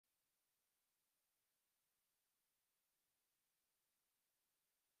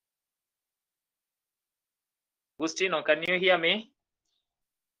Agustino, can you hear me?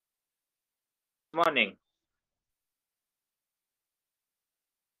 Morning.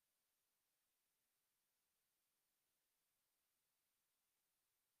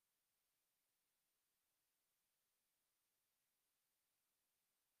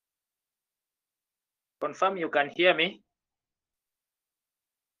 Confirm you can hear me.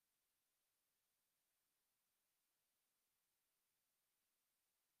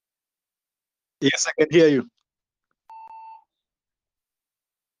 Yes, I can hear you.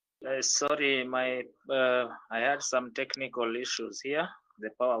 Sorry, I had some technical issues here. The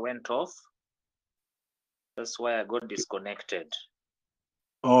power went off. That's why I got disconnected.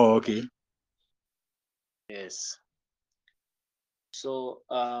 Oh, okay. Yes. So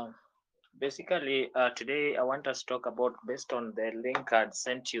basically, today I want us to talk about, based on the link I'd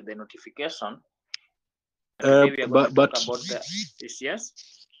sent you, the notification. Today we are going to talk about the yes.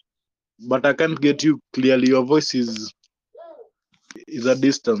 But I can't get you clearly. Your voice is a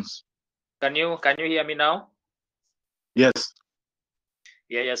distance. Can you hear me now? Yes.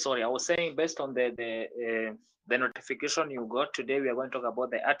 Yeah. Sorry, I was saying, based on the notification you got today, we are going to talk about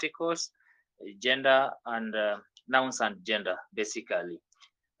the articles, gender, and nouns and gender, basically.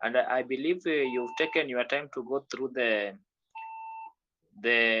 And I believe you've taken your time to go through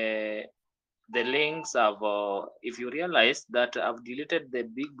the links of. If you realize that I've deleted the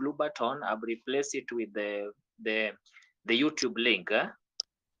big blue button, I've replaced it with the YouTube link.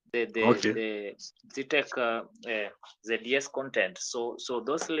 The ZTech ZDS content. So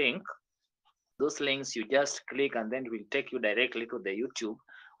those links you just click, and then it will take you directly to the YouTube,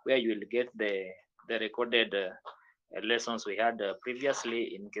 where you will get the recorded lessons we had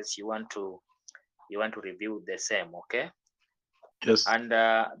previously, in case you want to review the same. Okay. Yes. And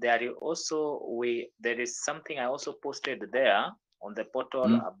there is something I also posted there on the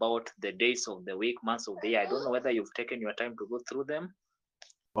portal about the days of the week, months of the year. I don't know whether you've taken your time to go through them.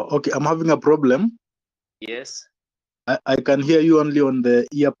 Okay, I'm having a problem. Yes. I can hear you only on the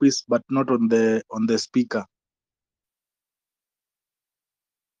earpiece, but not on the speaker.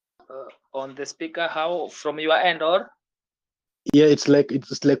 On the speaker, how, from your end, or? Yeah, it's like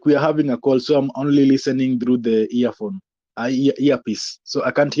we are having a call, so I'm only listening through the earphone, earpiece. So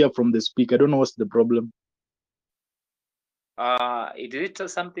I can't hear from the speaker. I don't know what's the problem. Is it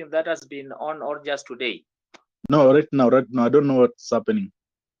something that has been on, or just today? No, right now, I don't know what's happening.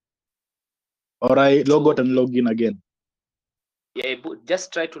 Or I log out and log in again. Yeah,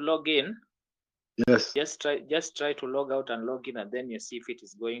 just try to log in. Yes. Just try to log out and log in, and then you see if it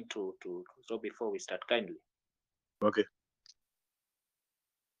is going to so before we start, kindly. Okay.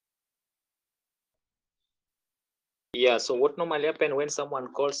 Yeah, so what normally happens when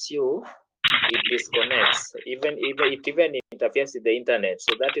someone calls you, it disconnects, even it interferes with the internet.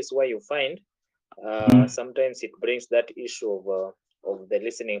 So that is why you find sometimes it brings that issue of the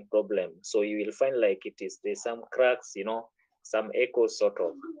listening problem. So you will find like there's some cracks, some echoes sort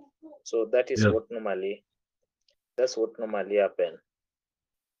of. So that is what normally happens.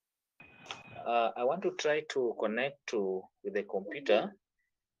 I want to try to connect with the computer.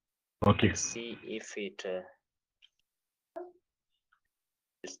 Okay. And see if it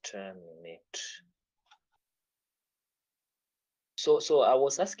just a minute. So I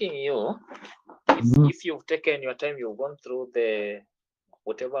was asking you if you've taken your time, you've gone through the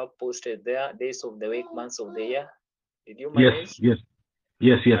whatever posted there, days of the week, months of the year. Did you manage? Yes.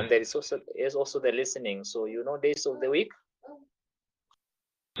 And there is also the listening. So you know days of the week?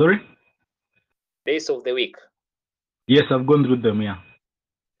 Sorry? Days of the week. Yes, I've gone through them, yeah.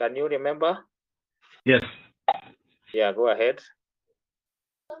 Can you remember? Yes. Yeah, go ahead.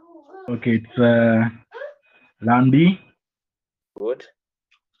 Okay, it's Lundi. Good.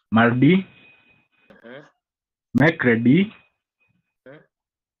 Mardi. Mercredi.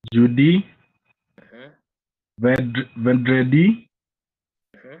 Jeudi. Vendredi.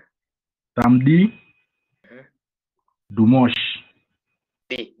 Samedi. Dimanche.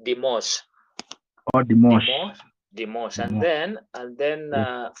 Dimanche. Or Dimanche. Dimanche. And then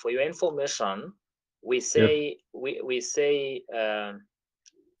for your information, we say what did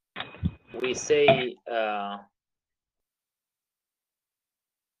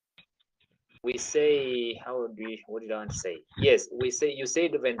I want to say? Yes, you say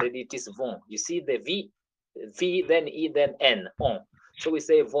the vendredi, it is vent. You see the V, then E, then N, on. So we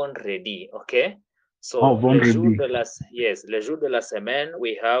say vendredi, okay? So le jour de la semaine,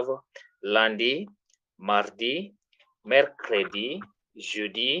 we have lundi, mardi, mercredi,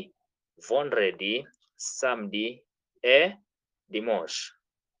 jeudi, vendredi, samedi, et dimanche.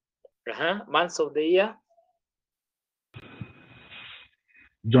 Months of the year?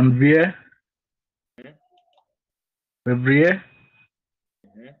 Janvier, Février,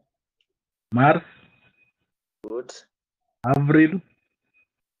 Mars, Good. Avril,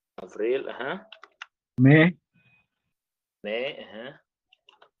 Avril. Mai, May.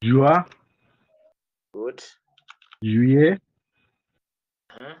 Juin, Good. Juillet,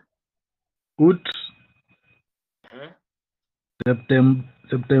 Août, Septembre,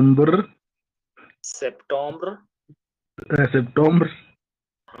 Septembre. Septembre,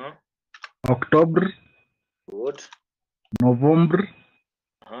 Octobre, Good. Novembre,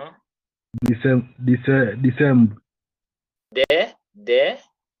 Décembre, De.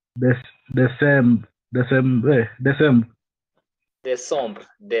 Décembre, Décembre.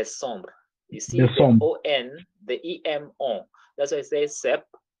 Décembre. You see the Décembre, on, the em on. That's why I say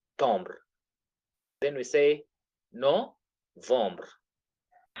Septembre. Then we say Novembre.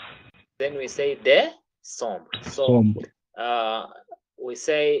 Then we say Décembre. So we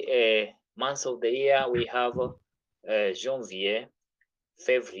say months of the year. We have Janvier,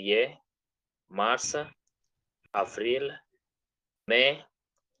 Février, Mars, Avril, Mai,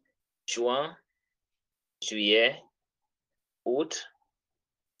 Juin, Juillet, Août,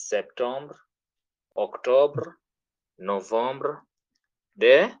 Septembre, Octobre, Novembre,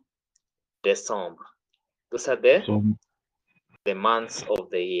 December. Those are the months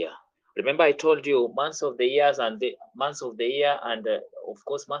of the year. Remember, I told you months of the years and the months of the year, and of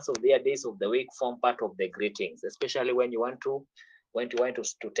course, months of the year, days of the week form part of the greetings, especially when you want to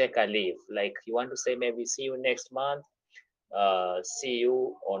take a leave. Like you want to say maybe see you next month, see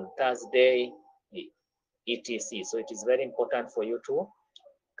you on Thursday, etc. So it is very important for you to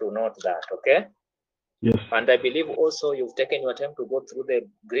note that. Okay. Yes. And I believe also you've taken your time to go through the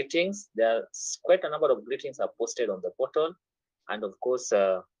greetings. There's quite a number of greetings are posted on the portal. And of course,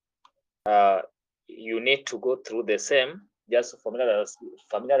 you need to go through the same, just familiarize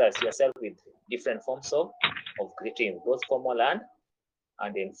yourself with different forms of greeting, both formal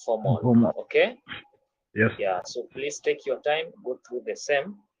and informal. Okay? Yes. Yeah, so please take your time, go through the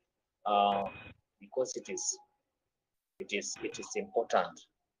same, because it is important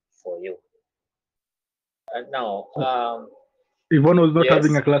for you. And now, Yvonne was not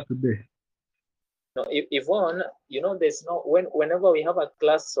having a class today. No, Yvonne, there's whenever we have a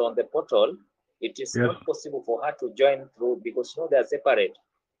class on the portal, it is not possible for her to join through because they're separate.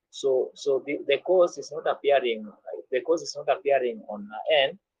 So the course is not appearing. The course is not appearing on her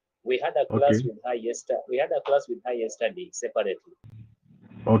end. We had a class with her yesterday. We had a class with her yesterday separately.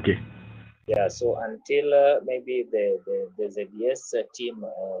 Okay. Yeah. So until maybe the ZBS team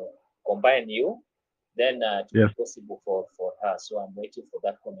combine you, then it will be possible for her. So I'm waiting for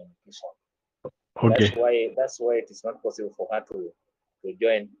that communication. Okay. That's why it is not possible for her to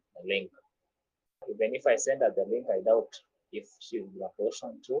join the link. Even if I send her the link, I doubt if she will be a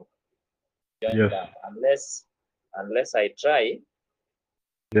person to join that unless I try.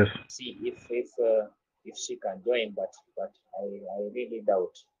 Yes. See if she can join, but I really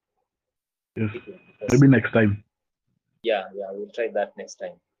doubt. Yes. Maybe next time. Yeah, we'll try that next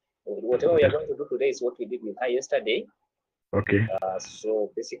time. Whatever we are going to do today is what we did with her yesterday. Okay.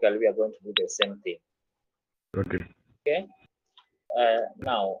 So basically, we are going to do the same thing. Okay. Okay.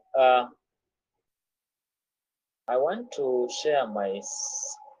 Now, I want to share my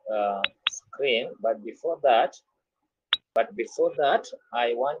screen, but before that,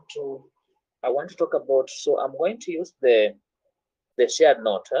 I want to talk about. So I'm going to use the shared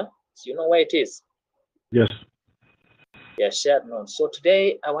note. So you know where it is? Yes. Yeah, shared note. So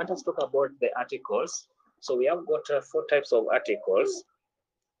today I want us to talk about the articles. So we have got 4 types of articles.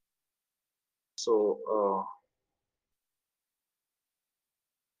 So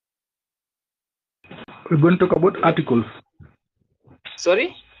we're going to talk about articles.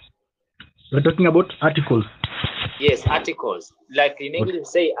 Sorry? We're talking about articles. Yes, articles. Like in English,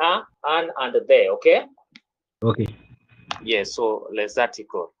 say an, and the. Okay. Okay. Yes. So let's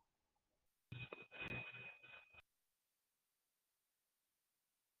article.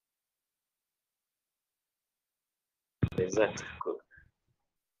 Let's article.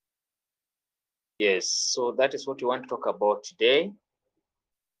 Yes. So that is what we want to talk about today.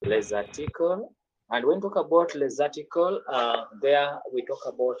 Les article. And when we talk about les article, there we talk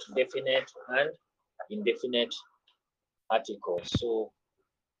about definite and indefinite articles. So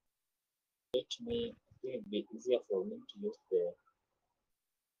let me, it will be easier for me to use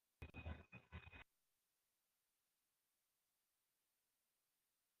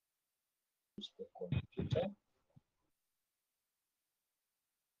the computer.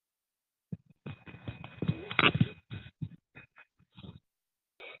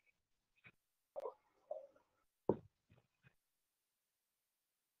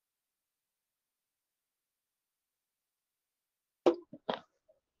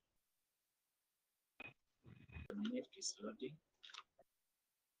 if it's loading.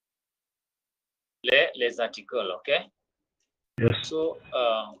 Les articles, okay? Yes. So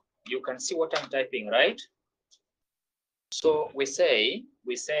you can see what I'm typing, right? So we say,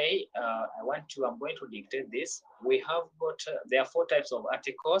 I'm going to dictate this. We have got, there are 4 types of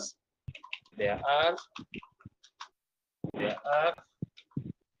articles. There are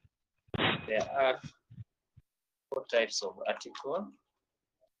 4 types of article.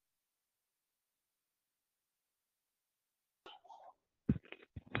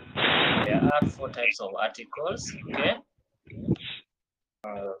 There are 4 types of articles, okay?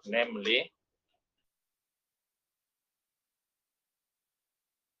 Namely,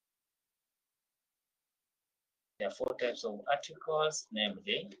 there are 4 types of articles,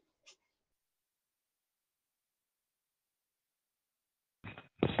 namely,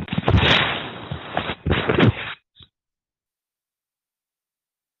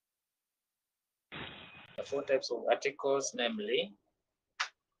 the 4 types of articles, namely,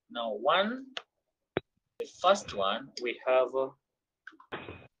 now the first one, we have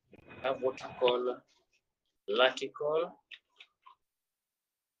what we call laticle,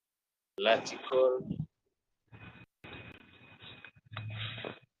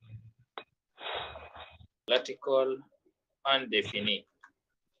 undefini.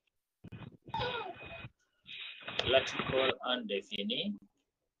 Laticle undefini.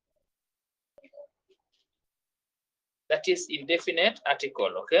 That is indefinite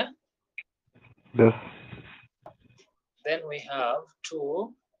article, okay? Yes. Then we have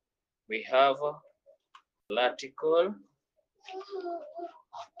 2. We have laticle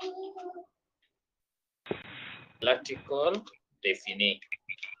defini.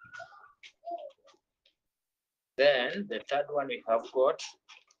 Then the third one we have got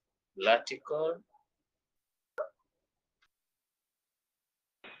laticle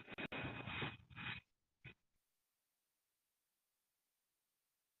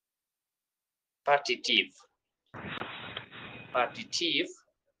partitive. Partitive,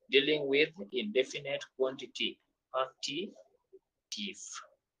 dealing with indefinite quantity. Partitive.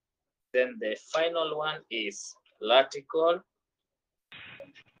 Then the final one is laticle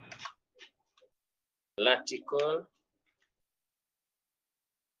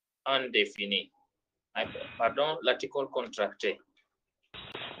undefini. Pardon, laticle contracted.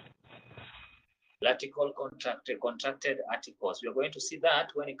 Laticle contracted articles. We are going to see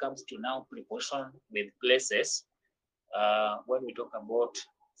that when it comes to noun preposition with places. When we talk about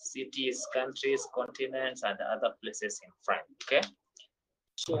cities, countries, continents, and other places in French, okay?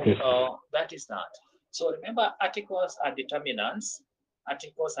 So that is that. So remember, articles are determinants.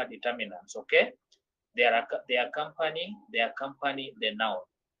 Articles are determinants, okay? They accompany the noun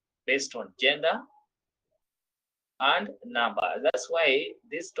based on gender and number. That's why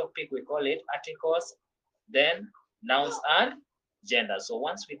this topic, we call it articles, then nouns and gender. So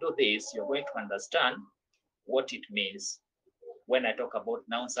once we do this, you're going to understand what it means when I talk about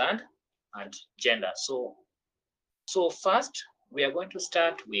nouns and gender. So first we are going to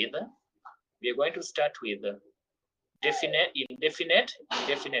start with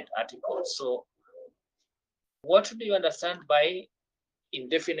indefinite articles. So what do you understand by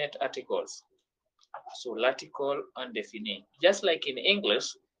indefinite articles? So laticle undefini. Just like in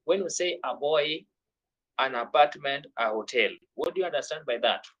English, when we say a boy, an apartment, a hotel, what do you understand by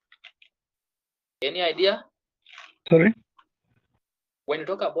that? Any idea? Sorry? When you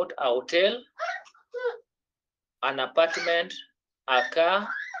talk about a hotel, an apartment, a car,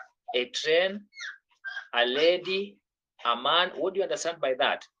 a train, a lady, a man, what do you understand by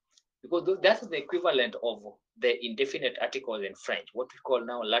that? Because that's the equivalent of the indefinite articles in French, what we call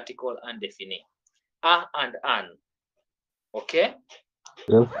now laticle undefini. A and an. Okay?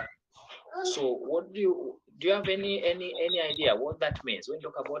 Yes. So what do you have any idea what that means when you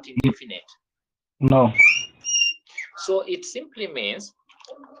talk about indefinite? No. So it simply means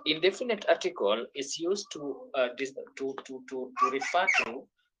indefinite article is used to refer to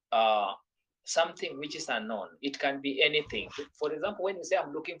something which is unknown. It can be anything. For example, when you say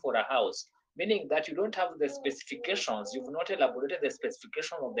I'm looking for a house, meaning that you don't have the specifications, you've not elaborated the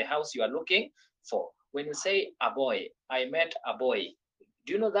specification of the house you are looking for. When you say a boy, I met a boy.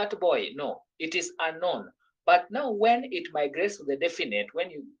 Do you know that boy? No, it is unknown. But now when it migrates to the definite, where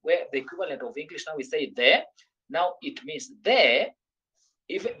the equivalent of English now we say there, now it means there,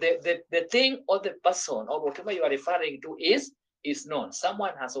 if the thing or the person or whatever you are referring to is known.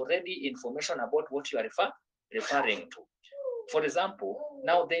 Someone has already information about what you are referring to. For example,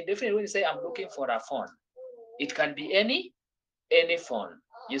 now the indefinite, when you say I'm looking for a phone, it can be any phone,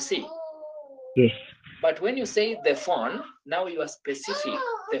 you see. Yes. But when you say the phone, now you are specific,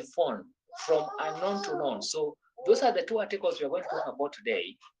 the phone, from unknown to known. So Those are the two articles we are going to talk about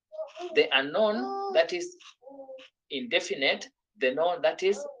today. The unknown, that is indefinite, the known, that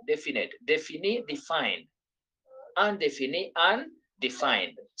is definite. Défini, defined. Undefini,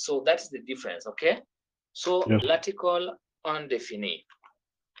 undefined. So that's the difference, okay? So Yes. l'article undéfini.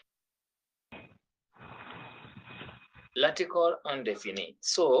 L'article undéfini.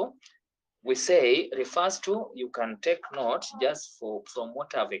 So we say refers to, you can take note just from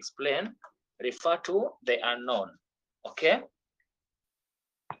what I've explained, refer to the unknown, okay?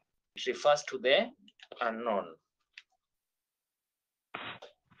 It refers to the unknown.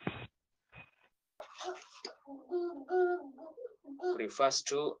 Refers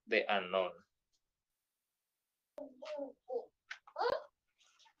to the unknown.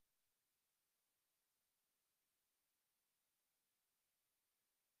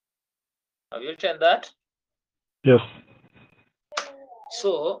 Have you written that? Yes.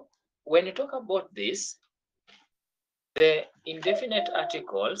 So when you talk about this, the indefinite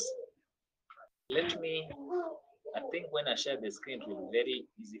articles, let me, I think when I share the screen, it will be very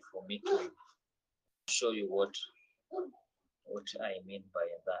easy for me to show you what I mean by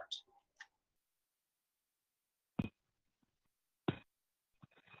that.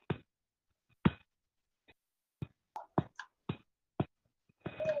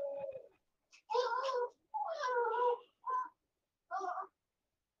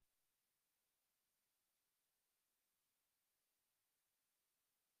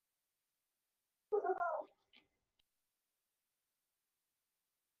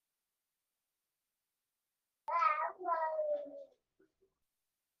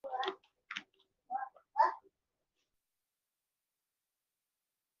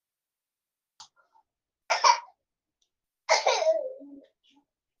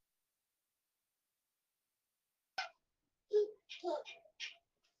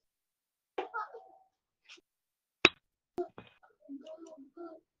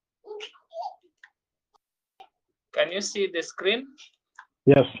 Can you see the screen?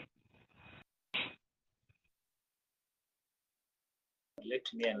 Yes. Let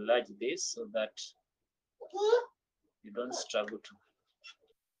me enlarge this so that you don't struggle to.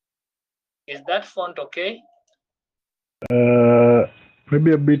 Is that font okay?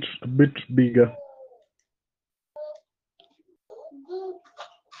 Maybe a bit bigger.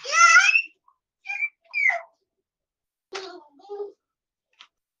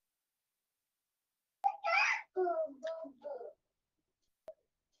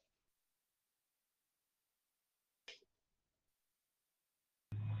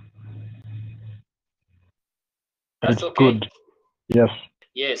 That's it's okay. Good. Yes.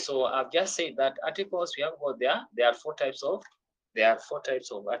 Yes, so I've just said that articles we have got there are four types of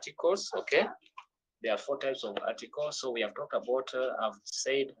articles, okay? There are four types of articles. So we have talked about, I've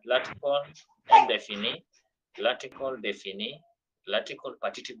said l'article indéfini, l'article défini, l'article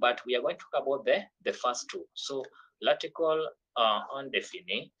partitif, but we are going to talk about the first two. So l'article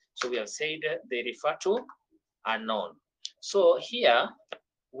indéfini, so we have said they refer to unknown. So here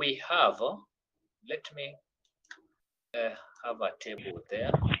we have, let me have a table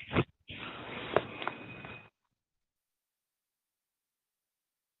there.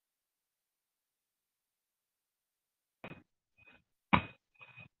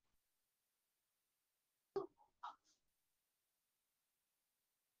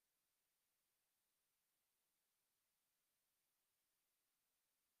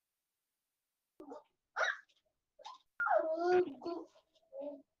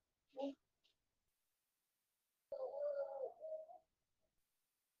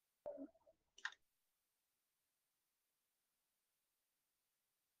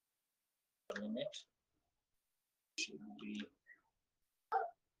 A minute. Should be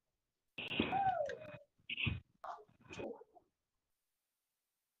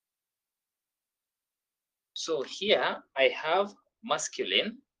so here I have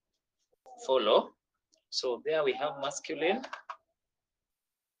masculine, follow. So there we have masculine,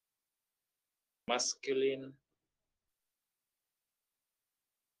 masculine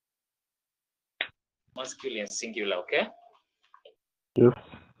singular, okay? Yes.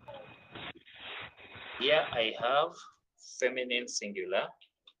 Here I have feminine singular.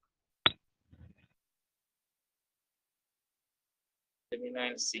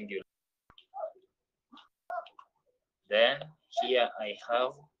 Feminine singular. Then here I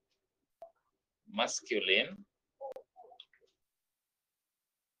have masculine.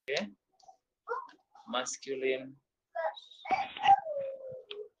 Okay. Masculine.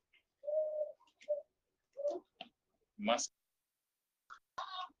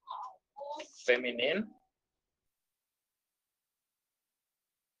 Feminine.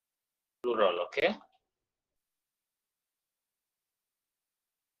 Plural, okay?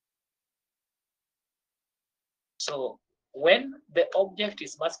 So when the object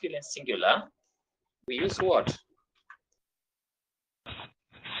is masculine singular, we use what?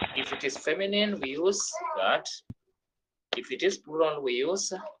 If it is feminine, we use that. If it is plural, we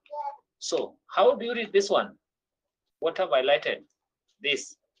use. So how do you read this one? What have I highlighted?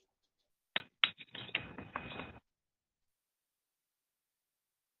 This.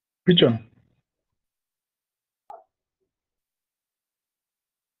 Which one?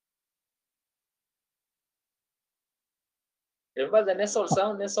 Remember the nasal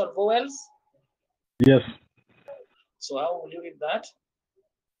sound, nasal vowels? Yes. So how will you read that?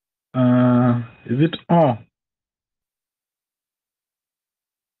 Is it oh?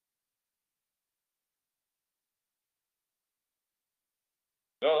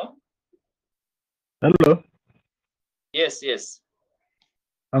 No. Hello. Yes, yes.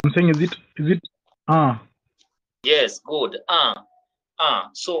 I'm saying, is it Yes, good.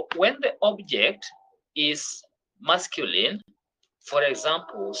 So when the object is masculine, for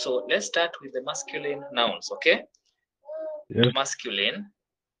example, so let's start with the masculine nouns, okay? Yes. Masculine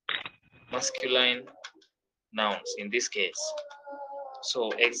nouns in this case.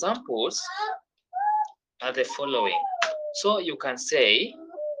 So examples are the following. So you can say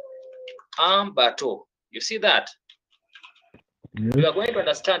bateau. You see that? Yes. You are going to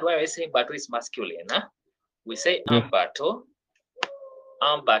understand why I say bateau is masculine. Huh? We say Yes. bateau.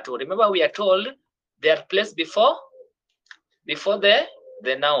 Bateau. Remember, we are told they are placed before the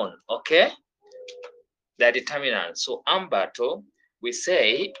noun, okay? The determinant. So bateau, we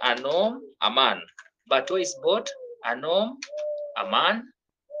say un homme, a man. Bateau is both un homme, a man,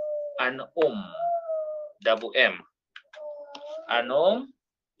 an homme, double M. Un homme,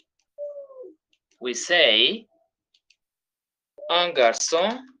 we say un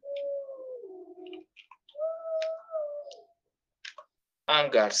garçon,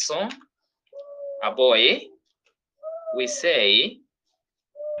 a boy, we say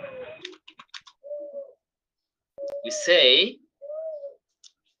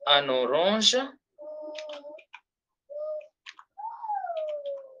an orange,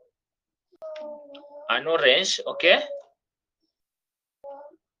 okay?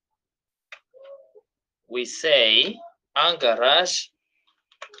 We say un garage,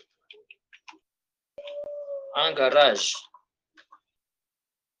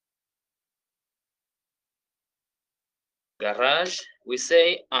 we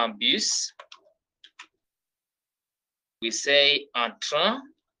say un bus, we say un train,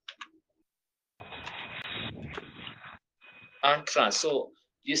 So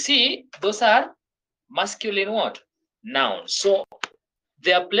you see, those are masculine what? Nouns. So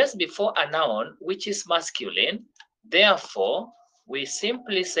they are placed before a noun which is masculine. Therefore, we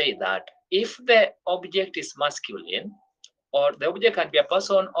simply say that if the object is masculine, or the object can be a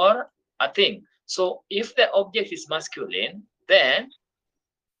person or a thing. So if the object is masculine, then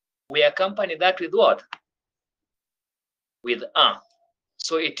we accompany that with what? With a.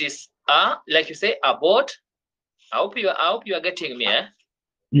 So it is a, like you say, a boat. I hope you are getting me. Eh?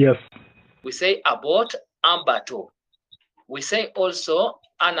 Yes. We say a boat, un bateau. We say also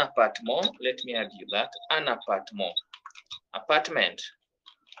un appartement. Let me add you that. Un appartement. Apartment.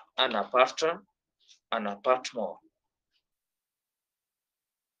 Un appart. Un appartement.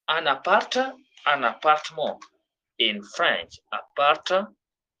 Un appart. Un appartement. In French, appart.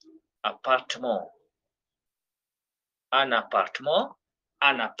 Appartement. Un appartement.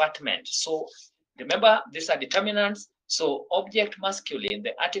 An apartment. So remember, these are determinants. So object masculine,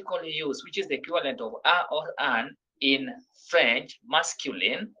 the article used, which is the equivalent of a or an in French,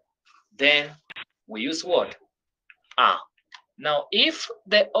 masculine, then we use what? A. Now, if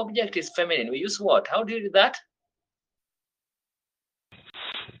the object is feminine, we use what? How do you do that?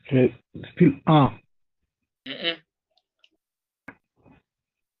 Okay, still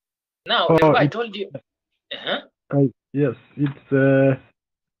Now, remember I told you. Yes, it's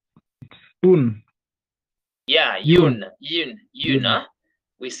soon. Yeah, yun.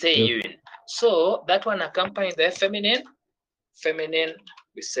 We say yes. Yun. So that one accompanies the feminine. Feminine,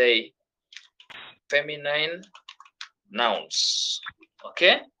 we say feminine nouns.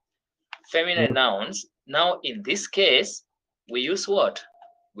 Okay? Feminine nouns. Now, in this case, we use what?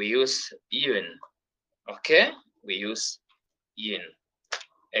 We use yun. Okay? We use yun.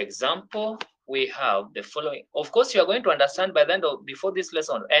 Example, we have the following. Of course, you are going to understand by the end of, before this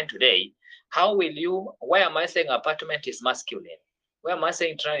lesson end today, why am I saying apartment is masculine? Why am I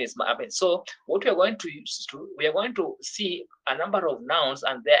saying train is masculine? So what we are going to see a number of nouns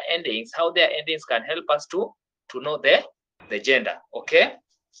and their endings, how their endings can help us to know the gender, okay?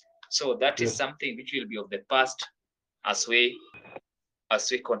 So that is something which will be of the past as we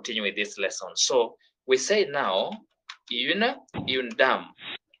continue with this lesson. So We say now, une dame,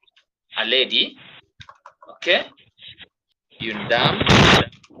 a lady, okay? Une dame,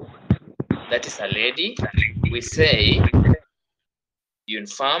 that is a lady. We say une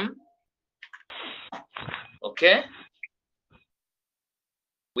femme, okay?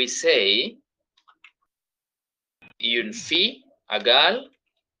 We say une fille, a girl.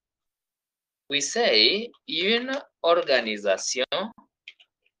 We say une organisation,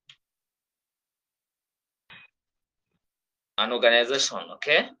 an organization,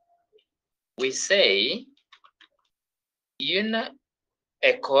 okay? We say une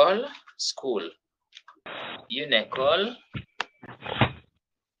école, school. Une école,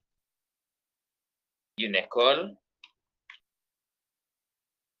 une école.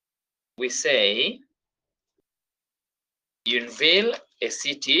 We say une ville, a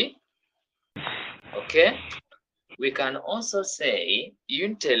city, okay? We can also say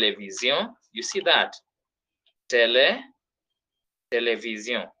une télévision. You see that? Television.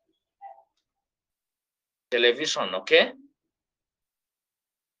 Television, okay?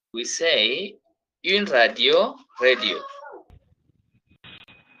 We say une radio, radio.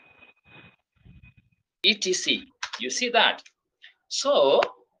 etc. You see that? So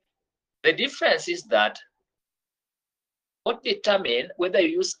the difference is that what determine whether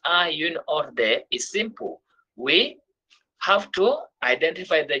you use a, un, or the is simple. We have to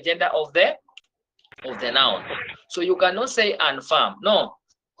identify the gender of the noun. So you cannot say an farm. No,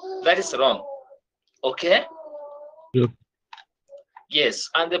 that is wrong. Okay? Yep. Yes,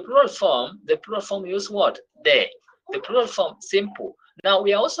 and the plural form use what? The plural form, simple. Now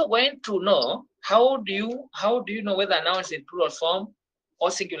we are also going to know how do you know whether a noun is in plural form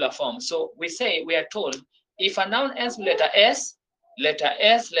or singular form. So we are told if a noun ends with letter S, letter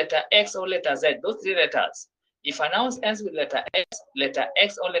X, or letter Z, those three letters. If a noun ends with letter S, letter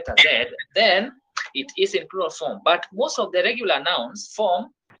X, or letter Z, then it is in plural form. But most of the regular nouns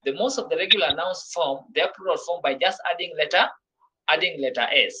form their plural form by just adding letter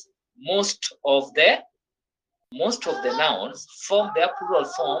S. Most of the nouns form their plural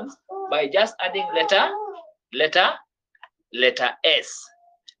forms by just adding letter S.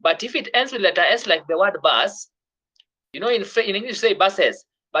 But if it ends with letter S, like the word bus, in English say buses,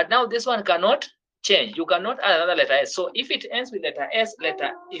 but now this one cannot change. You cannot add another letter S. So if it ends with letter S,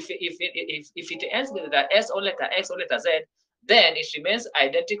 if it ends with letter S or letter X or letter Z, then it remains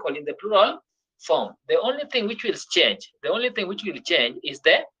identical in the plural form. The only thing which will change is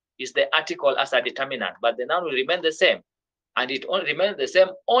the article as a determinant, but the noun will remain the same, and it only remains the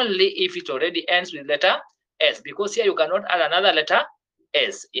same only if it already ends with letter S, because here you cannot add another letter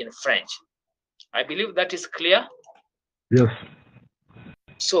S in French. I believe that is clear. Yes.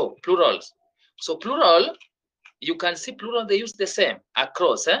 So plurals. So plural, you can see plural, they use the same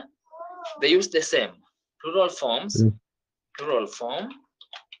across. They use the same plural forms. Yes. Plural form,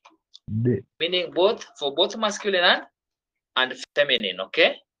 meaning both for both masculine and feminine,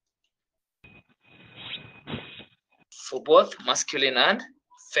 okay? For both masculine and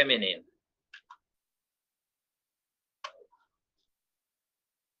feminine.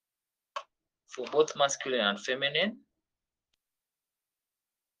 For both masculine and feminine.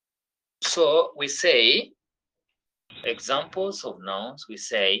 So we say examples of nouns. We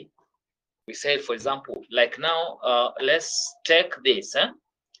say, for example, like now, let's take this.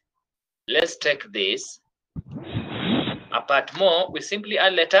 Let's take this. Appartement, we simply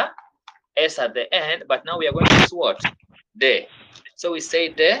add letter S at the end, but now we are going to use what? The. So we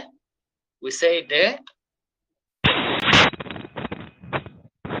say the. We say the.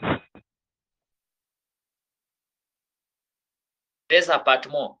 Des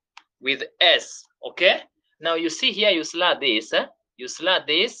appartements with S, okay? Now you see here, you slur this. You slur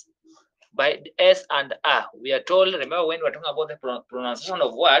this by S and A. We are told, remember when we were talking about the pronunciation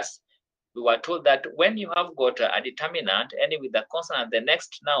of words, we were told that when you have got a determinant ending with the consonant, the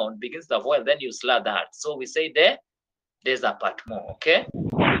next noun begins the vowel, then you slur that. So we say des appartements, okay?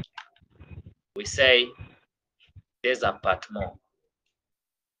 We say des appartements.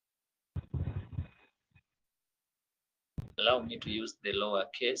 Allow me to use the lower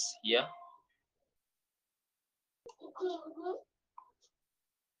case here.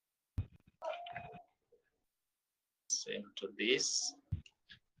 Same to this.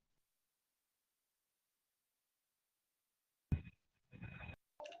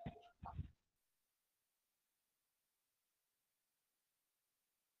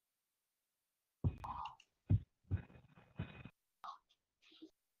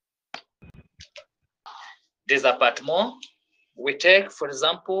 Des appartements. We take, for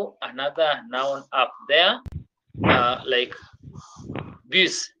example, another noun up there, like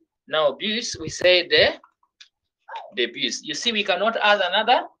bus. Now bus, we say the bus. You see, we cannot add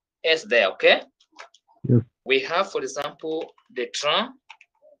another s there, okay? Yes. We have, for example, the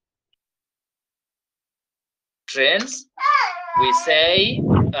trains. We say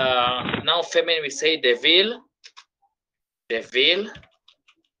now feminine. We say the ville,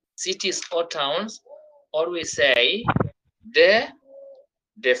 cities or towns, or we say the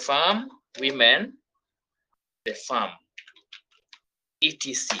farm, women, the farm,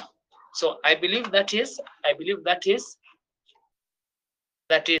 etc. So I believe that is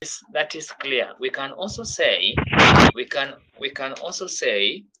clear. We can also say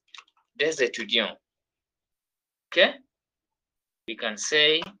des étudiants. Okay, we can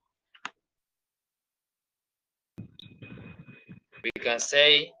say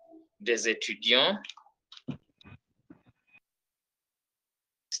des étudiants,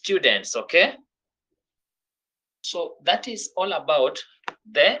 students. Okay, so that is all about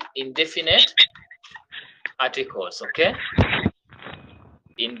the indefinite articles. Okay,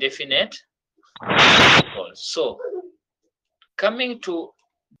 indefinite articles. So coming to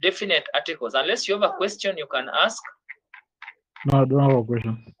definite articles, unless you have a question you can ask. No, I don't have a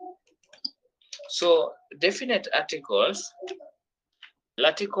question. So definite articles,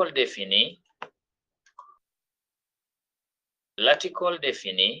 l'article défini, that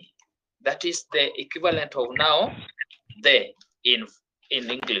is the equivalent of now the in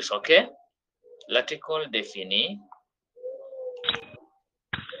English, okay? L'article défini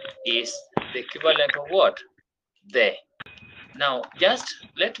is the equivalent of what? The. Now just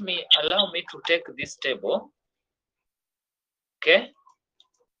allow me to take this table, okay?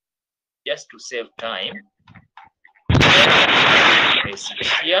 Just to save time.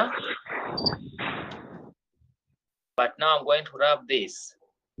 Here. But now I'm going to wrap this.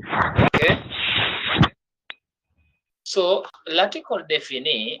 Okay. So l'article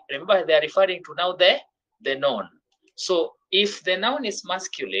défini, remember they are referring to now the noun. So if the noun is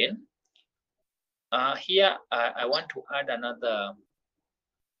masculine, here I want to add another,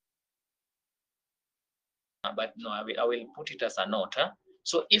 but no, I will put it as a note. Huh?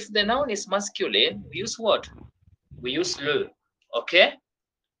 So if the noun is masculine, we use what? We use le. Okay,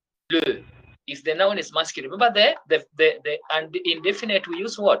 le. If the noun is masculine, remember the and the indefinite we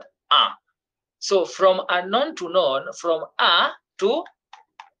use what? A. So from a noun to noun, from a to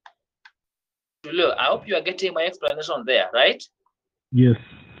le. I hope you are getting my explanation there, right? Yes.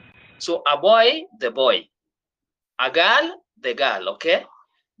 So a boy, the boy. A girl, the girl, okay?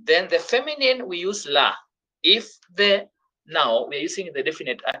 Then the feminine, we use la. If now we're using the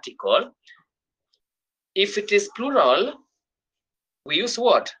definite article. If it is plural, we use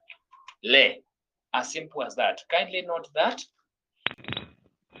what? Le. As simple as that. Kindly note that.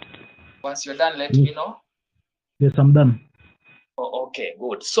 Once you're done, let me know. Yes, I'm done. Oh, okay,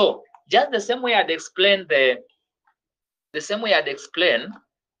 good. So just the same way I'd explain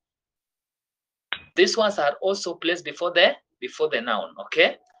these ones are also placed before the noun,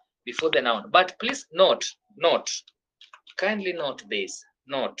 okay? Before the noun. But please note, kindly note this.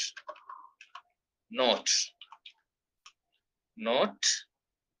 Note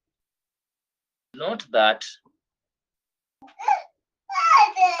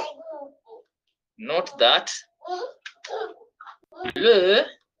that le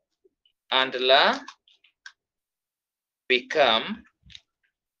and la become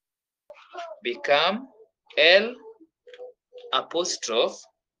L apostrophe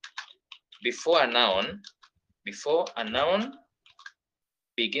before a noun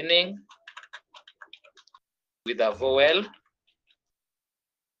beginning with a vowel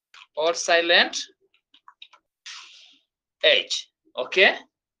or silent H, okay?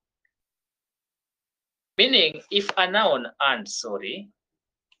 Meaning if a noun and, so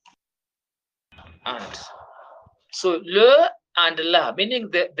le and la, meaning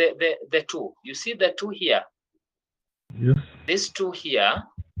the two. You see the two here? Yes. These two here.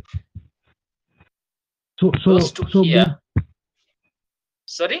 Those two here.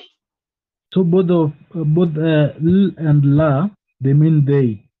 Sorry? So both l and la, they mean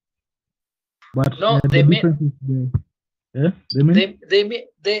they. But no, the difference is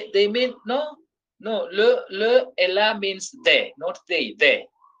they mean no. Le and la means they, not they.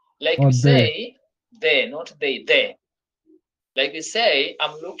 Like you say they, not they. Like you say,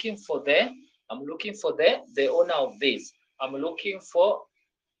 I'm looking for the owner of this. I'm looking for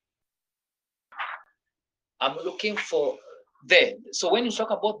the. So when you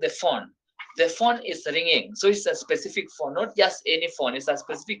talk about the phone is ringing. So it's a specific phone, not just any phone. It's a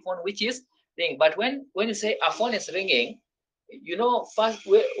specific phone which is ringing. But when you say a phone is ringing, you know, first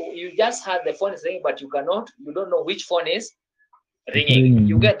you just had the phone is ringing, but you don't know which phone is ringing.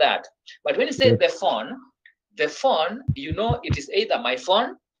 You get that? But when you say the phone, you know it is either my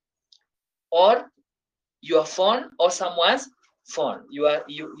phone or your phone or someone's phone. You are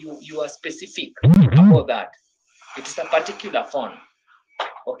specific about that. It is a particular phone.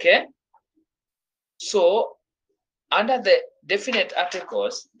 Okay? So under the definite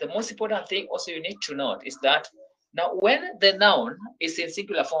articles, the most important thing also you need to note is that now when the noun is in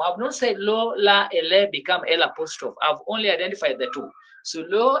singular form, I've not said lo, la, ele become L apostrophe. I've only identified the two. So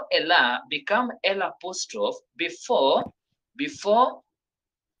lo, ela become L apostrophe before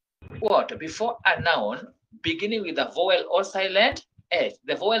what? Before a noun beginning with a vowel or silent H.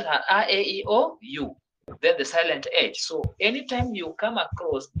 The vowels are A, E, O, U. Then the silent H. So anytime you come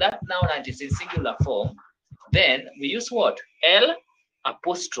across that noun and it's in singular form, then we use what? L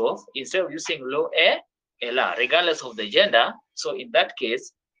apostrophe instead of using lo, ela, regardless of the gender. So in that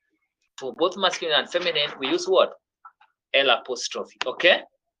case, for both masculine and feminine, we use what? L apostrophe. Okay?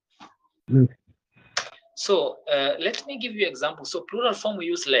 So let me give you examples. So plural form we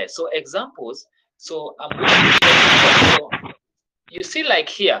use le. So examples. So so you see like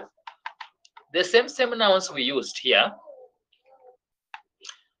here, the same nouns we used here.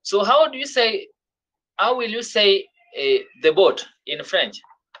 So how will you say the boat in French?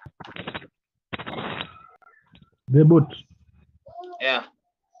 The boat. Yeah.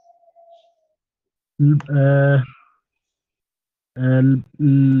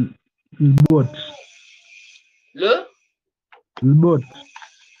 Boat. Le boat.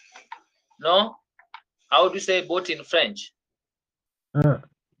 No. How do you say boat in French?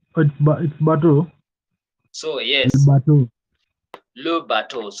 It's bateau. So yes. Le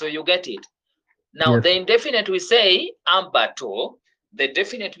bateau. So you get it. Now the indefinite we say un bateau. The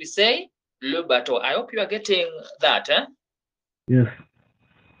definite we say le bateau. I hope you are getting that. Yes.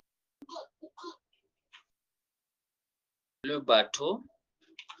 Le bateau.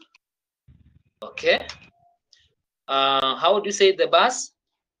 Okay. How do you say the bus?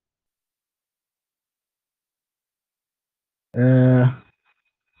 Le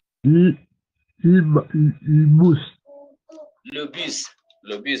bus. Le bus.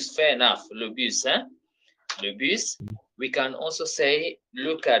 Le bus. Fair enough. Le bus. Le bus. We can also say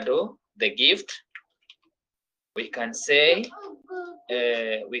le cadeau, the gift. We can say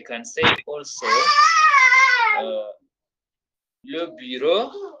also le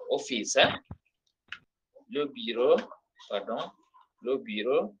bureau, office. Le bureau, pardon, le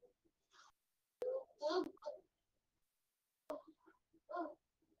bureau.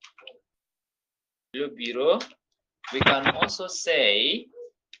 Le bureau. We can also say,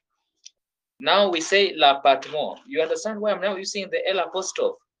 now we say l'appartement. You understand why I'm now using the L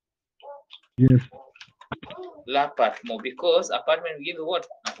apostrophe? Yes. L'appartement, because apartment we give the what?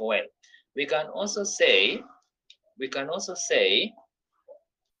 A vowel. We can also say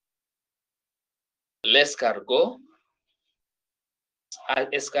l'escargot.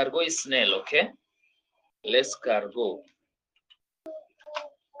 Escargot is snail, okay? L'escargot.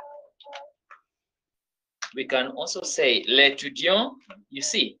 We can also say l'étudiant. You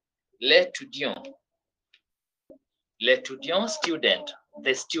see, l'étudiant. L'étudiant, student.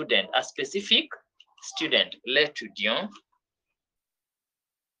 The student, a specific student. L'étudiant.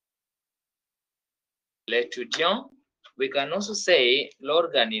 L'étudiant. We can also say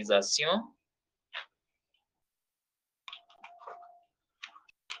l'organisation.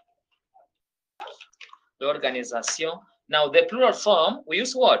 L'organisation. Now the plural form, we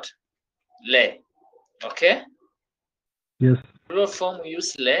use what? Les. Okay? Yes. Plural form we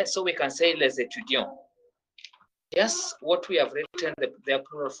use les, so we can say les étudiants. Yes, what we have written, the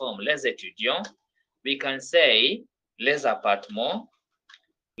plural form, les étudiants. We can say les appartements,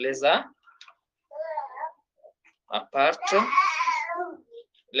 les appartements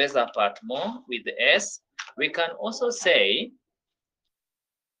with the S. We can also say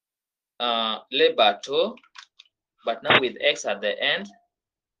les bateaux, but now with X at the end.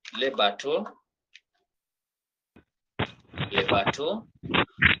 Les bateaux. Les bateaux.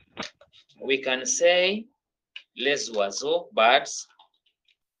 We can say les oiseaux, birds.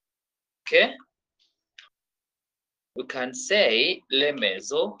 Okay. We can say les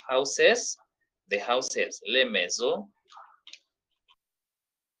maisons, houses, the houses, les maisons.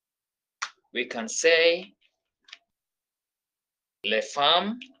 We can say les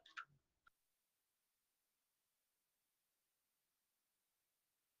femmes.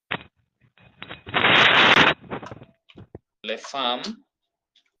 Les femmes.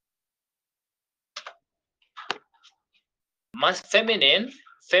 Feminine,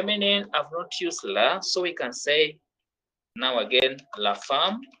 I've not used la, so we can say now again la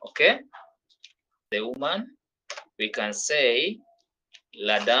femme, okay? The woman. We can say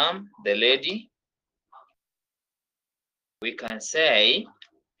la dame, the lady. We can say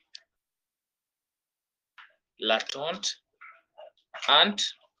la tante, aunt,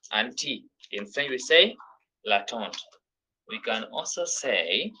 auntie. In French, we say la tante. We can also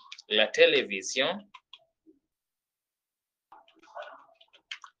say la télévision,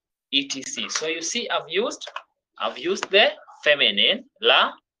 etc. So you see, I've used the feminine,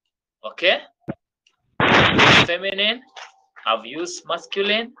 la, okay? Feminine, I've used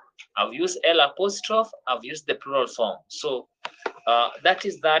masculine, I've used L apostrophe, I've used the plural form. So that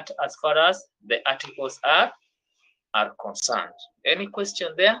is that as far as the articles are concerned. Any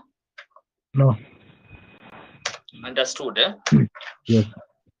question there? No. Understood, eh? Yes.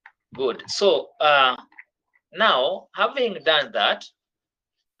 Good. So now, having done that,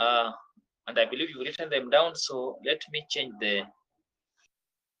 and I believe you've written them down, so let me change the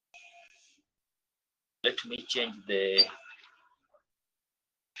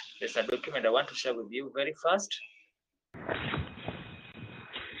there's a document I want to share with you very fast.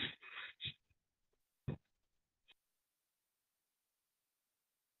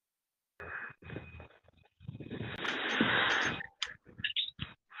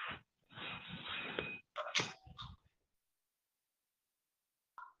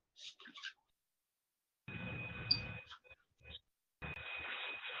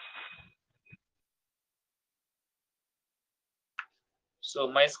 So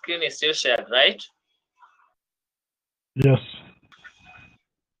my screen is still shared, right? Yes.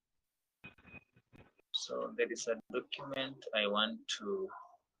 So there is a document I want to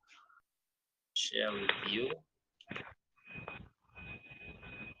share with you.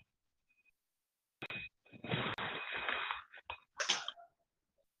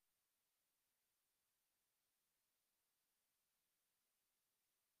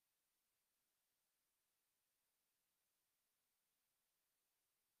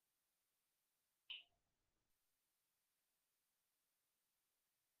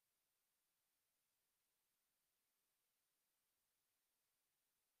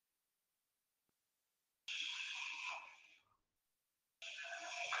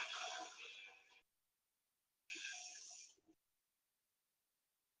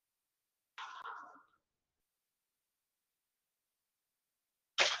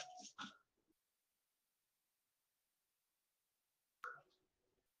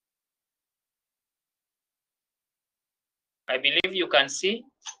 I believe you can see.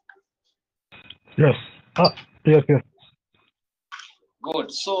 Yes. Yes, yes. Good.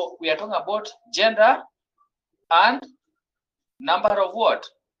 So we are talking about gender and number of what?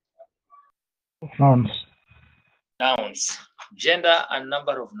 Nouns. Nouns. Gender and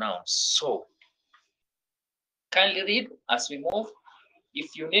number of nouns. So kindly read as we move.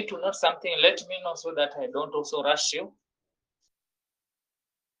 If you need to note something, let me know so that I don't also rush you.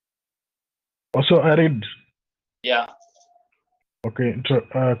 Also, I read. Yeah. Okay.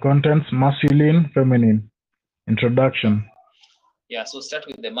 Contents: masculine, feminine. Introduction. Yeah. So start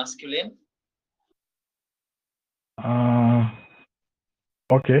with the masculine.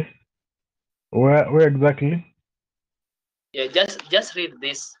 Okay. Where exactly? Yeah. Just read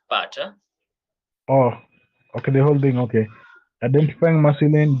this part. Huh? Oh, okay. The whole thing. Okay. Identifying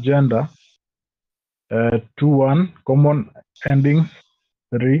masculine gender. 2-1 common endings.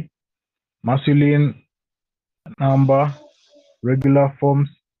 3 masculine number, regular forms,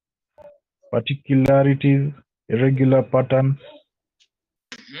 particularities, irregular patterns.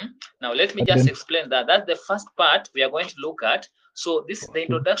 Now let me just explain that. That's the first part we are going to look at. So this the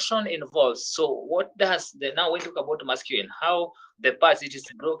introduction involves. So what does the now we talk about masculine? How the parts it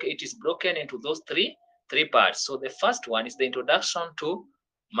is broken into those three parts. So the first one is the introduction to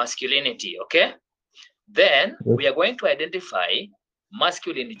masculinity. Okay. Then we are going to identify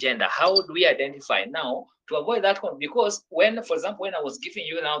masculine gender. How do we identify now to avoid that one? Because when, for example, when I was giving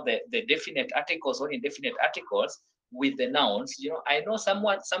you now the definite articles or indefinite articles with the nouns, you know, I know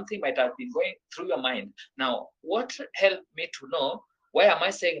something might have been going through your mind. Now, what helped me to know why am I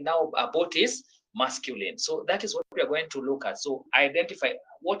saying now about is masculine? So that is what we are going to look at. So identify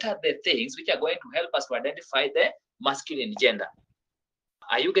what are the things which are going to help us to identify the masculine gender.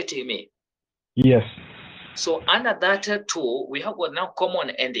 Are you getting me? Yes. So under that tool, we have got now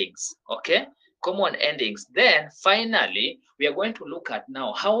common endings, okay? Common endings. Then finally, we are going to look at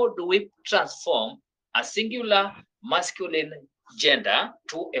now, how do we transform a singular masculine gender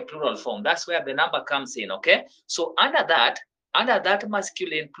to a plural form? That's where the number comes in, okay? So under that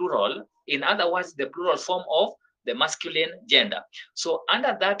masculine plural, in other words, the plural form of the masculine gender. So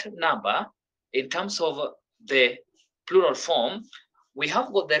under that number, in terms of the plural form, we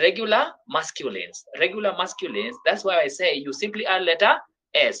have got the regular masculines. Regular masculines, that's why I say you simply add letter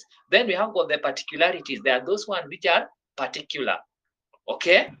S. Then we have got the particularities. There are those ones which are particular.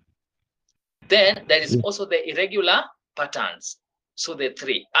 Okay? Then there is also the irregular patterns. So the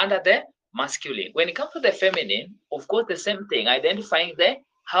three under the masculine. When it comes to the feminine, of course, the same thing, identifying the,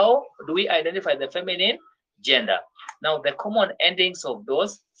 how do we identify the feminine gender? Now, the common endings of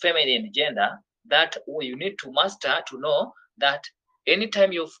those feminine gender that you need to master to know that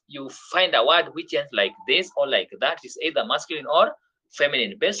anytime you find a word which is like this or like that, is either masculine or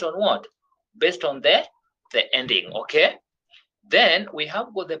feminine. Based on what? Based on the ending, okay? Then we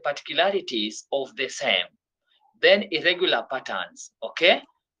have got the particularities of the same. Then irregular patterns, okay?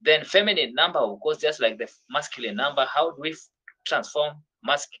 Then feminine number, of course, just like the masculine number. How do we transform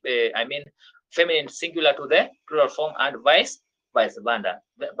feminine singular to the plural form and vice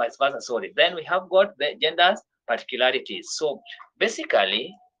versa, sorry. Then we have got the gender's particularities. So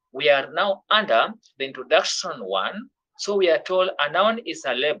basically, we are now under the introduction one. So we are told a noun is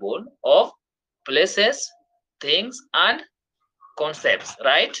a label of places, things, and concepts,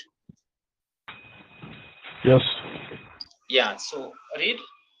 right? Yes. Yeah, so read.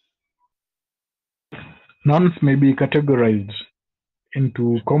 Nouns may be categorized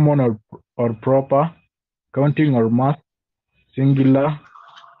into common or proper, counting or mass, singular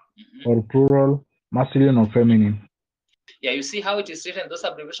or plural, masculine or feminine. Yeah, you see how it is written. Those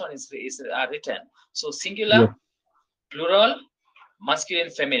abbreviations are written. So singular, plural, masculine,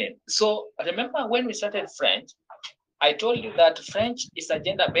 feminine. So remember when we started French, I told you that French is a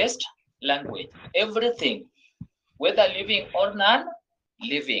gender-based language. Everything, whether living or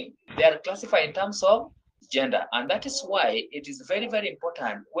non-living, they are classified in terms of gender. And that is why it is very, very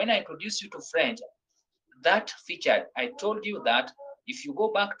important. When I introduce you to French, that feature, I told you that if you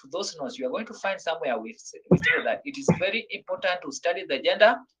go back to those notes, you are going to find somewhere we tell that it is very important to study the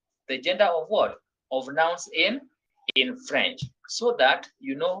gender of what? Of nouns in French, so that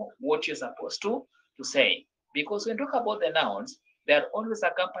you know what you're supposed to say. Because when we talk about the nouns, they are always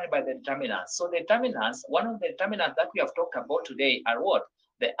accompanied by the determinants. So the determinants, one of the determinants that we have talked about today are what?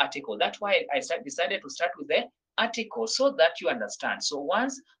 The article. That's why I decided to start with the article so that you understand. So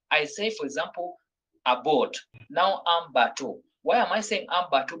once I say, for example, a boat, now I'm Batu. Why am I saying I'm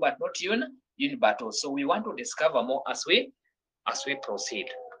Batu but not Yun Batu? So we want to discover more as we proceed.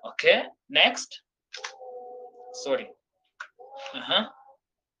 Okay, next. Sorry.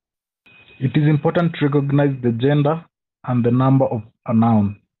 It is important to recognize the gender and the number of a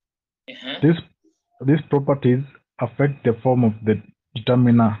noun. These properties affect the form of the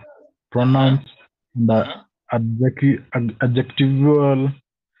determiner, pronouns, and the adjectival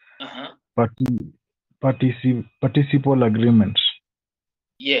participle agreements.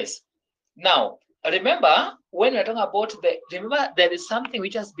 Yes. Now, remember, when we're talking about remember there is something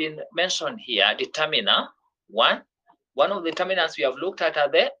which has been mentioned here, determiner. One of the determinants we have looked at are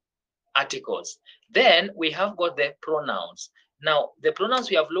the articles. Then we have got the pronouns. Now, the pronouns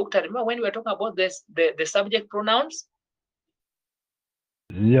we have looked at, remember when we were talking about this, the subject pronouns?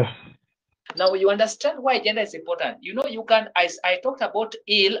 Yes. Now you understand why gender is important. You know, you can, I talked about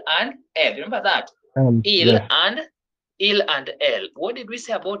il and el. Remember that? Il and el. What did we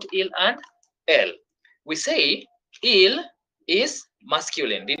say about il and el? We say il is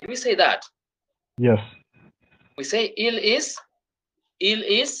masculine. Did we say that? Yes. We say il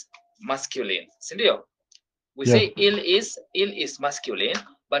is masculine. Sindio? We say il is masculine,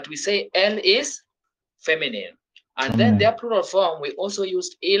 but we say el is feminine. And then their plural form, we also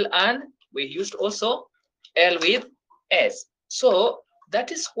used il and we used also el with s. So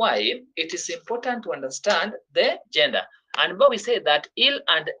that is why it is important to understand the gender. And but we say that il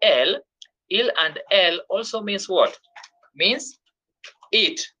and el also means what? Means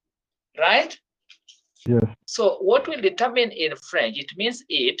it, right? Yes. So what will determine in French? It means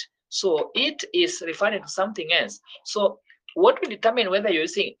it. So it is referring to something else. So what will determine whether you're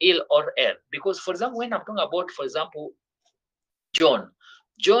using il or el? Because, for example, when I'm talking about, for example, John.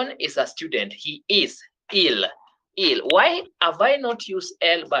 John is a student. He is ill. Why have I not used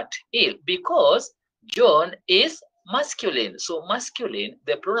el but ill? Because John is masculine. So masculine,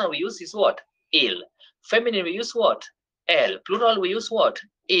 the pronoun we use is what? Il. Feminine we use what? El. Plural we use what?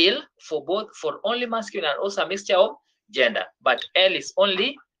 Il for both, for only masculine and also a mixture of gender. But el is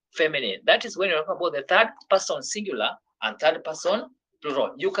only feminine. That is when you're talking about the third person singular and third person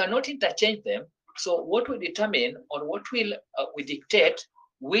plural. You cannot interchange them. So what will determine or what will we dictate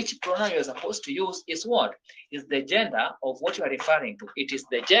which pronoun you're supposed to use is what? Is the gender of what you are referring to. It is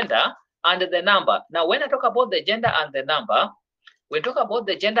the gender and the number. Now, when I talk about the gender and the number, when we talk about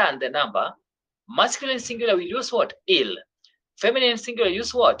the gender and the number, masculine singular will use what? Il. Feminine singular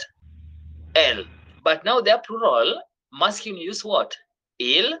use what? L. But now they're plural. Masculine use what?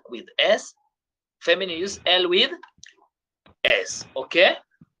 Il with S. Feminine use L with S. Okay?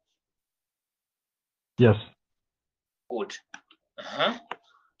 Yes. Good.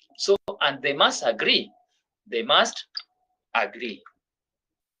 So, and they must agree. They must agree.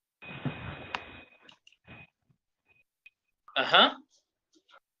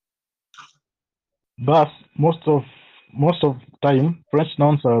 Thus, most of time, French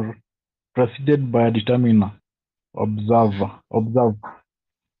nouns are preceded by a determiner. Observe. Observe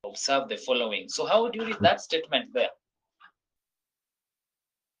the following. So how would you read that statement there?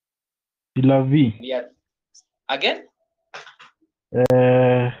 C'est la vie. Again?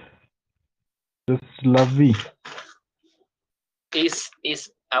 C'est la vie.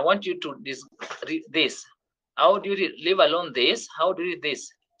 I want you to read this. How do you leave alone this? How do you read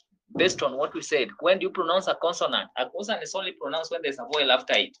this? Based on what we said, when do you pronounce a consonant? A consonant is only pronounced when there's a vowel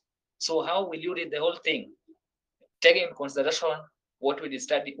after it. So how will you read the whole thing? Taking into consideration what we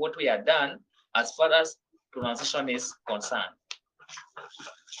studied, what we have done as far as pronunciation is concerned.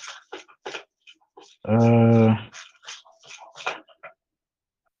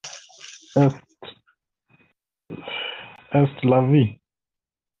 C'est la vie.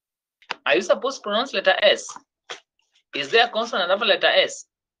 Are you supposed to pronounce letter S? Is there a consonant after letter S?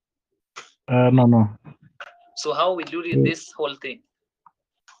 No. So how will you read this whole thing?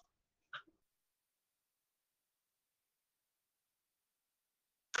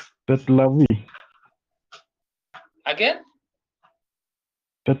 C'est la vie. Again?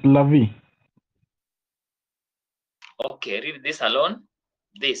 C'est la vie. Okay, read this alone.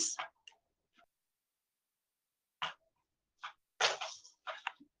 This.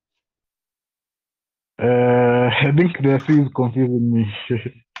 I think the C is confusing me.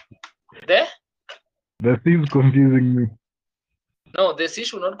 The C is confusing me. No, the C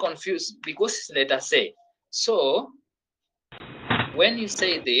should not confuse because it's letter C. So, when you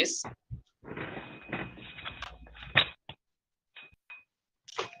say this,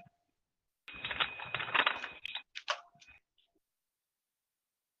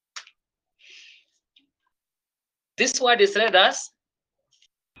 this word is read as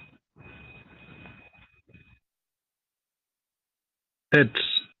Et.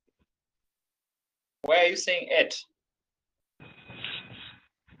 Why are you saying et?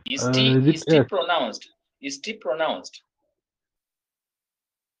 Is T pronounced? Is T pronounced?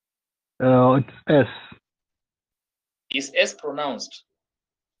 It's S. Is S pronounced?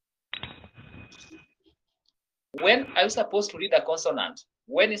 When are you supposed to read a consonant?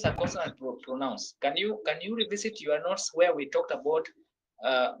 When is a consonant pronounced? Can you revisit your notes where we talked about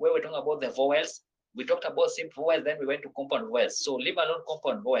the vowels? We talked about simple vowels, then we went to compound vowels. So leave alone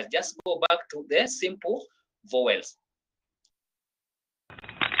compound vowels. Just go back to the simple vowels.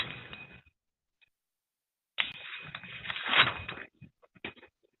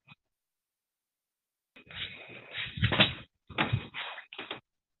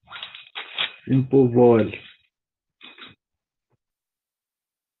 Simple vowels.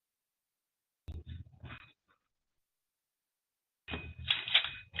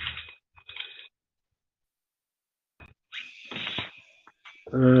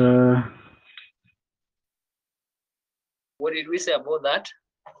 What did we say about that?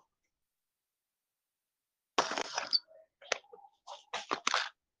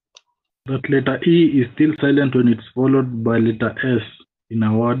 That letter E is still silent when it's followed by letter S in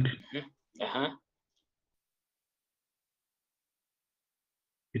a word.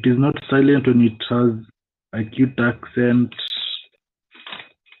 It is not silent when it has acute accent.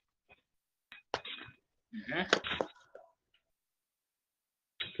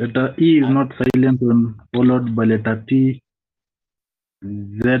 Letter E is not silent when followed by letter T,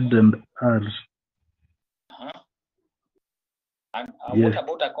 Z, and R. And yes. What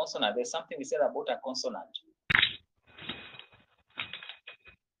about a consonant? There's something we said about a consonant.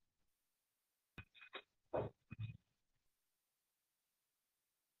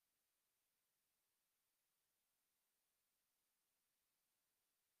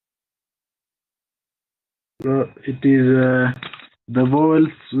 It is the vowels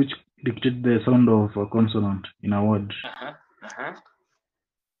which dictate the sound of a consonant in a word.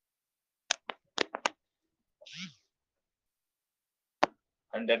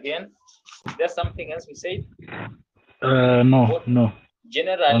 And again, there's something else we said? No.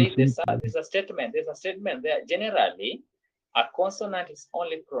 Generally, there's a statement there. Generally, a consonant is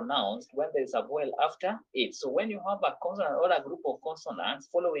only pronounced when there is a vowel after it. So when you have a consonant or a group of consonants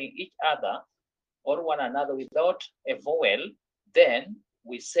following each other or one another without a vowel, then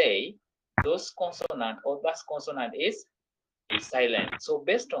we say those consonant or that consonant is is silent. So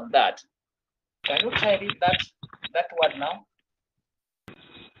based on that, can you try read that word now?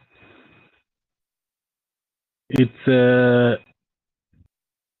 It's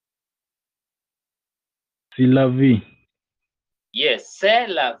c'est la vie. Yes, c'est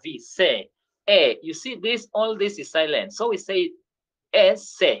la vie, c'est. You see this, all this is silent. So we say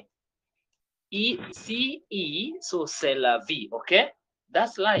c'est. E-C-E, so c'est la vie, okay?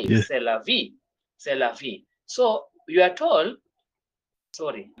 That's life, Yes. c'est la vie, c'est la vie. So you are told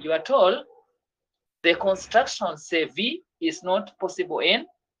the construction c'est vie is not possible in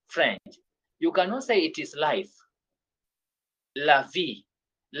French. You cannot say it is life. La vie,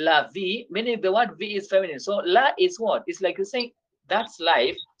 meaning the word vie is feminine. So la is what? It's like you saying that's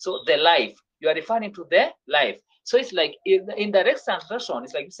life. So the life, you are referring to the life. So it's like in direct translation,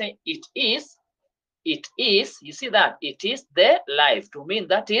 it's like you say it is, you see that it is the life, to mean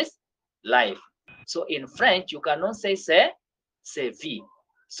that is life. So in French, you cannot say c'est vie.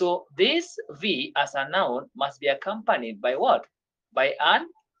 So this vie as a noun must be accompanied by what? By an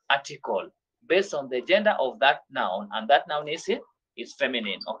article based on the gender of that noun, and that noun is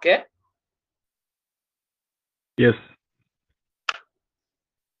feminine, okay? Yes.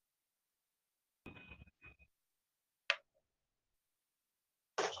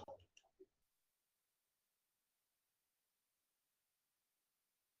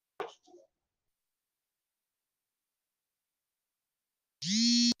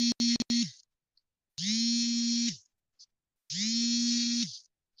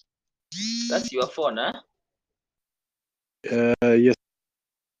 That's your phone, huh? Yes.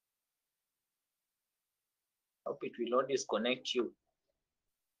 Hope it will not disconnect you.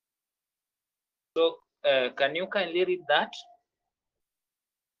 So can you kindly read that?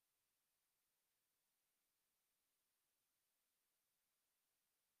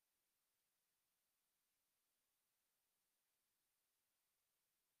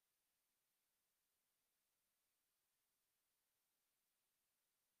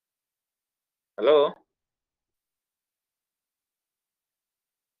 Hello?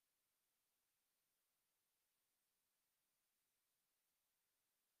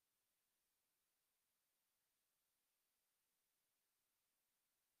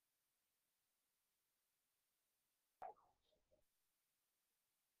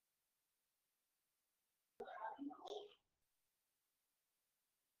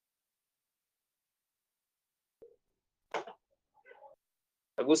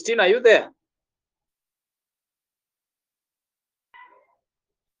 Agustin, are you there?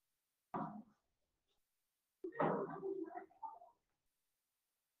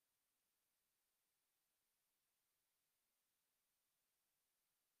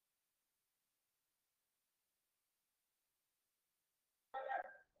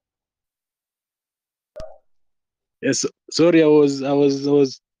 Yes. Sorry, I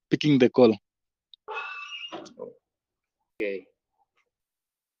was picking the call. Okay.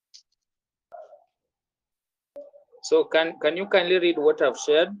 So can you kindly read what I've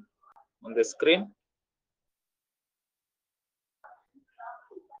shared on the screen?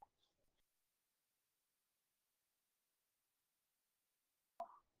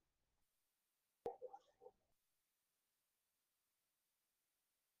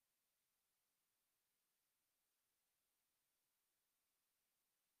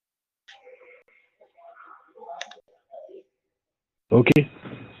 Okay.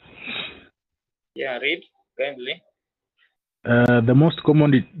 Yeah, read kindly. The most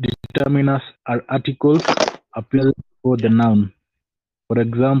common determiners are articles appearing before the noun. For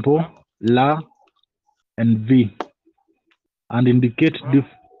example, la and v, and indicate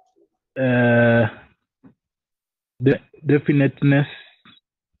the definiteness.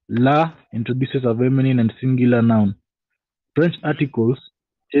 La introduces a feminine and singular noun. French articles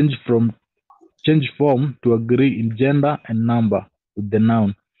change form to agree in gender and number with the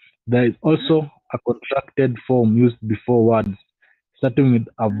noun. There is also a contracted form used before words, starting with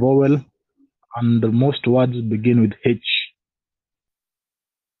a vowel, and most words begin with H.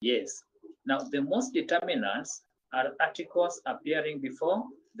 Yes. Now, the most determinants are articles appearing before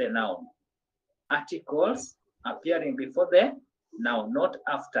the noun. Articles appearing before the noun, not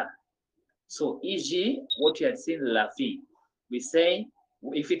after. So, e.g., what you had seen, la vie, we say,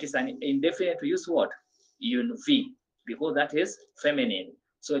 if it is an indefinite, we use what? Une vie, because that is feminine.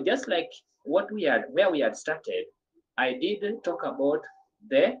 So, just like where we had started, I did talk about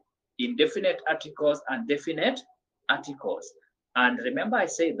the indefinite articles and definite articles. And remember, I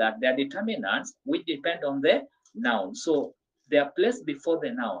said that they are determinants which depend on the noun. So, they are placed before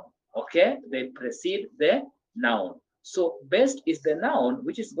the noun, okay? They precede the noun. So best is the noun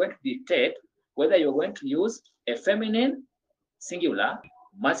which is going to dictate whether you're going to use a feminine singular,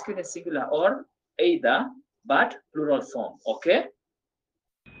 masculine singular, or either but plural form. Okay?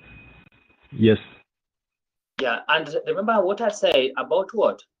 Yes. Yeah, and remember what I said about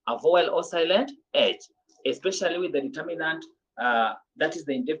what? A vowel or silent H, especially with the determinant, that is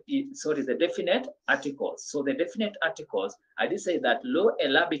the definite articles. So the definite articles, I did say that lo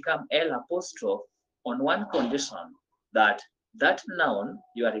ella become L apostrophe on one condition, that that noun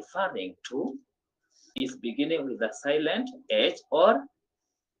you are referring to is beginning with a silent H or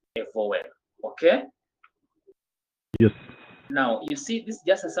a vowel. Okay? Yes. Now you see, this is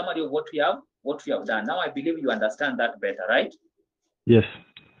just a summary of what we have done. Now I believe you understand that better, right? Yes.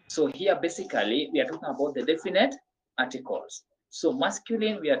 So here basically we are talking about the definite articles. So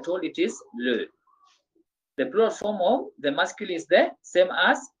masculine, we are told it is le. The plural form of the masculine is the same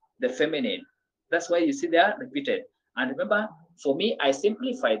as the feminine. That's why you see they are repeated. And remember, for me, I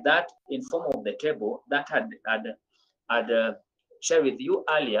simplified that in form of the table that had shared with you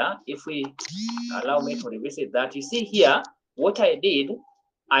earlier. If we allow me to revisit that, you see here what I did,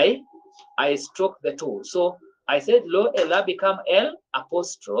 I stroke the two. So I said lo ella become L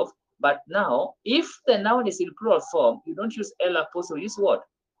apostrophe, but now if the noun is in plural form, you don't use L apostrophe, we use what?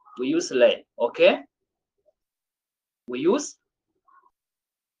 We use le, okay? We use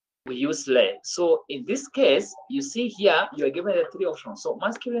le. So in this case, you see here, you are given the three options. So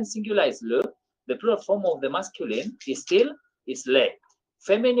masculine singular is le, the plural form of the masculine is still is le.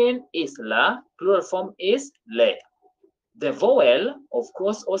 Feminine is la, plural form is le. The vowel, of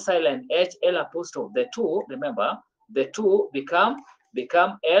course, or silent H, L apostrophe, the two, remember, the two become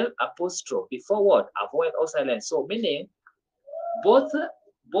L apostrophe before what? A vowel or silent. So meaning both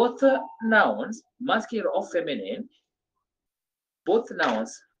nouns, masculine or feminine, both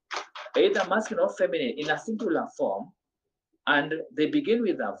nouns, either masculine or feminine in a singular form, and they begin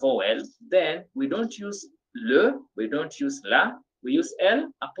with a vowel, then we don't use le, we don't use la, we use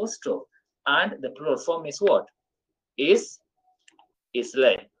L apostrophe. And the plural form is what? Is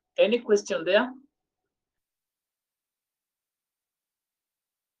le. Any question there?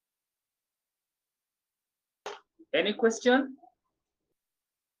 Any question?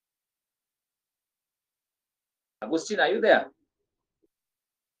 Agustin, are you there?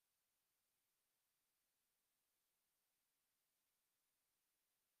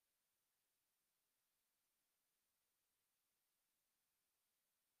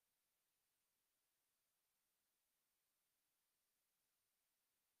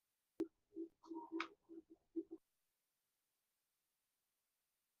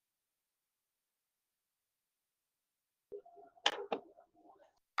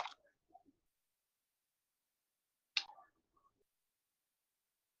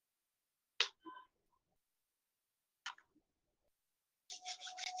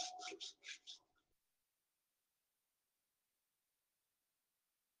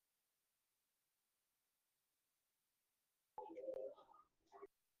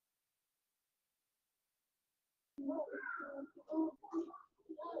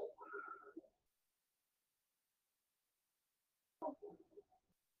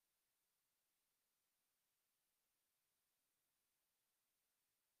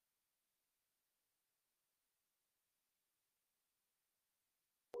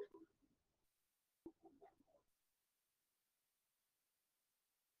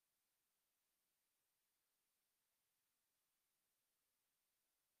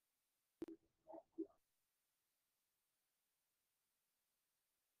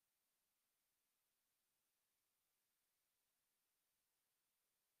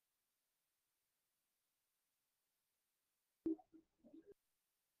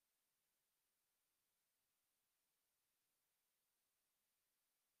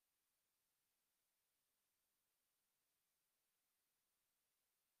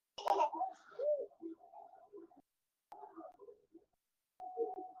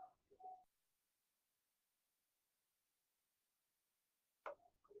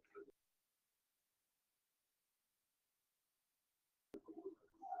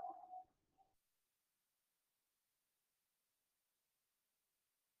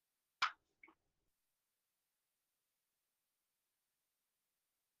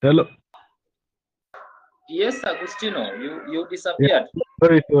 Hello. Yes, Agustino, you disappeared. Yeah,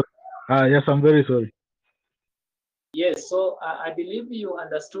 very sorry. Yes, I'm very sorry. Yes, so I believe you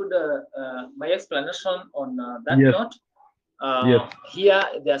understood my explanation on that Yes. note. Yes. Here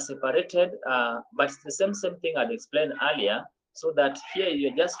they are separated, but it's the same thing I'd explained earlier. So that here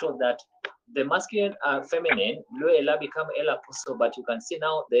you're just told that the masculine feminine, lo ella become ella puso, but you can see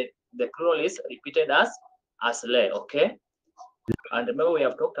now the plural is repeated as le, okay? And remember, we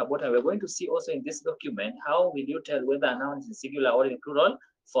have talked about, and we're going to see also in this document, how will you tell whether a noun is in singular or in plural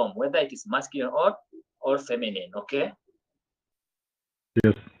form, whether it is masculine or feminine, okay?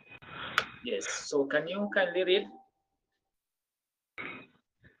 Yes. Yes. So can you kindly read?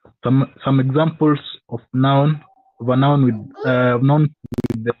 Some examples of a noun with noun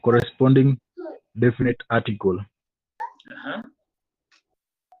with the corresponding definite article.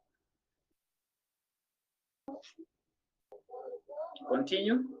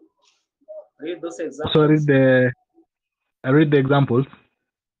 Continue. Read those examples. So I read the examples.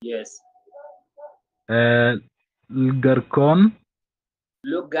 Yes. Lugarcon.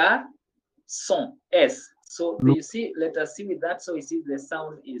 Lugar, son, S. So you see, let us see with that. So you see the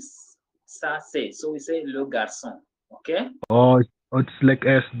sound is sa, say. So we say le garçon. Okay? Oh, it's like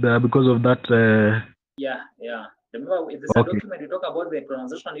S because of that. Yeah. Remember, if there's a document, we talk about the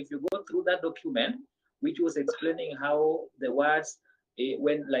pronunciation. If you go through that document, which was explaining how the words,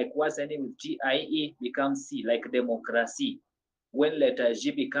 when like words ending with G-I-E becomes C, like democracy. When letter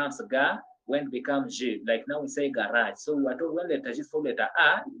G becomes ga, when it becomes G, like now we say garage. So we are told when letter G is for letter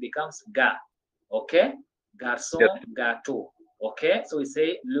A, it becomes ga. Okay? Garçon, gâteau. Okay? So we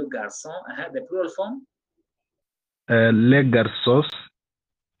say le garçon. The plural form? Les garçons.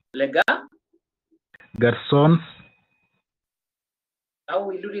 Les gars? Garçons. How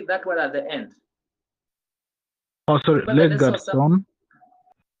will you read that word at the end? Oh, sorry. Les garçons.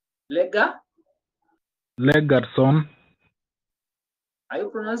 Les gars? Les garçons. Are you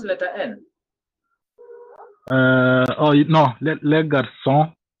pronouncing letter N? Oh no, les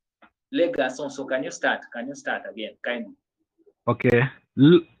garçons. Les garçons. So can you start? Can you start again, kindly? Okay.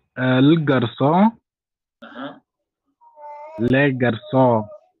 Le garçon. Les garçons.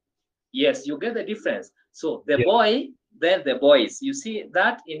 Yes, you get the difference. So the boy, then the boys. You see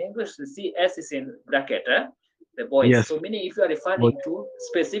that in English, you see S is in bracket, the boys. Yes. So meaning if you are referring to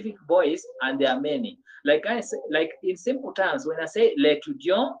specific boys, and there are many. Like I say, like in simple terms, when I say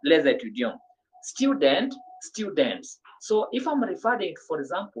l'étudiant, les étudiants, student, students. So if I'm referring, for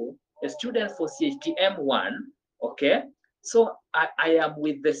example, a student for CHTM1, okay? So I am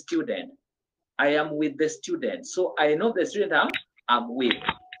with the student. I am with the student. So I know the student I'm with.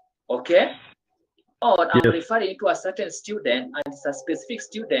 Okay? Or I'm referring to a certain student, and it's a specific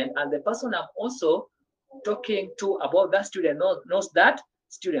student, and the person I'm also talking to about that student knows that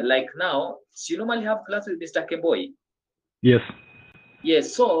student. Like now, you normally have class with Mr. Kemboy. Yes.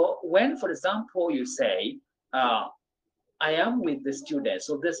 Yes. So when, for example, you say, I am with the student.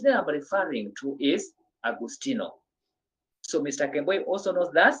 So the student I'm referring to is Agustino. So Mr. Kemboy also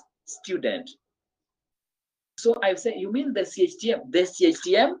knows that student. So I say, you mean the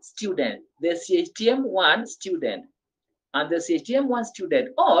CHTM student, the CHTM1 student, and the CHTM1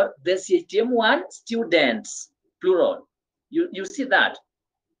 student, or the CHTM1 students, plural. You see that?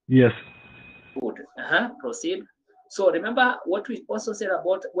 Yes. Good. Proceed. So remember what we also said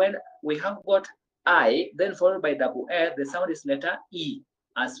about when we have got I, then followed by double L, the sound is letter E.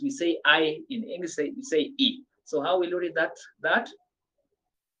 As we say I in English, we say E. So how will you read that?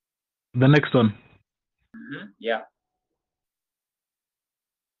 The next one. Yeah.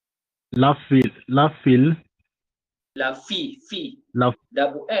 La fille. La fille.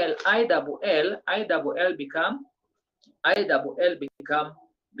 Double L, I double L become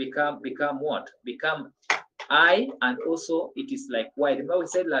what? Become I, and also it is like Y. Remember we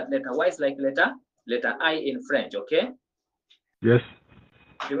said that letter Y is like letter I in French, okay? Yes.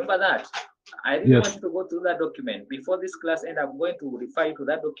 Remember that? I really want you to go through that document. Before this class end, I'm going to refer you to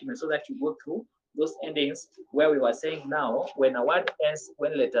that document so that you go through those endings where we were saying now, when a word ends,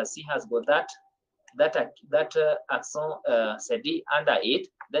 when letter C has got that accent cedi under it,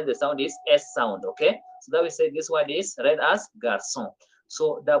 then the sound is S sound, okay? So that we say this word is read as garçon.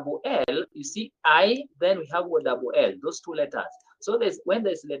 So double L, you see I, then we have what double L, those two letters. So when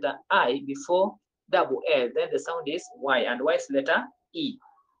there's letter I before double L, then the sound is Y, and Y is letter E.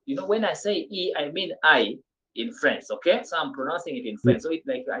 You know, when I say E, I mean I in French, okay? So I'm pronouncing it in French. So it's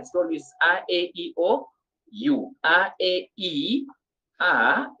like I told you, it's A-E-I-O-U. A-E-I-O-U,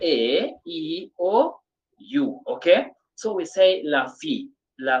 okay? So we say la fille,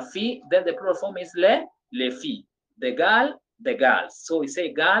 then the plural form is les filles. The girl, the girls. So we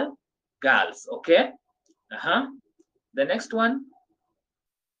say girl, girls, okay? The next one.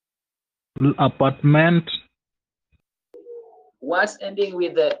 Apartment. Words ending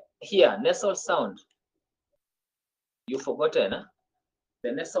with the here, nasal sound. You've forgotten, huh?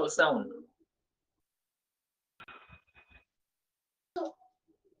 The nasal sound.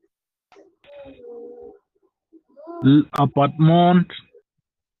 Appartement.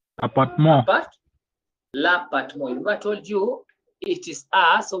 L'appartement. I told you it is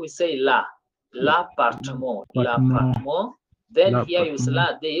a, so we say la. L'appartement. L'appartement. Then here you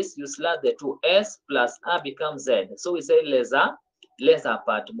slot this, you slot the two S plus A becomes Z. So we say les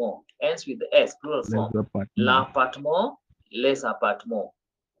appartements. Ends with the S, plural form. L'appartement, les appartements.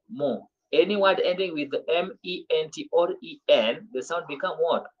 Mon. Any word ending with the M-E-N-T or E-N, the sound become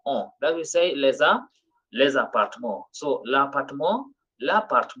what? On. That we say les appartements. So l'appartement,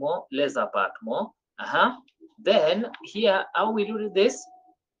 les appartements. Then here, how we do this?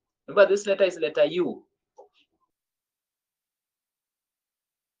 Remember, this letter is letter U.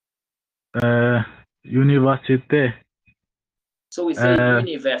 Université. So we say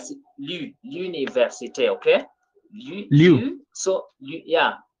l'université, okay? So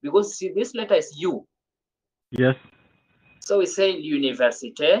yeah, because see this letter is U. Yes. So we say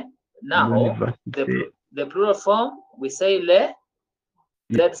l'université. Now the plural form we say le.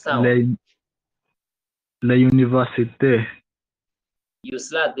 That sound. La université. You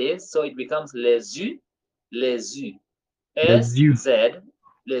slot this, so it becomes les U, S-Z,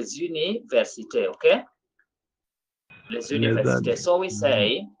 les universités, okay? Les universités. So we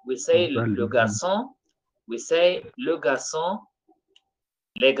say le garçon, we say le garçon,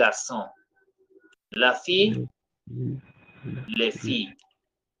 les garçons. La fille, les filles.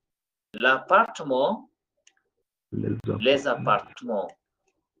 L'appartement, les appartements.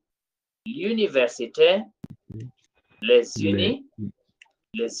 L'université, les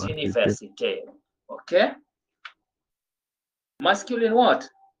universités. Okay? Masculine what?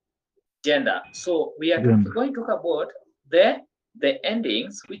 Gender. So we are going to talk about the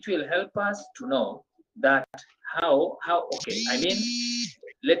endings, which will help us to know that how okay, I mean,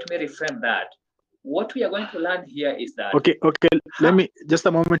 let me reframe that. What we are going to learn here is that okay, let me just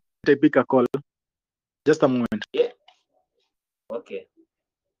a moment, I pick a call. Just a moment. Yeah. Okay.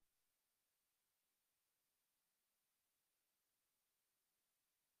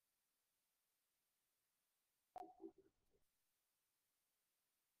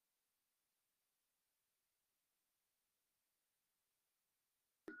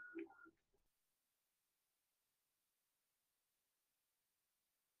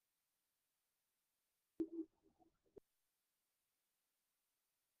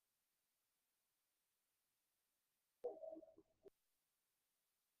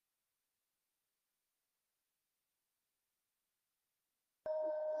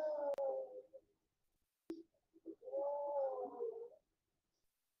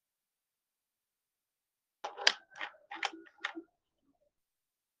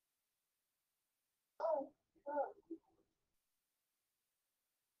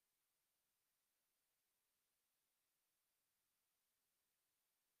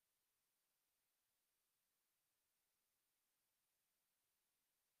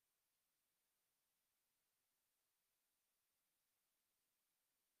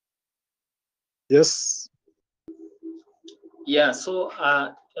 Yes. Yeah. So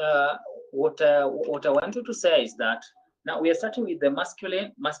what I wanted to say is that now we are starting with the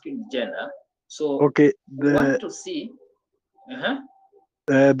masculine gender. So okay, we want to see.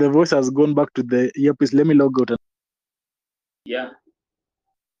 The voice has gone back to the earpiece. Let me log out. Yeah.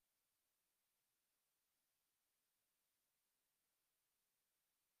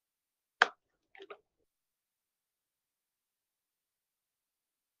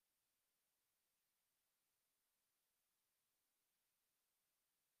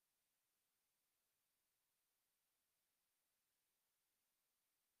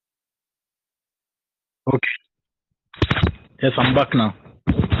 Okay. Yes, I'm back now.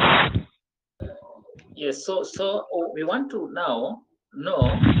 Yes, so we want to now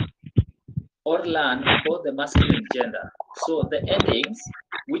know or learn about the masculine gender. So the endings,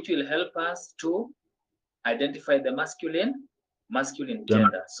 which will help us to identify the masculine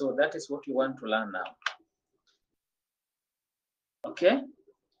gender. So that is what we want to learn now. Okay?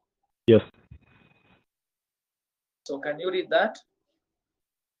 Yes. So can you read that?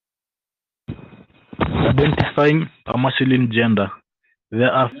 Identifying a masculine gender.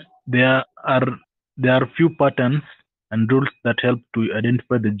 There are few patterns and rules that help to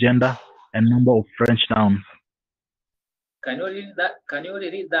identify the gender and number of French nouns. Can you read that? Can you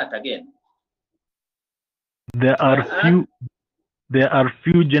read that again? There are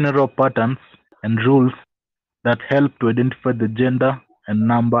few general patterns and rules that help to identify the gender and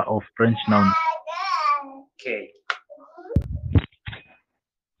number of French nouns. Okay.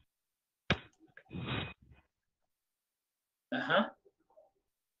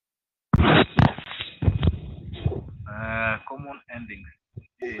 Common endings.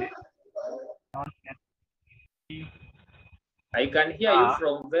 I can hear you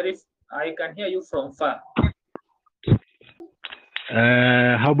from I can hear you from far.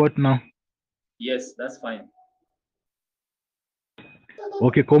 How about now? Yes, that's fine.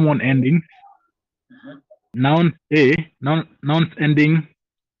 Okay, common endings. Nouns nouns ending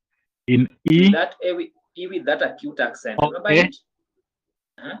in E. With that with that acute accent. Remember it?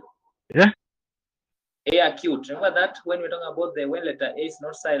 Yeah. A acute. Remember that when we're talking about the when letter A is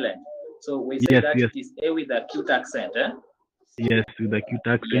not silent. So we say that it is A with acute accent. Yes, with acute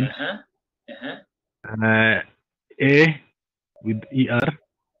accent. Yeah. A with ER.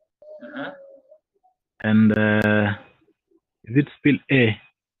 And is it still A?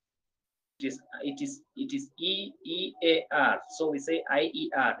 It is EEAR. So we say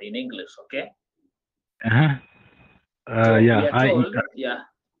IER in English, okay? So yeah, we are told,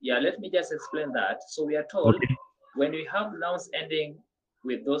 yeah, let me just explain that. So we are told when we have nouns ending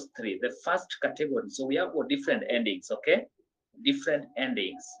with those three, the first category, so we have different endings, okay? Different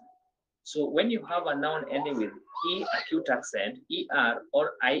endings. So when you have a noun ending with E acute accent, ER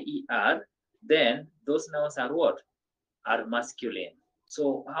or IER, then those nouns are what? Are masculine.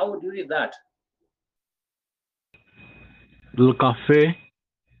 So how would you read that? Le café.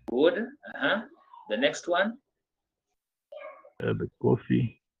 Good. The next one? The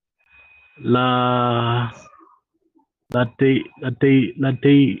coffee. Latte.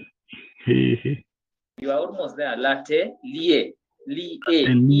 You are almost there. Latte, lie.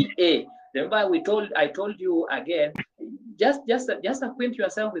 Remember, I told you again. Just acquaint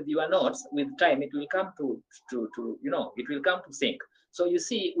yourself with your notes. With time, it will come to it will come to sync. So you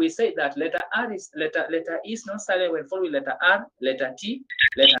see, we say that letter E is not silent when followed with letter R, letter T,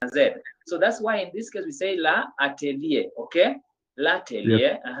 letter Z. So that's why in this case we say la atelier. Okay,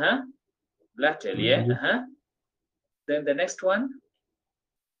 l'atelier. L'atelier. Then the next one.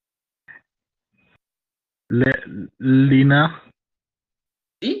 Lina.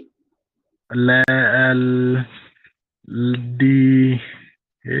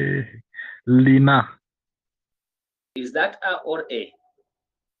 Lina. Is that A or A?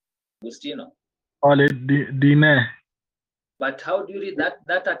 Agustino. Dine. But how do you read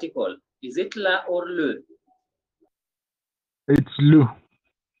that article? Is it la or le? It's le.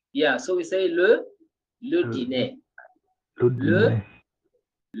 Yeah, so we say le dîner. Le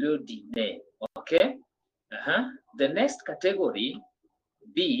dîner. Okay? The next category,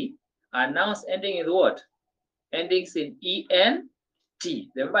 B, are nouns ending in what? Endings in ENT.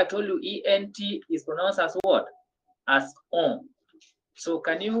 Remember I told you ENT is pronounced as what? As on. So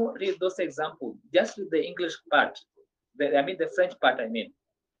can you read those examples? Just with the English part. The French part, I mean.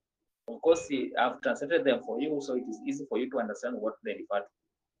 Of course, I've translated them for you, so it is easy for you to understand what they refer to.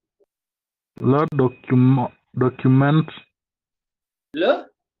 Le document. Le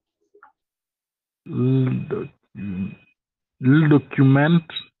document.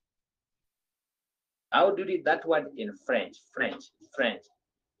 How do you read that word in French? French.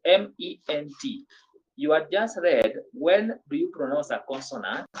 MENT. You had just read when do you pronounce a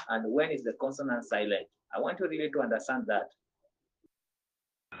consonant and when is the consonant silent. I want you really to understand that.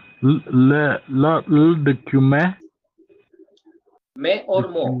 Le document. Mais or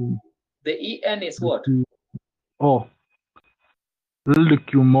more. The EN is what? Oh. Le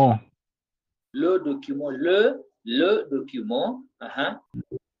document. Le document. Le document.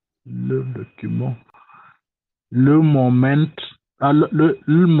 Le document. Le moment.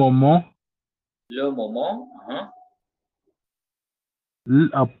 Le moment. Le moment.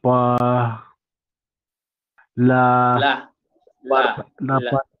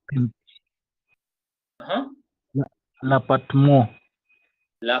 L'appartement.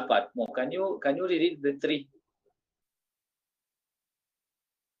 L'appartement. Can you read the three?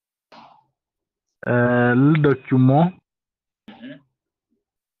 Le document.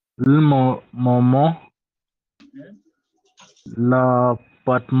 Le moment.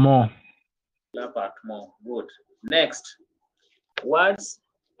 L'appartement. L'appartement. Good. Next. Words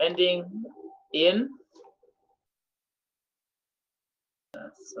ending in.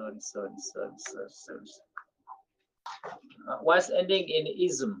 Sorry. Words ending in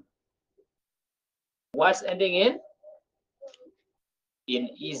ism. Words ending in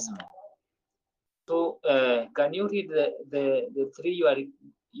ism. So can you read the three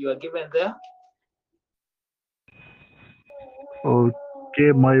you are given there?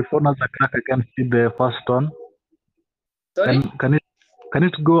 Okay, my phone has a crack. I can see the first one. Sorry? Can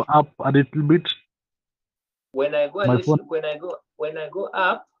it go up a little bit? When I go up, it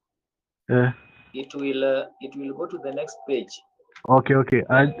will go to the next page. Okay.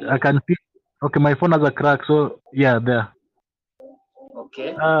 I can see. Okay, my phone has a crack, so yeah, there.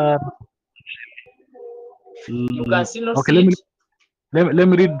 Okay. You can still not see it. Let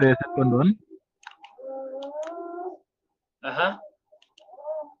me read the second one.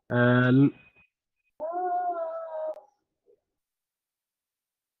 Let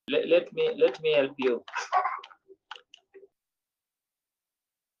me help you.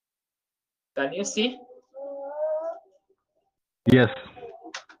 Can you see? Yes.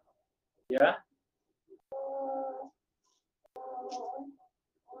 Yeah.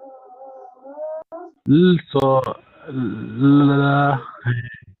 So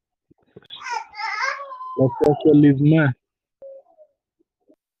socialism.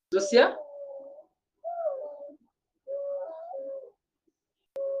 Lucia?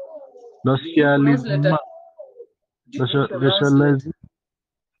 Socialism.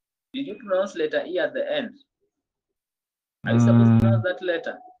 Did you pronounce letter E at the end? Are you supposed to pronounce that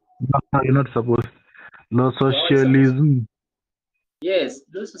letter? No, you're not supposed. No, socialism. Yes,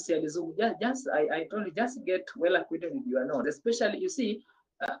 do socialism. I told you, just get well acquainted with your notes. Especially, you see,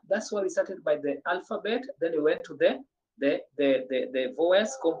 that's why we started by the alphabet. Then we went to the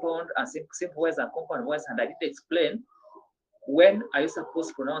vowels, compound, and simple vowels and compound vowels. And I did explain when are you supposed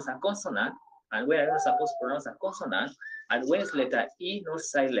to pronounce a consonant and when are you not supposed to pronounce a consonant, and when is letter E not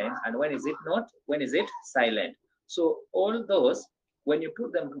silent and when is it not? When is it silent? So all those, when you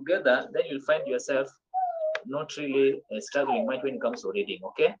put them together, then you'll find yourself not really struggling much when it comes to reading.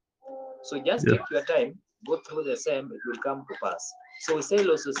 Okay, so just take your time, go through the same, it will come to pass. So we say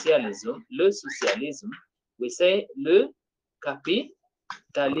le socialisme, we say le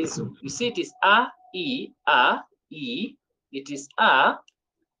capitalisme. You see, it is a e, it is a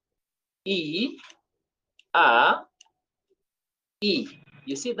e, e.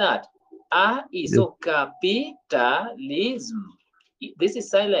 You see that? A e. So capitalism. This is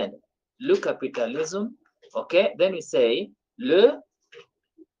silent. Le capitalism. Okay. Then we say le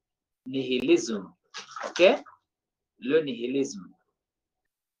nihilism. Okay. Le nihilism.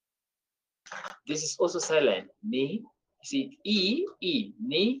 This is also silent. Ni. See,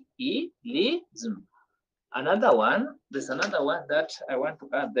 nihilism. Another one. There's another one that I want to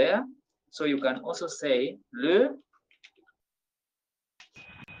add there. So you can also say le.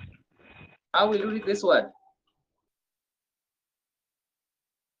 How will you read this word?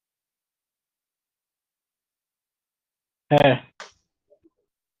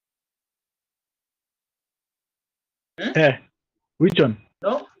 Which one?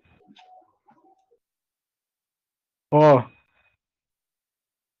 No. Oh.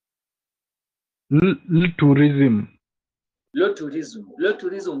 Tourism. Le tourisme. Le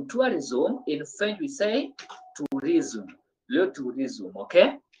tourisme. Tourism. In French, we say tourism. Le tourisme.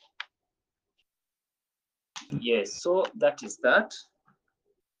 Okay? Yes. So that is that.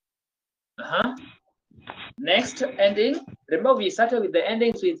 Next ending. Remember, we started with the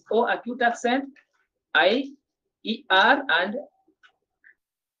endings with O acute accent, I, ER, and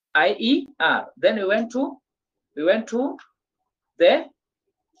IER. Then we went to the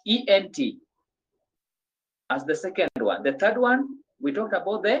ENT as the second one. The third one, we talked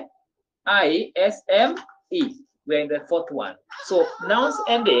about the ISME. We're in the fourth one. So nouns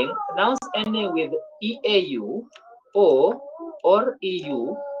ending with EAU, O, or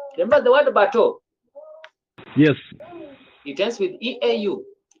EU. Remember the word bateau? Yes. It ends with EAU.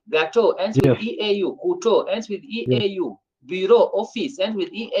 Gateau ends with EAU. Couteau ends with EAU. Bureau, office ends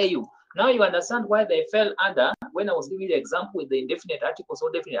with EAU. Now you understand why they fell under, when I was giving the example with the indefinite articles or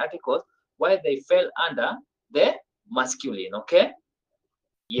definite articles, why they fell under the masculine, okay?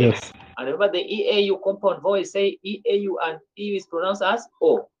 Yes. And remember the EAU compound voice say EAU and E is pronounced as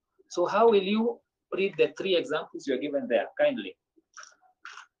O. So how will you read the three examples you're given there? Kindly.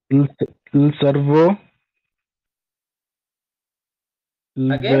 Il cerveau.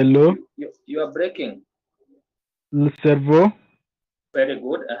 Again, you are breaking. Il cerveau. Very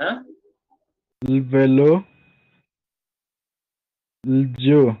good. Il vélo. Il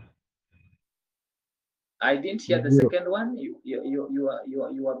jeu. I didn't hear the second one. You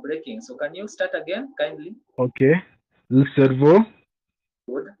are breaking. So can you start again, kindly? Okay. Il cerveau.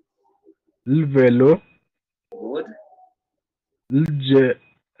 Good. Il vélo. Good. Il jeu.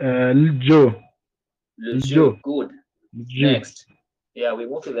 Le jeu. Good. Next. Yeah, we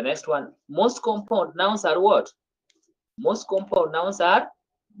move to the next one. Most compound nouns are what? Most compound nouns are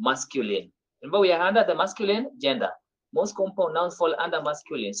masculine. Remember, we are under the masculine gender. Most compound nouns fall under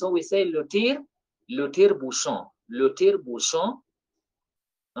masculine. So we say le tir bouchon. Le tir bouchon.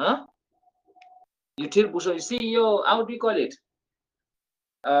 Huh? Le tir bouchon. You see, how do you call it?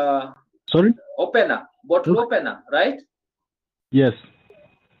 Sorry? Opener. Bottle opener, right? Yes.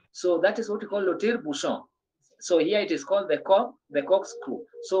 So that is what we call le tir bouchon. So here it is called the corkscrew.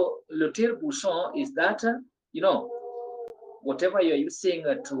 So le tir bouchon is that, whatever you're using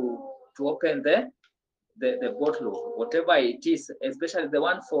to open the bottle, whatever it is, especially the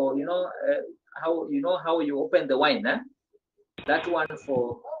one for, how you open the wine, eh? That one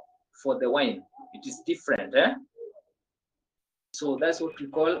for the wine, it is different, eh? So that's what we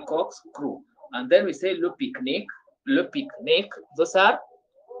call corkscrew. And then we say le picnic, those are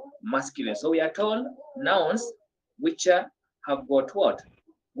masculine. So we are told nouns which have got what?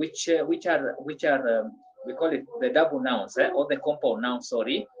 Which are we call it the double nouns, or the compound nouns,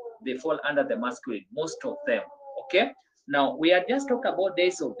 sorry, they fall under the masculine, most of them. Okay, now we are just talking about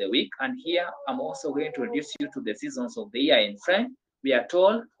days of the week, and here I'm also going to introduce you to the seasons of the year in French. We are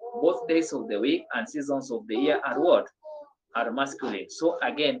told both days of the week and seasons of the year are what? Are masculine. So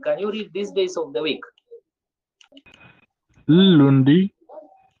again, can you read these days of the week? Lundi.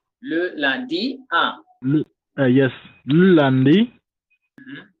 Le lundi, yes, le lundi,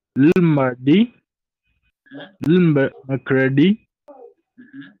 le mardi, le mercredi,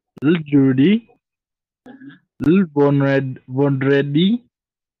 le jeudi, le vendredi,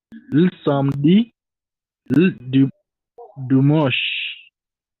 le samedi, le dimanche.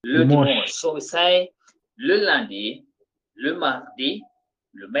 Le dimanche. So we say le lundi, le mardi,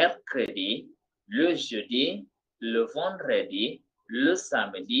 le mercredi, le jeudi, le vendredi, le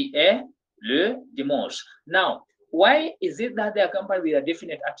samedi, et le dimanche. Now, why is it that they are accompanied with a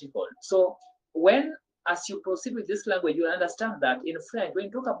definite article? So as you proceed with this language, you understand that in French, when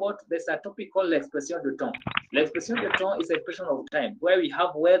you talk about, there's a topic called l'expression de temps. L'expression de temps is expression of time, where we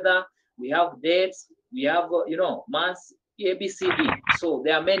have weather, we have dates, we have, months, A, B, C, D. So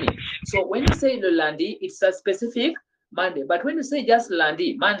there are many. So when you say le lundi, it's a specific Monday. But when you say just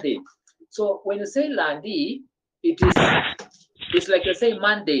lundi, Monday. So when you say lundi, it's like you're saying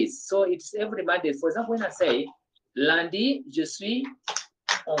Mondays. So it's every Monday. For example, when I say lundi, je suis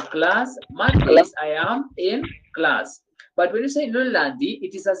en classe, Mondays, I am in class. But when you say le lundi,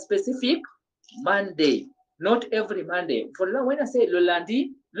 it is a specific Monday, not every Monday. For example, when I say le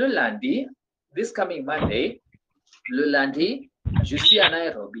lundi, this coming Monday, le lundi, je suis à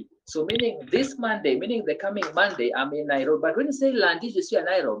Nairobi. So meaning this Monday, meaning the coming Monday, I'm in Nairobi. But when you say lundi, je suis à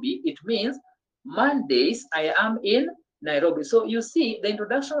Nairobi, it means Mondays, I am in Nairobi. So you see, the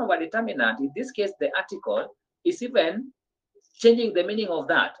introduction of a determinant, in this case, the article, is even changing the meaning of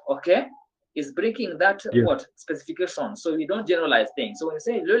that, okay? Is bringing that, what, specification. So we don't generalize things. So when you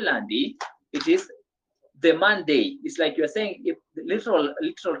say le lundi, it is the Monday. It's like you're saying, if the literal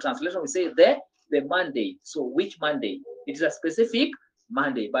translation, we say the Monday. So which Monday? It is a specific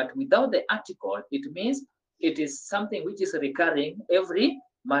Monday, but without the article, it means it is something which is recurring every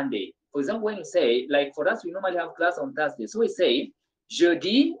Monday. For example, when you say, like for us, we normally have class on Thursday. So we say,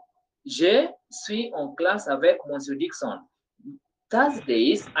 jeudi, je suis en classe avec Monsieur Dixon.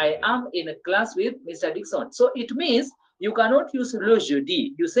 Thursdays, I am in a class with Mr. Dixon. So it means you cannot use le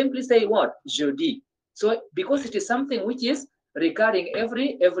jeudi. You simply say what? Jeudi. So because it is something which is recurring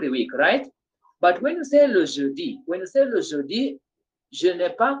every week, right? But when you say le jeudi, je n'ai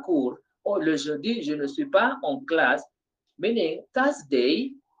pas cours, or le jeudi, je ne suis pas en classe, meaning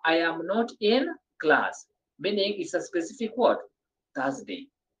Thursday, I am not in class, meaning it's a specific word, Thursday.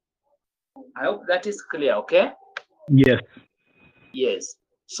 I hope that is clear, okay? Yes. Yes.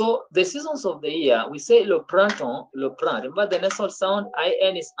 So the seasons of the year, we say le printemps. Remember the nasal sound,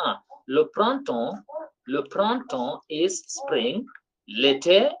 IN is un. Le printemps is spring.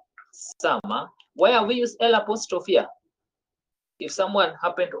 L'été, summer. Why have we used L apostrophe here? If someone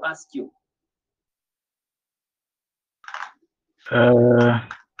happened to ask you.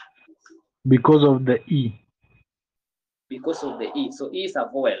 Because of the E. Because of the E. So E is a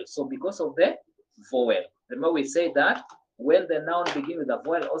vowel. So because of the vowel. Remember we say that when the noun begins with a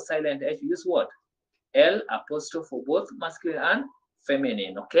vowel or silent H, we use what? L apostrophe for both masculine and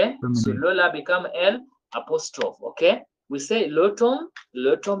feminine, okay? So Lola become L apostrophe, okay? We say l'automne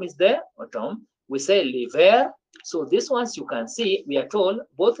is the autumn. We say l'hiver. So these ones you can see, we are told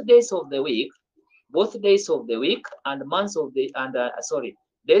both days of the week and months of the,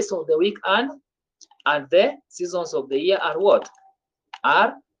 days of the week and the seasons of the year are what?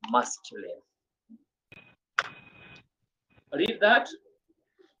 Are masculine. Read that.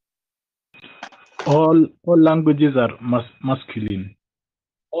 All languages are masculine.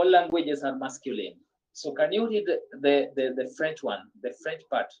 All languages are masculine. So can you read the French one, the French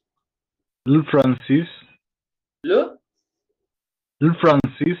part? Le Francis. Le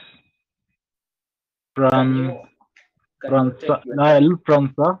Francis. Le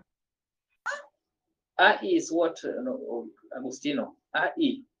Franca. A is what? No, Agustino.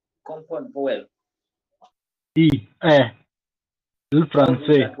 A-E, compound vowel. E. Le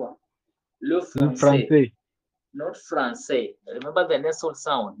Français. Le Français. Not Francais. Remember the nasal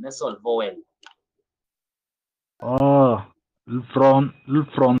sound, nasal vowel. Oh, le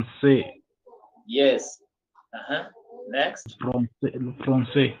français. Yes. Next. Le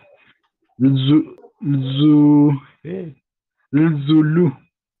français. Le Zulu.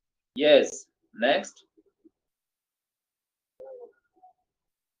 Yes. Next.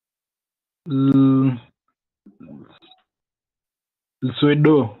 Le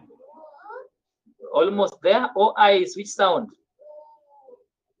suédois. Almost there. OI is which sound?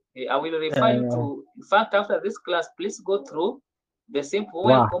 I will refer you to, in fact, after this class, please go through the simple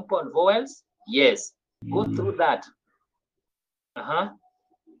vowel, compound vowels. Yes, go through that.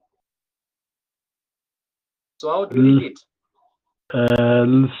 So how do you read it?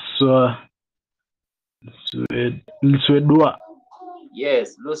 Le suédois.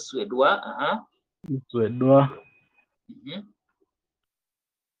 Yes, le suédois. Le suédois.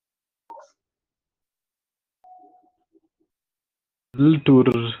 Le tour.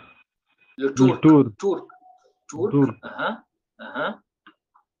 Le turc. Turc.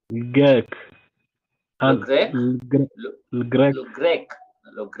 Le grec. Le grec. Le grec. Le grec.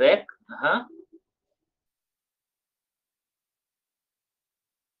 Le grec.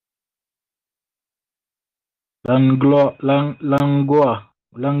 Langlois.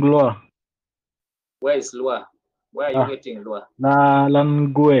 Where is Loa? Where are you getting Loa?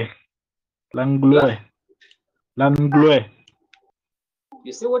 Langlois.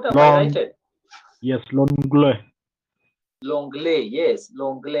 You see what I've highlighted? Yes, l'anglais. L'anglais, yes,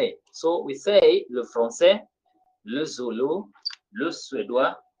 l'anglais. So we say le français, le zoulou, le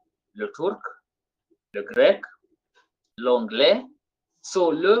suédois, le turc, le grec, l'anglais.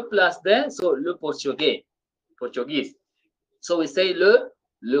 So le plus there, so le portugais. So we say le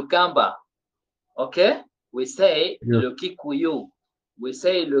Kamba. Okay? We say le Kikuyu. We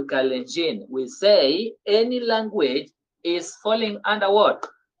say le Kalenjin. We say any language is falling under what?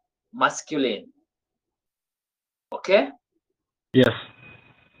 Masculine. Okay? Yes.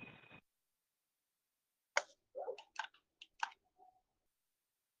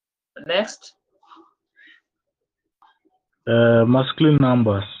 Next. Masculine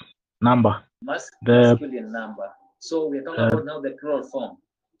number. Masculine number. So we're talking about now the plural form.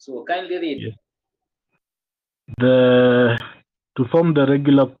 So kindly read. Yes. To form the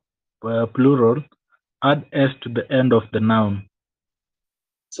regular plural, add s to the end of the noun.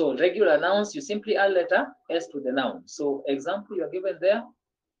 So regular nouns, you simply add letter s to the noun. So example you're given there.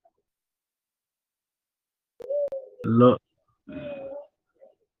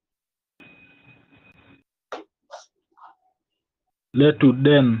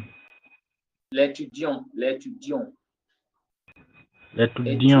 L'étudiant.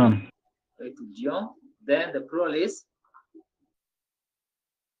 Then the plural is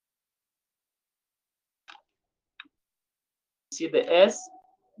see the S,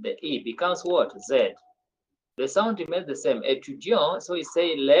 the E becomes what? Z. The sound remains the same. Étudiant, so we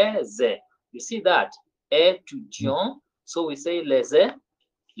say les. You see that? Étudiant, so we say les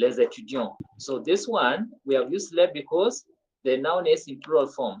étudiants. So this one, we have used les because the noun is in plural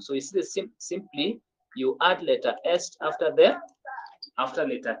form. So you see the simply, you add letter S after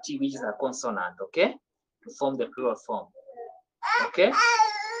letter T, which is a consonant, okay? To form the plural form. Okay?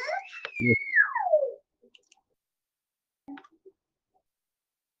 Yes.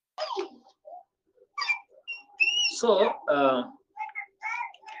 So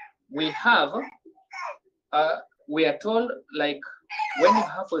we are told, like when you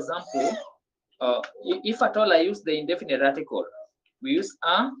have, for example, if at all I use the indefinite article, we use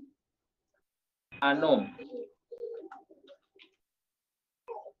a nom.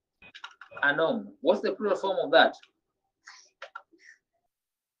 A nom. What's the plural form of that?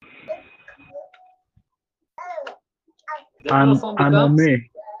 The plural form becomes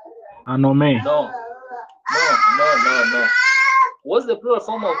anome. No. What's the plural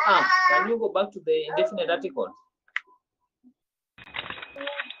form of am? Can you go back to the indefinite article?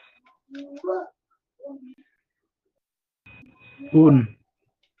 Un.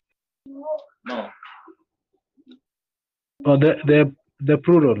 No. Oh, the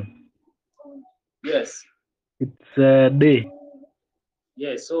plural. Yes. It's de.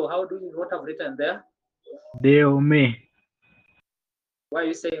 Yes. So how do you what I've written there? De ome. Why are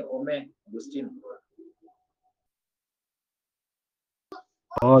you saying ome, Agustin?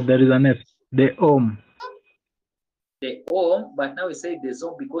 Oh, there is an S. De om. The om, but now we say the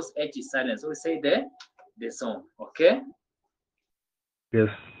zone because H is silent. So we say the zone. Okay? Yes.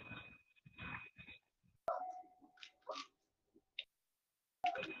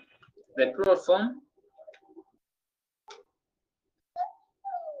 The plural form.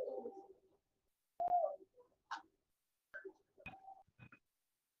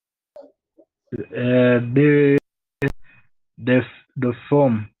 De the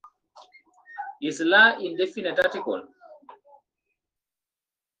form. Is la indefinite article?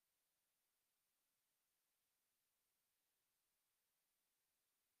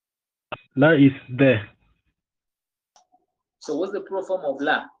 La is there. So what's the plural form of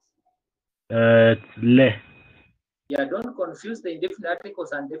la? It's le. Yeah, don't confuse the indefinite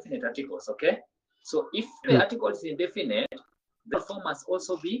articles and definite articles, okay? So if the article is indefinite, the form must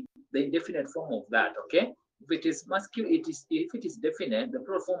also be the indefinite form of that, okay? If it is masculine, if it is definite, the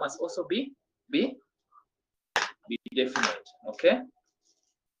plural form must also be definite, okay?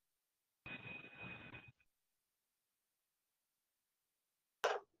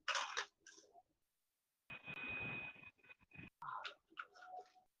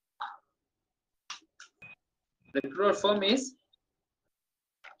 The plural form is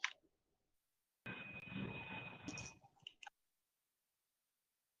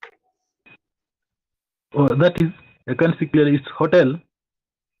Oh, that is, I can see clearly, it's hotel.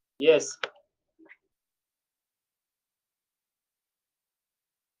 yes.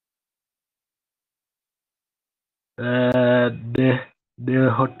 The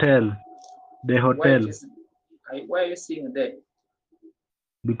hotel. The hotel. Why are you seeing that?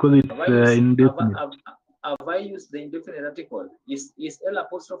 Because it's indefinite. Have I used the indefinite article? Is L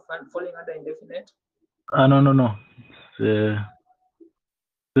apostrophe falling under indefinite? No.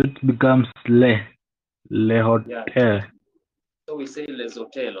 It becomes le hotel. Yeah. So we say les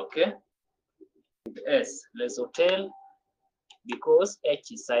hotel, okay? With S, les hotel, because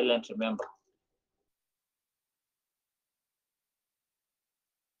H is silent, remember.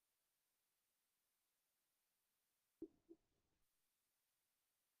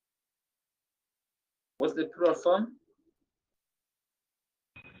 What's the plural form?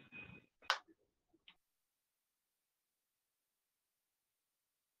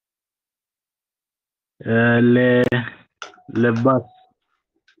 Le bus.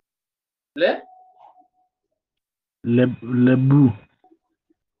 Le bus.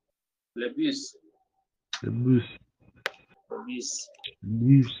 Le bus. Le bus. Bus.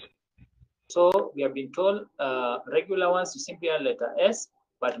 Bus. So we have been told regular ones you simply add letter S,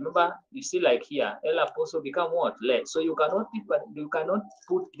 but remember you see like here L apostrophe become what? Le. So you cannot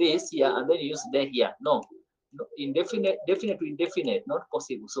put this here and then use there here. No. Indefinite, definite to indefinite, not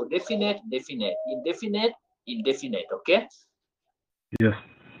possible. So definite, definite, indefinite, indefinite. Okay. Yes.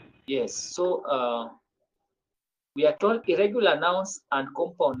 Yes. So we are told irregular nouns and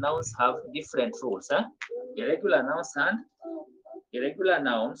compound nouns have different rules. Irregular nouns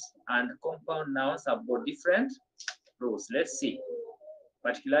and compound nouns have got different rules. Let's see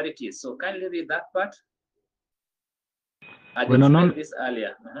particularities. So kindly read that part. I explained this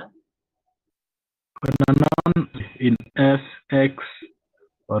earlier. When a noun in S, X,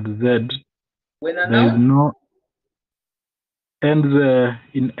 or Z, there is no ends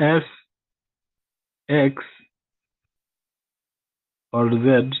in S, X, or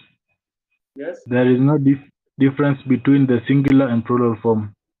Z. Yes. There is no difference between the singular and plural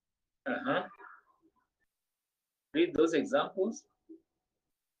form. Read those examples.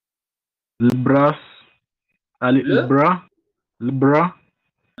 Libra.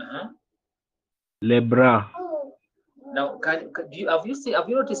 Lebra. Now, have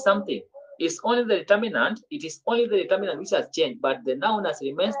you noticed something? It's only the determinant. It is only the determinant which has changed, but the noun has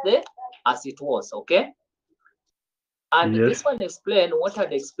remains there as it was. Okay. And yes. This one explain what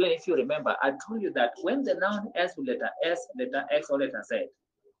I'd explain if you remember. I told you that when the noun ends with letter S, letter X, or letter Z,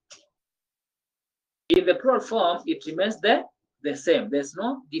 in the plural form, it remains the same. There's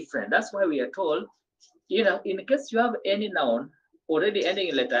no difference. That's why we are told, in case you have any noun already ending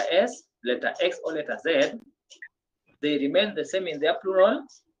in letter S, letter X, or letter Z, they remain the same in their plural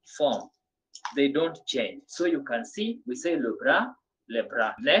form. They don't change. So you can see, we say le bras, le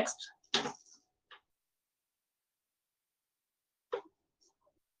bras. Next.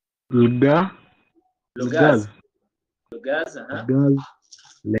 Le gaz.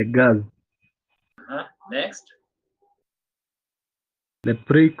 Next. Le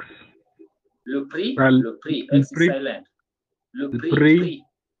prix. Le prix. X is silent. Le prix.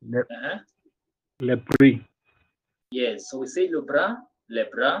 Le prix. Yes, so we say le bras, le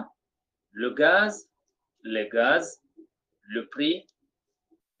gaz, le gaz, le prix,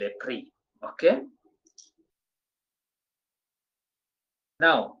 okay?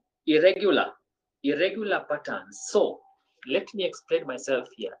 Now, irregular patterns. So, let me explain myself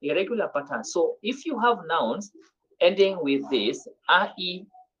here. Irregular patterns. So, if you have nouns ending with this, R-E-L,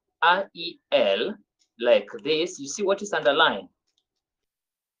 like this, you see what is underlined?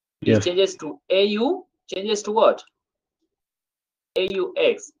 Yes. It changes to AU, changes to what?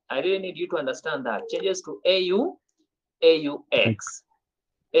 AUX. I really need you to understand that. Changes to AU, AUX.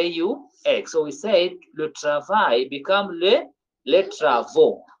 AUX. So we said le travail become les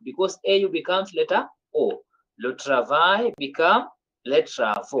travaux because AU becomes letter O. Le travail become les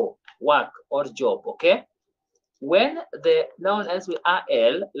travaux, work or job, okay? When the noun ends with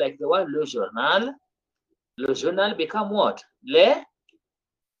AL, like the word le journal become what? Les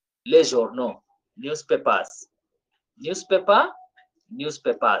journaux, newspapers. Newspapers,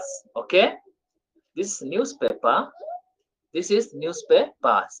 okay? This is newspaper, this is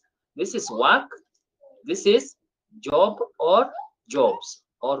newspapers. This is work, this is job or jobs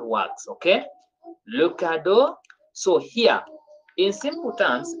or works, okay? Le cadeau. So here, in simple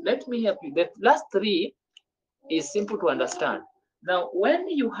terms, let me help you. The last three is simple to understand. Now, when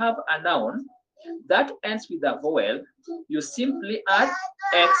you have a noun that ends with a vowel, you simply add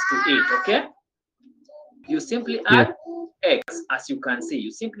X to it, okay? You simply add X, as you can see.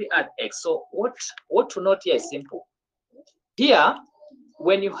 You simply add X. So what to note here is simple. Here,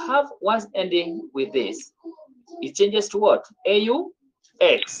 when you have words ending with this, it changes to what?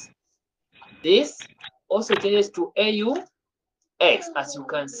 AUX. This also changes to AUX, as you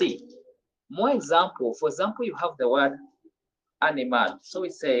can see. More example. For example, you have the word animal. So we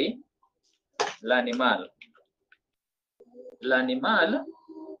say l'animal. L'animal,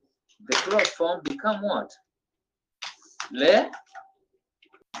 the plural form become what? Les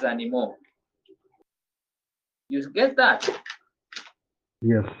animaux. You get that?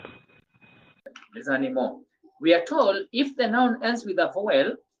 Yes. Les animaux. We are told if the noun ends with a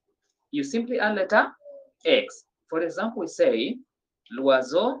vowel, you simply add letter X. For example, we say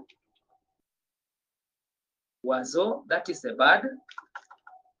l'oiseau. Oiseau, that is a bird.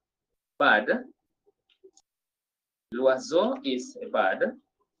 Bird. L'oiseau is a bird.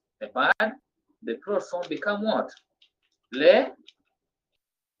 A bird. The plural form become what? Le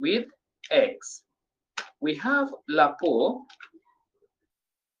with X. We have la peau.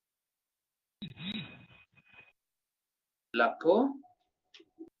 La peau.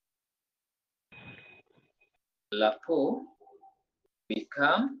 La peau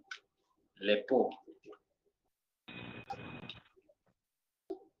become les peaux.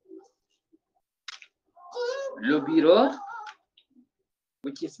 Le bureau,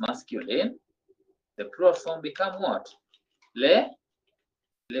 which is masculine, the plural form become what? Les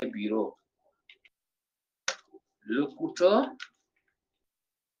bureaux. Le couteau.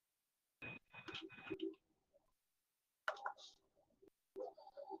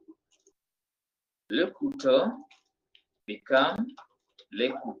 Le couteau become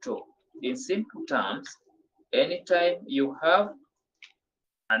les couteaux. In simple terms, anytime you have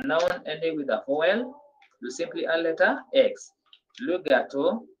a noun ending with a vowel, you simply add letter X. Le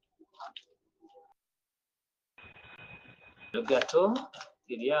gâteau. Le gâteau,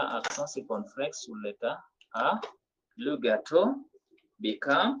 il y a accent circonflexe sur l'état A. Le gâteau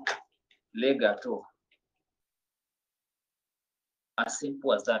become les gâteaux. As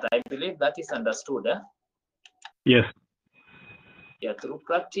simple as that. I believe that is understood. Eh? Yes. Yeah, through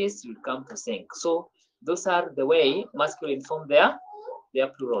practice, you come to think. So those are the way masculine form their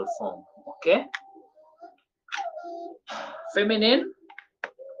plural form. Okay. Feminine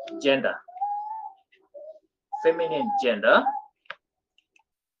gender. Feminine gender.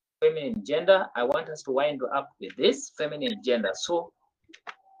 Feminine gender. I want us to wind up with this feminine gender. So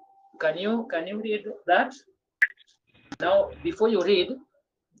can you read that? Now, before you read,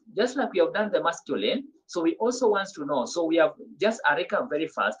 just like we have done the masculine, so we also want to know. So we have just a recap very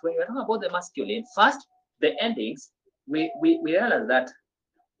fast. When we're talking about the masculine, first the endings, we realize that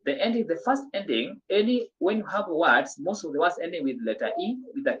the first ending, when you have words, most of the words ending with letter E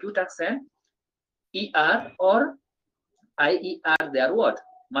with acute accent, ER or IER, they are what?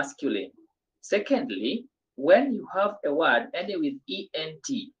 Masculine. Secondly, when you have a word ending with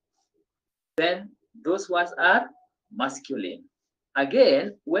ENT, then those words are masculine.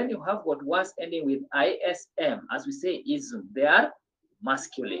 Again, when you have got words ending with ISM, as we say ism, they are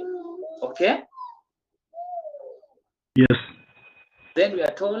masculine. Okay? Yes. Then we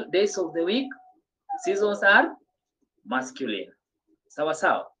are told days of the week, seasons are masculine. Sawa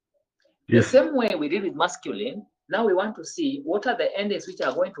sawa. Yes. The same way we did with masculine, now we want to see what are the endings which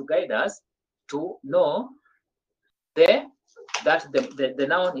are going to guide us to know that the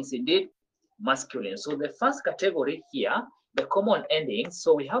noun is indeed masculine. So the first category here, the common endings.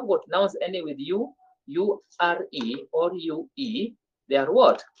 So we have got nouns ending with U, U-R-E or U-E. They are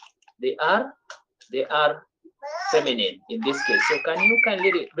what? They are feminine in this case. So can you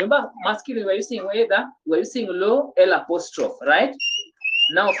kindly remember masculine we're using we're using lo, L apostrophe, right?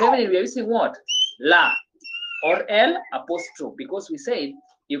 Now feminine we're using what? La or L apostrophe, because we said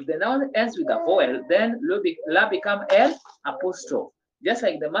If the noun ends with a vowel, then la become L apostrophe. Just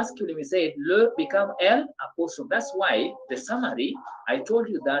like the masculine, we said le become L apostrophe. That's why the summary, I told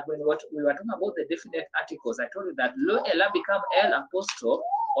you that when we were talking about the definite articles, I told you that le and la become L apostrophe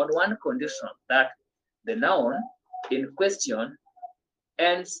on one condition, that the noun in question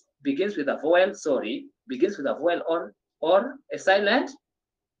begins with a vowel, or a silent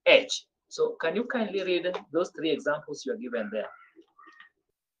H. So can you kindly read those three examples you are given there?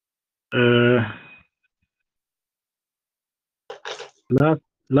 La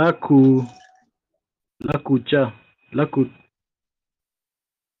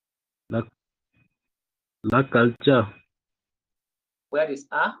culture. Where is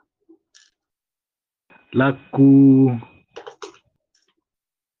A? La couture.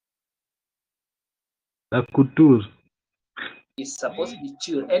 It's supposed to be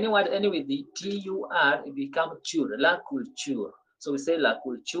ture. Any word ending with the T-U-R, it becomes ture. La culture. So we say la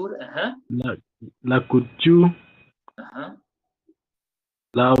culture. La couture.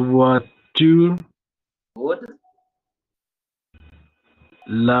 La voiture. Good.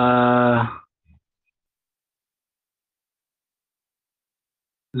 La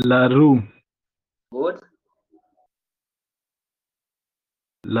rue. Good.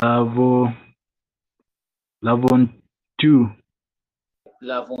 L'aventure.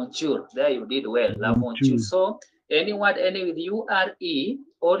 L'aventure. There you did well. L'aventure. So any word ending with U-R-E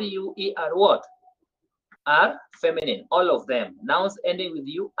or U-E-R what? Are feminine. All of them. Nouns ending with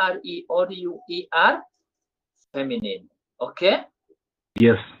U-R-E or U-E-R feminine. Okay?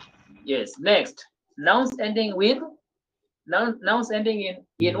 Yes. Yes. Next. Nouns ending with nouns ending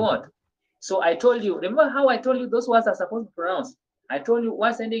in what? So I told you, remember how I told you those words are supposed to pronounce? I told you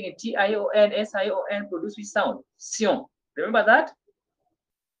words ending in T-I-O-N, S-I-O-N produce which sound? Sion. Remember that?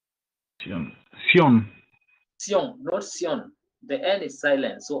 Sion. Sion, not Sion. The N is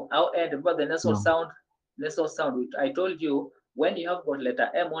silent. So our N, remember the nasal sound, I told you when you have got letter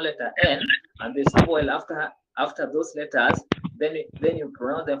M or letter N and there's no vowel after those letters, then you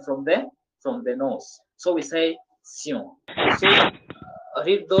pronounce them from the nose. So we say Sion. So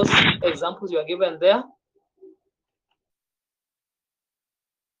read those examples you are given there.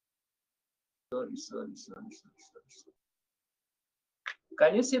 Sorry.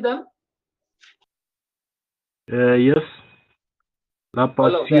 Can you see them? Yes. La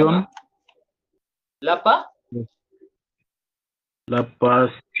passion. La passion.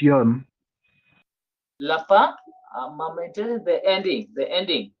 I'm maintaining the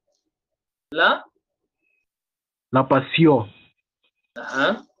ending. La passion.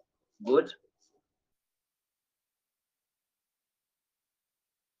 Good.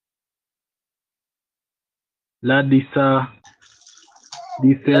 La dissertation.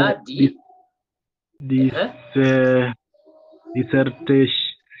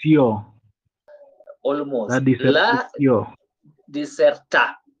 Almost. La dissertation.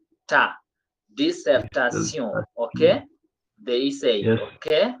 Dissertation. Okay. The essay. Yes.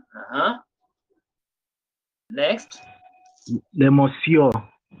 Okay. Next. L'émotion.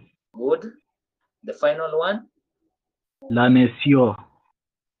 Good. The final one. La nation.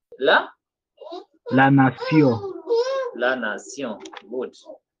 La nation. La nation. Good.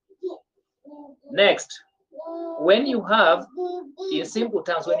 Next. When you have, in simple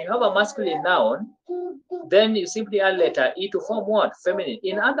terms, when you have a masculine noun, then you simply add letter E to form what? Feminine.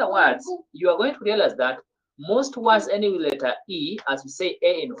 In other words, you are going to realize that most words ending with letter E, as we say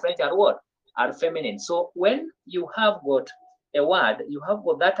A in French, are what? Are feminine. So when you have got a word, you have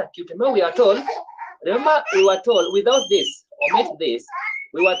got that acute. Remember we were told without this, omit this,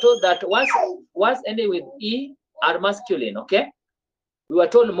 we were told that words ending with E are masculine, okay? We were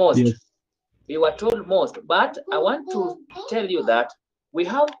told most. Yes. We were told most, but I want to tell you that we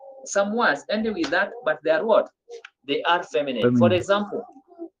have some words ending with that, but they are what? They are feminine. For example,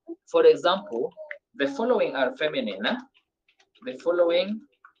 the following are feminine. The following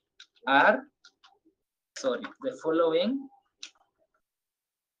are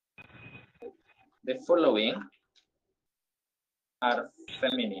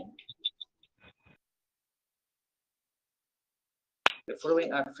feminine. The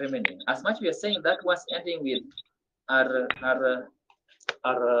following are feminine. As much we are saying that was ending with are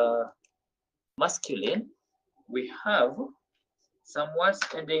masculine, we have some words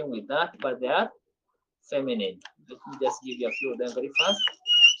ending with that, but they are feminine. Let me just give you a few of them very fast.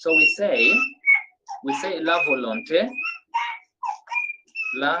 So we say la volonté.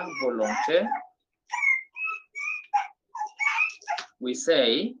 We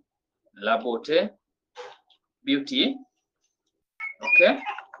say la beauté, beauty. Okay.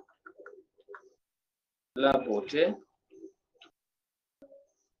 La beauté.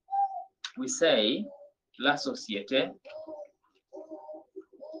 we say la société.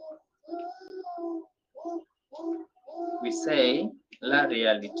 We say la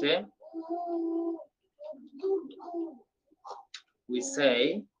réalité. We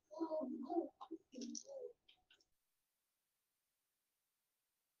say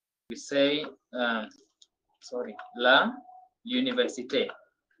la université.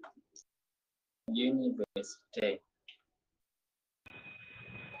 Université.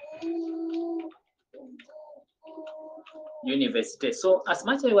 University. So as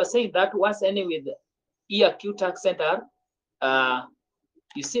much as I was saying that was ending with E acute accent are,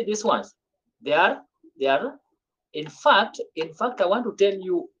 you see these ones, they are in fact I want to tell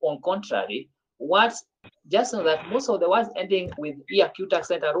you on contrary, words just so that most of the words ending with E acute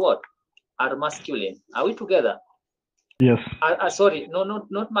accent are what? Are masculine. Are we together? Yes. Sorry, no,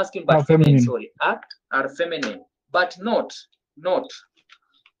 not masculine, but feminine. Sorry, are feminine, but not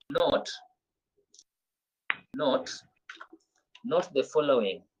the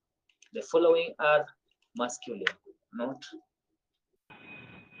following. The following are masculine, not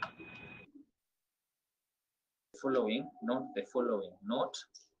following, not the following, not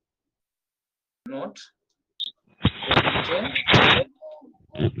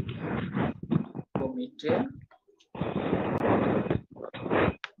comité,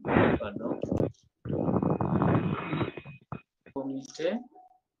 pardon, comité,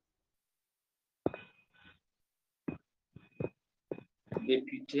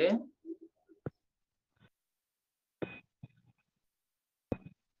 député,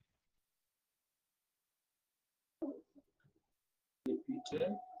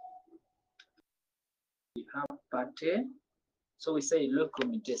 we have party. So we say le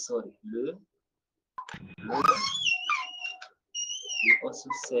comité, sorry, le. We also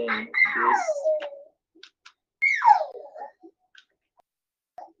say this,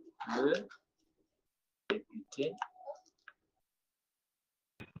 le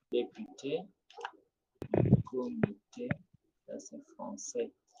député, comité, that's in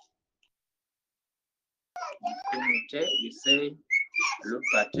français. Comité, we say le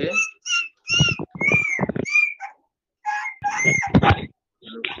parti.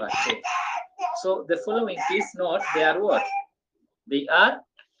 So the following, please note, they are what? They are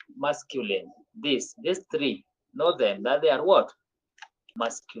masculine. These three, know them, that they are what?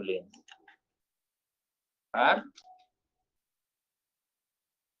 Masculine. Are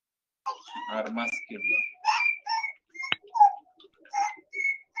masculine.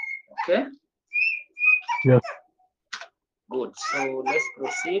 Okay? Yes. Good. So let's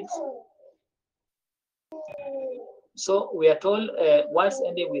proceed. So we are told words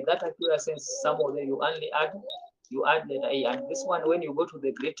ending with that accuracy, some of them you add the A, and this one, when you go to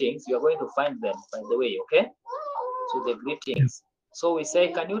the greetings, you are going to find them, by the way, okay? So the greetings. So we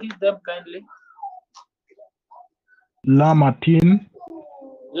say, can you read them kindly? La matin.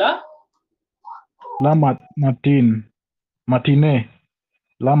 La matin. Matinée.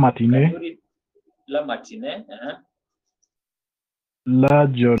 La matinée. Can you read la matinée? La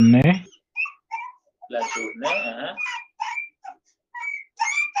journée. La journée.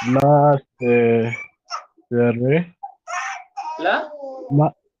 La soirée.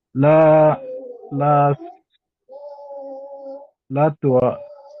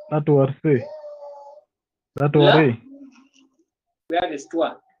 La soirée. Where is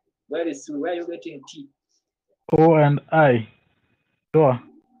toi? Where are you getting T? O and I. Toi.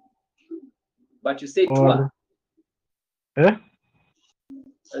 But you say toi. Eh?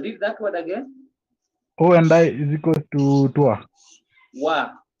 Read that word again. O and I is equal to toi.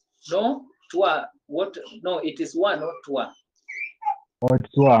 Wa. No, toi. What? No, it is wa, not toi. Oh, it's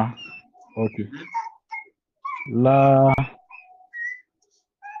toi. Okay. La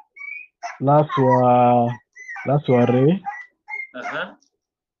soirée.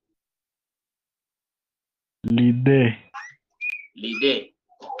 L'idée.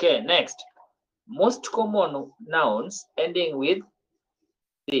 Okay, next. Most common nouns ending with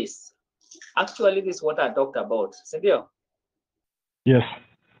this. Actually, this is what I talked about. Cynthia? Yes.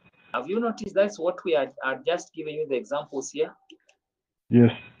 Have you noticed that's what we are just giving you the examples here?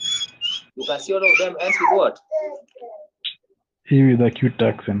 Yes. You can see all of them ends with what? E with acute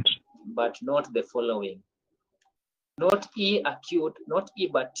accent. But not the following. Not E acute, not E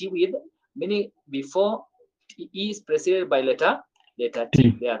but T with, meaning before E is preceded by letter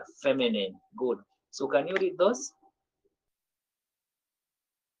T. They are feminine. Good. So can you read those?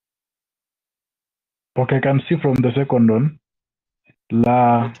 Okay, I can see from the second one.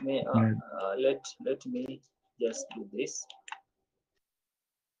 La. Let me just do this.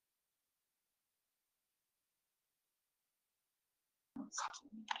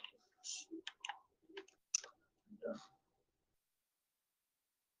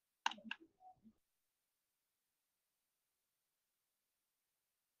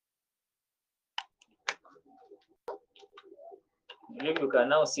 You can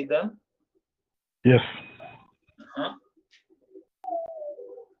now see them. Yes.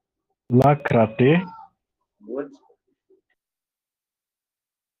 La crate. Good.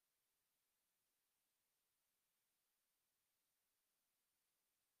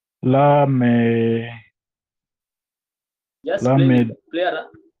 La me. Just la play, me. play around.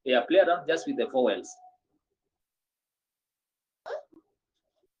 Yeah, play around just with the vowels.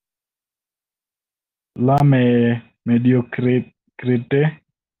 La mediocrité.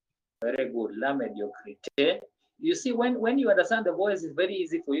 Very good. La mediocrité. You see, when you understand the voice, it's very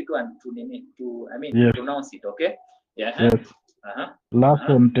easy for you to Yes. pronounce it. Okay. Yeah. Yes. La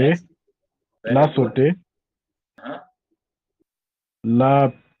sonte. Next. La sauté.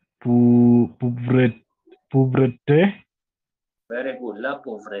 La pauvreté. Very good. La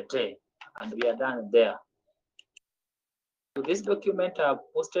pauvreté. And we are done there. So this document, I've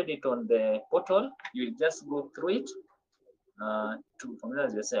posted it on the portal. You just go through it to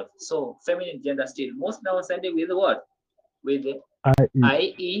familiarize yourself. So feminine gender still. Most nouns ending with what? With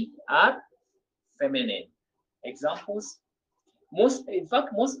IE are feminine. Examples. The most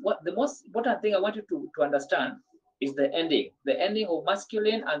important thing I want you to understand is the ending. The ending of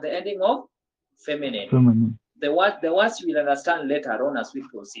masculine and the ending of feminine. The words you will understand later on as we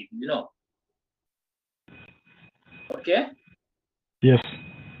proceed, you know. Okay? Yes.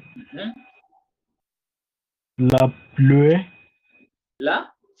 La pluie.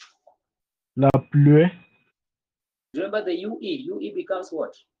 La pluie. Remember the UE. UE becomes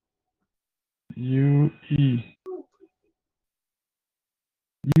what? UE.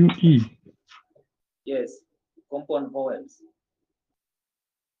 Yes. Compound vowels.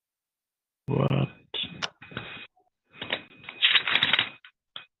 What?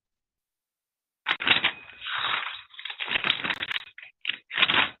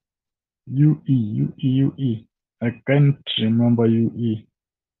 UE. I can't remember UE.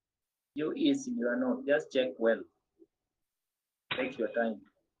 UE is in your note. Just check well. Take your time.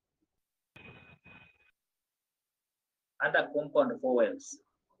 Under compound vowels.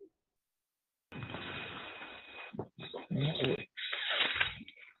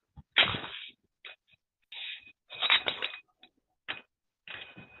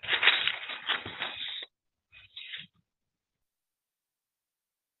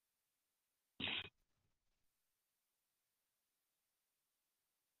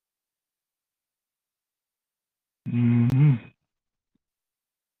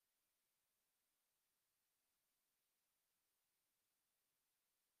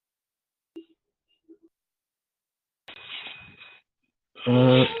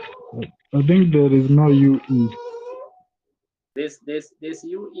 I think there is no UE. This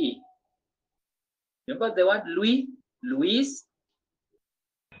UE. Remember the word Louis, Louise,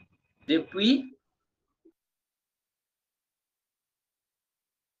 depuis.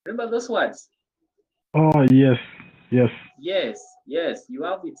 Remember those words? Oh, yes. Yes. You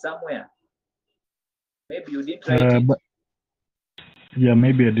have it somewhere. Maybe you didn't write it. Yeah,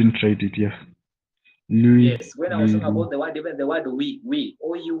 maybe I didn't write it. Yes. Louis. Yes. When I was talking about the word, even the word we,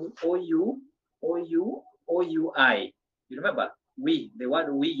 O-U-I. You remember? We, the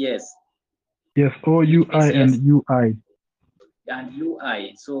word we, yes. Yes, O-U-I and U-I. And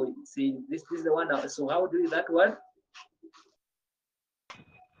U-I. So see, this is the one. So how do you that word?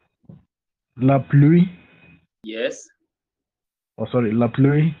 La pluie. Yes. Oh, sorry. La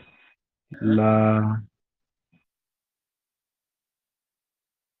pluie. La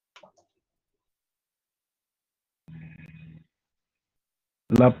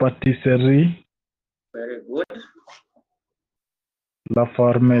pâtisserie. Very good. La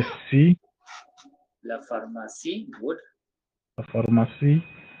pharmacie. La pharmacie. Good. La pharmacie.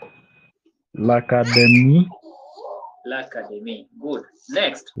 L'académie. L'académie. Good.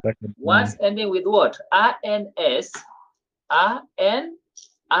 Next. Words ending with what? A-N-S.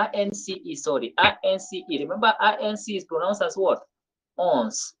 A-N-C-E. Sorry. A-N-C-E. Remember, A-N-C is pronounced as what?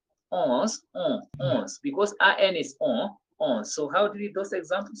 Ons. Ons. Ons. Because A-N is on. On. So how do you those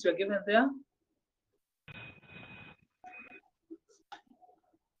examples you are given there?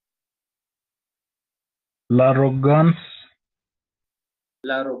 L'arrogance.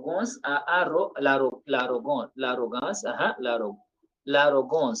 L'arrogance,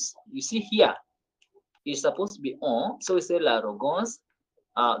 l'arrogance. You see here, it's supposed to be on, so we say l'arrogance.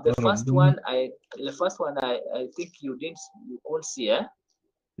 The first one I think you couldn't see, eh?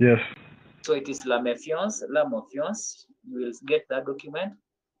 Yes. So it is la méfiance. You will get that document.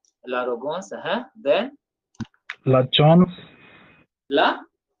 L'arrogance, then la chance. La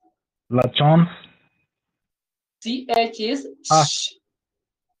chance. CH is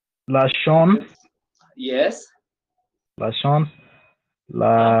La chance. Yes. La chance.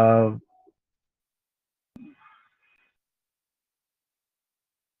 La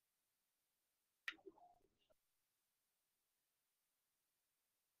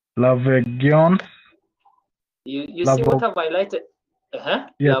Lavegions. You see what I've highlighted?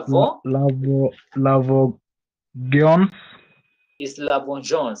 Yes, Lavogions. Is la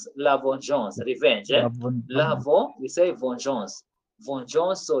vengeance, revenge. Lavo, we say vengeance.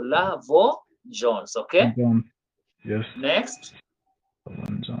 Vengeance, so la vengeance, okay? Yes. Next.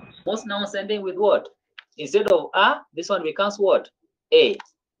 Most nouns ending with what? Instead of a, this one becomes what? A.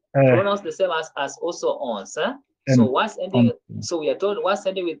 Pronouns the same as also ons. Huh? So what's ending? So we are told what's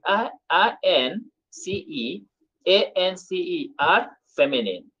ending with A-N-C-E, A-N-C-E are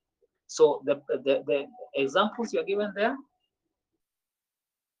feminine. So the examples you are given there.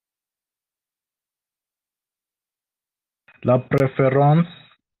 La préférence.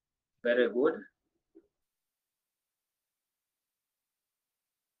 Very good.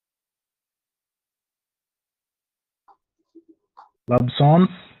 L'absence.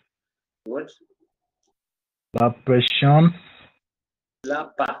 Good. La patience.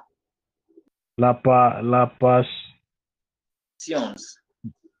 La pa. La patience.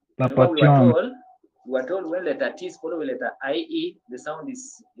 La patience. We were told when letter T is followed with letter IE, the sound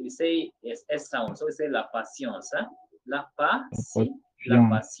is, we say is S sound. So we say la patience. Huh? La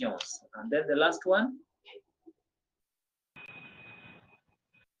patience. And then the last one.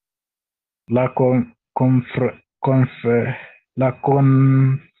 La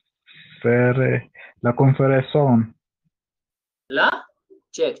conferaison.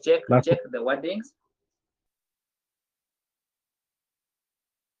 Check the wordings.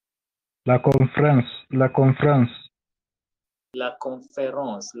 La conférence.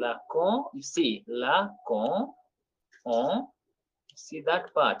 You see, see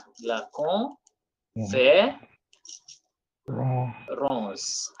that part. La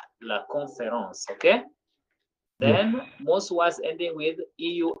conférence, okay? Then most words ending with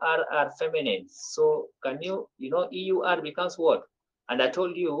EUR are feminine. So can you EUR becomes what? And I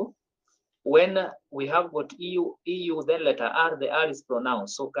told you when we have got EU, then letter R, the R is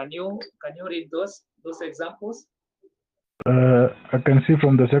pronounced. So can you read those examples? I can see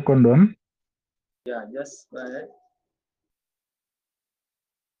from the second one. Yeah, just go ahead.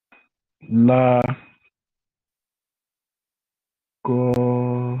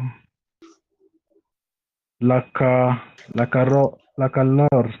 La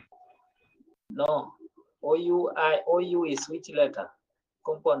calor. No. OU is which letter?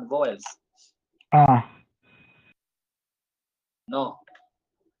 Compound vowels. No.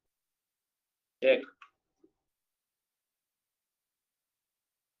 Check.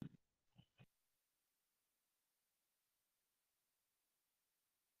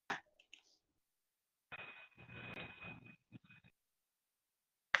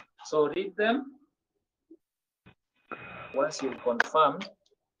 So read them. Once you've confirmed.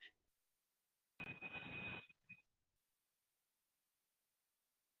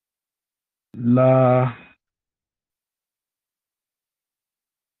 La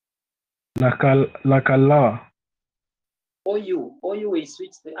calor. OU is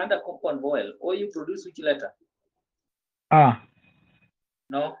which the under compound vowel. OU produce which letter?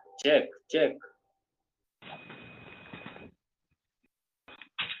 No, check.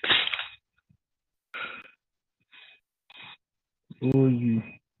 OU.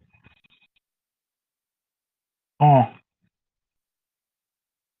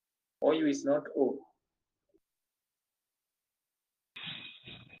 OU is not O.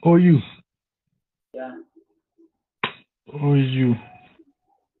 OU. Yeah. OU.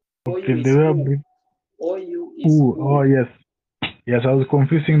 Okay, they were big. OU is O. Oh, yes. Yes, I was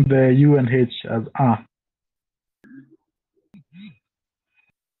confusing the U and H as A.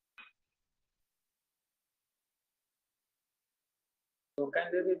 So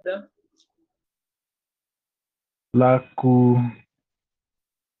can you read them? La couleur.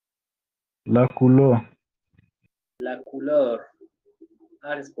 La couleur.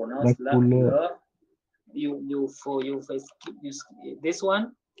 How is pronounced? La couleur. You this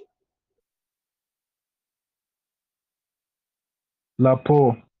one. La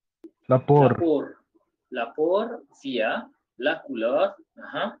por via la couleur.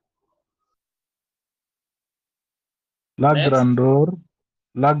 La grandeur.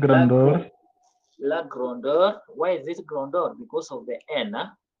 La grandeur. Why is it grandeur? Because of the N. Huh?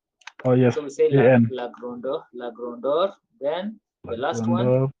 Oh, yes. So we say la grandeur. Then the last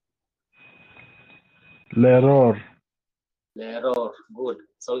one. L'erreur. Good.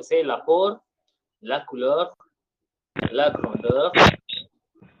 So we say la por, la couleur, la grandeur,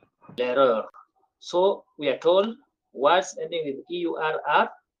 l'erreur. So we are told Words ending with EUR are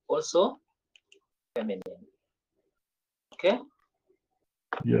also feminine. Okay?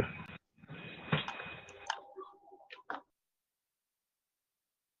 Yes.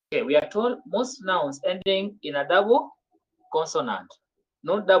 Okay, we are told most nouns ending in a double consonant.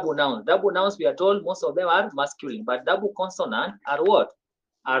 Not double nouns. Double nouns, we are told most of them are masculine, but double consonant are what?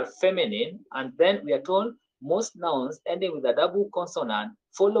 Are feminine. And then we are told most nouns ending with a double consonant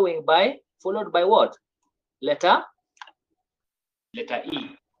followed by what? Letter E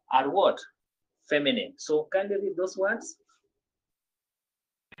are what? Feminine. So can you read those words?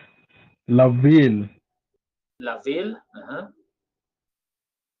 La ville. La ville.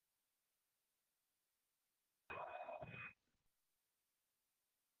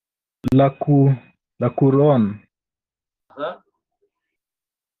 La couronne.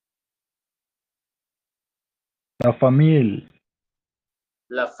 La famille.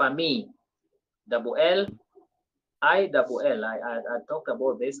 La famille. Double L. I double L. I talked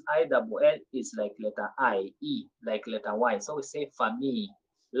about this. I double L is like letter I. E like letter Y. So we say famille.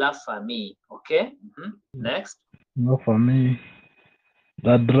 La famille. Okay. Next. La famille.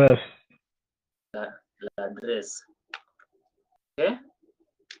 L'adresse. L'adresse. Okay.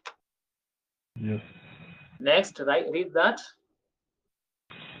 Yes. Next, read that.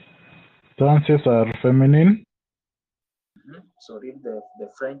 Tenses are feminine. So read the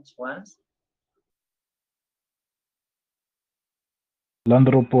French ones.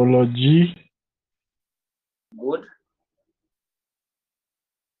 L'anthropologie. Good.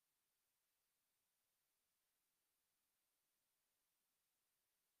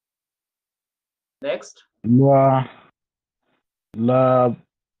 Next. La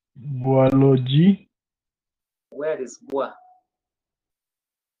biologie. Where is bois?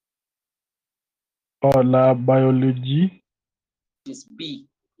 Oh, la biologie. It is B.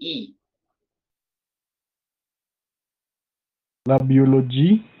 E. La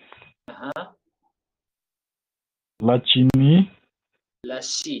biologie. La chimie. La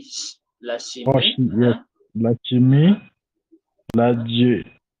chimie. Oh, yes. La chimie. La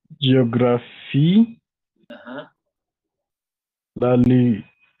géographie. La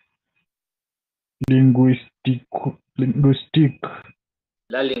linguistique.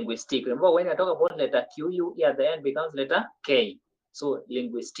 La linguistique. Remember when I talk about letter Q, U at the end becomes letter K. So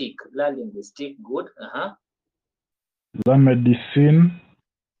linguistique. La linguistique. Good. La médecine.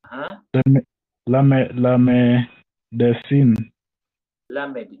 La médecine. La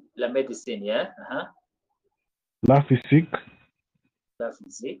médecine, yeah. La physique. La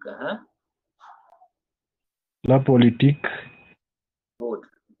physique. La politique. Good.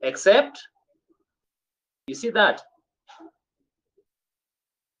 Except, you see that?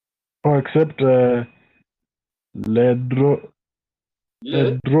 Oh, except le droit.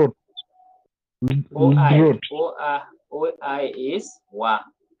 O-I is wa.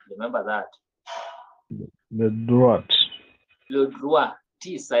 Remember that. Le droit. Le droit.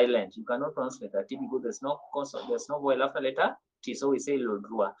 T is silent. You cannot pronounce letter T because there's no consonant, there's no vowel after letter T. So we say le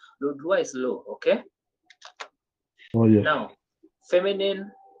droit. Le droit is low, okay? Oh, yes. Now,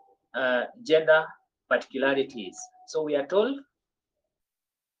 feminine gender particularities. So we are told,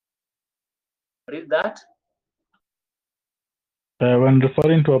 read that. When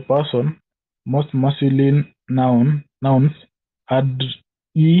referring to a person, most masculine nouns add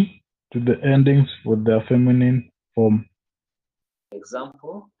E to the endings for their feminine form.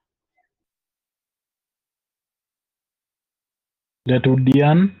 Example.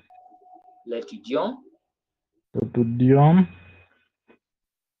 L'étudiant. L'étudiant. L'étudiant.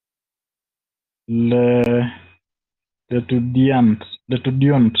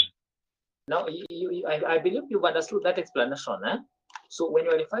 L'étudiante. Now, I believe you've understood that explanation. So when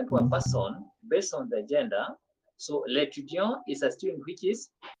you refer to a person based on the gender, so l'étudiant is a student which is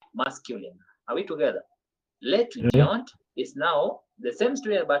masculine. Are we together? L'étudiante is now the same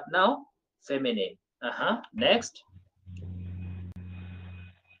student, but now feminine. Next.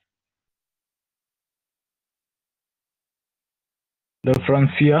 Le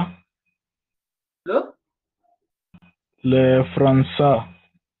français. Le français.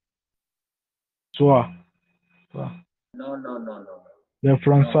 Soit. No. Le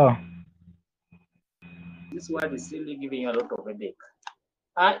français. This word is really giving you a lot of headache.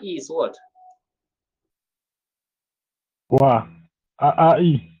 A is what? Wa.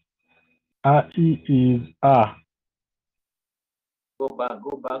 A-I. A-I is A. Go back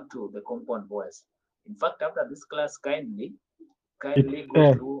to the compound voice. In fact, after this class, kindly go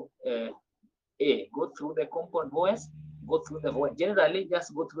through A. Go through the compound voice. Go through the voice. Generally,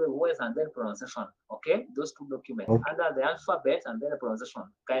 just go through the voice and then pronunciation. Okay, those two documents under the alphabet and then the pronunciation.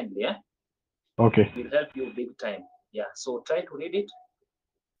 Kindly, Okay. It will help you big time. Yeah, so try to read it.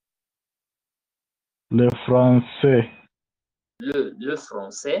 Le français. Le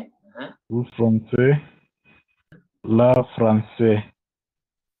français. Le français. La français.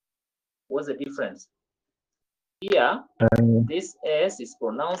 What's the difference? Here, this S is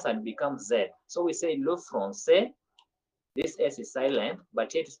pronounced and becomes Z. So we say le français. This S is silent,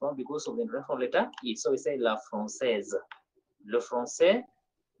 but yet it's pronounced because of the introduction letter E. So we say la française. Le français,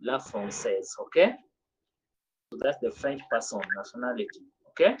 la française. Okay? So that's the French person, nationality.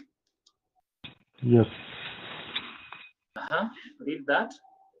 Okay? Yes. Read that.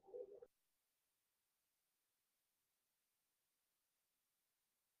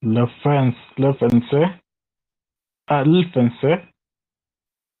 Le français. Le français.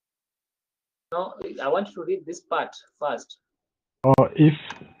 No, I want you to read this part first. Or if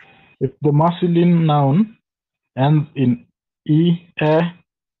the masculine noun ends in E, a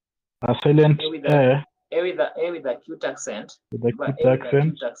silent with a with acute accent. With acute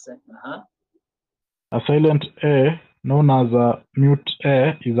accent. A silent A, known as a mute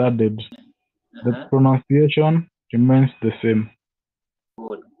A, is added. The pronunciation remains the same.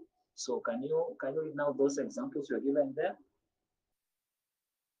 Good. So can you read now those examples you're given there?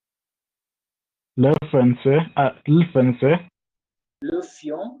 Le français. Le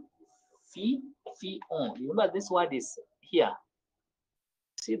fion, on. Remember this word is here.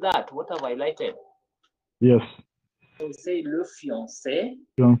 See that? What have I highlighted? Yes. So we say le fiancé.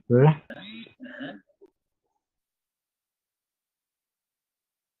 Fiancé.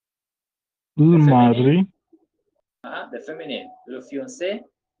 Le mari. The feminine. Le fiancé.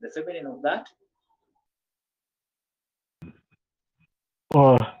 The feminine of that.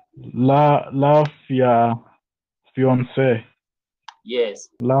 Oh, la fiancée. Yes.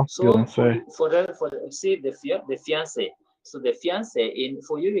 La fiancée. So for see the fiancé. So the fiancé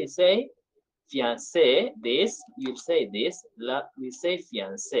for you will say fiancé. This you say this. We say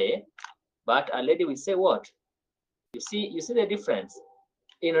fiancé, but a lady will say what? You see the difference.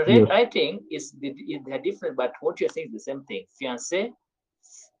 In red writing they're different, but what you're saying is the same thing. Fiancé,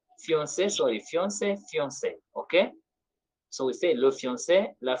 fiancé. Okay. So we say le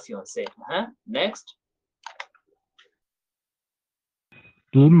fiancé, la fiancée. Next.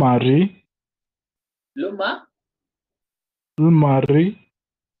 Le mari. Le mari.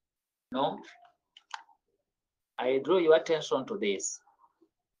 No. I draw your attention to this.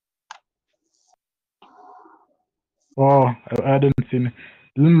 Oh, I didn't see it.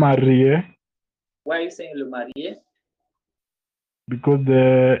 Le marié. Why are you saying le marié? Because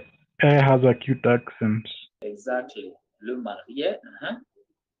the A has acute accent. Exactly. Le marié.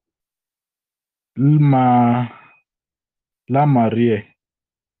 La mariée.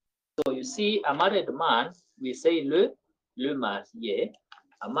 So you see, a married man, we say le marié.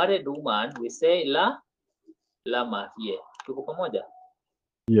 A married woman, we say la mariée. Tuko pamoja?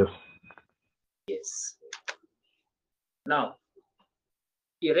 Yes. Yes. Now,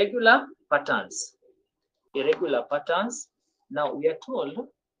 irregular patterns. Irregular patterns. Now we are told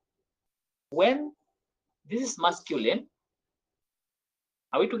when this is masculine.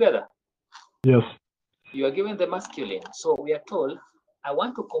 Are we together? Yes. You are given the masculine. So we are told, I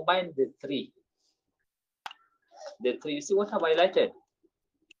want to combine the three. The three. You see what I've highlighted?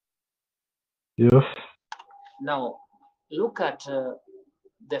 Yes. Now, look at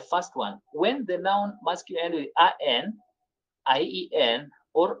the first one. When the noun masculine with an, ien,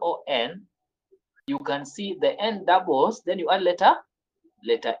 or on, you can see the n doubles, then you add letter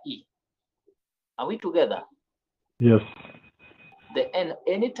e. Are we together? Yes. The n,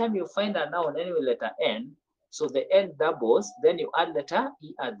 anytime you find a noun ending with letter n, so the n doubles, then you add letter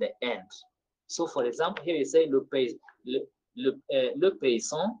e at the end. So for example, here you say le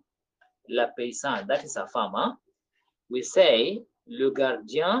paysan, la paysanne, that is a farmer. We say le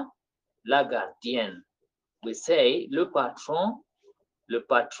gardien, la gardienne. We say le patron, la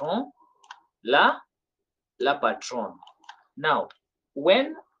patronne. Now,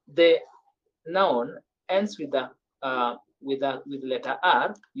 when the noun ends with letter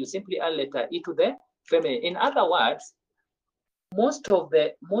R, you simply add letter E to the feminine. In other words, most of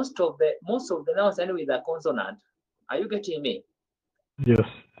the nouns end with a consonant. Are you getting me? Yes.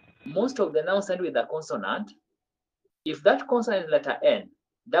 Most of the nouns end with a consonant. If that consonant is letter N,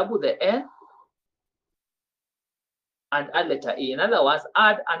 double the N and add letter E. In other words,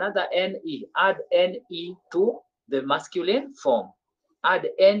 add another NE. Add NE to the masculine form. Add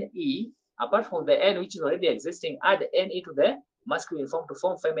NE, apart from the N which is already existing, add NE to the masculine form to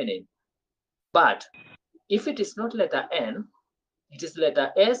form feminine. But if it is not letter N, it is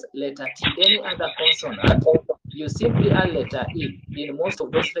letter S, letter T, any other consonant, you simply add letter E. In most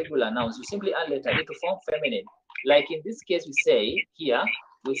of those regular nouns, you simply add letter E to form feminine. Like in this case, we say here,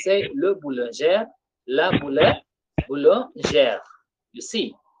 we say le boulanger, la boulangère. You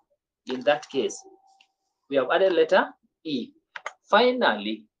see, in that case, we have added letter E.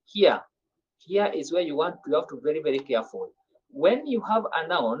 Finally, here is where you have to be very, very careful. When you have a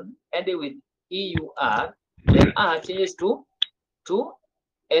noun ending with EUR, the R changes to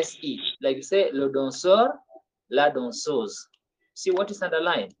SE. Like you say, le danseur, la danseuse. See what is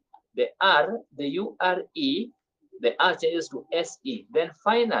underlined? The R, the URE, the R changes to SE. Then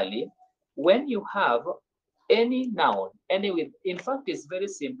finally, when you have any noun ending with, in fact, it's very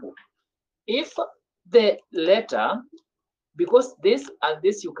simple. If the letter, because this and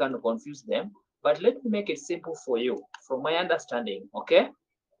this you can confuse them, but let me make it simple for you from my understanding, okay?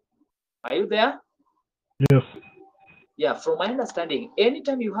 Are you there? Yes. Yeah, from my understanding,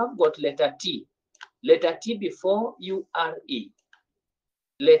 anytime you have got letter T before URE,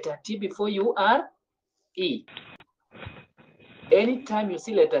 letter T before URE, anytime you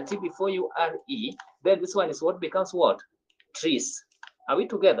see letter T before URE, then this one is what becomes what? Trees. Are we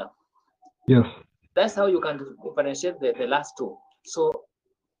together? Yes. That's how you can differentiate the last two. So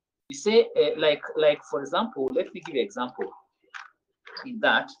you say, like for example, let me give you an example in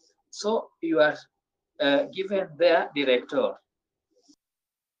that. So you are given their director.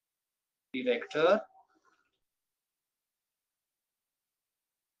 Director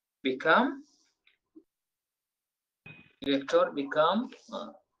become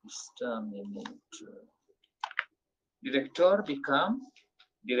just a minute. Director become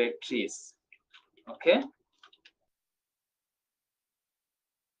directrice. Okay.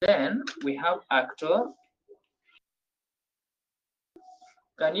 Then we have actor.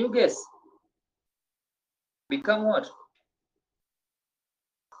 Can you guess? Become what?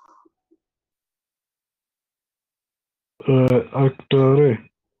 Actor.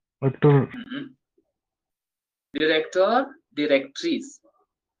 Director, directrice.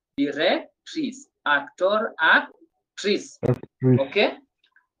 Directrice. Actor, actrice. Okay?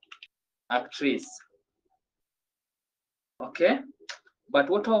 Actress. Okay? But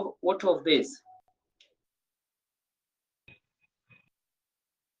what of this?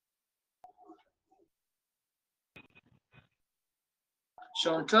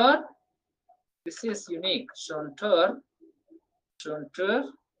 Chanteur. This is unique. Chanteur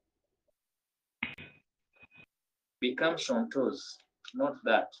become chanteuse. Not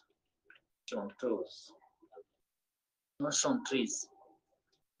that. Chanteuse. Not chantrice.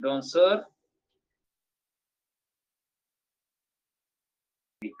 Danseur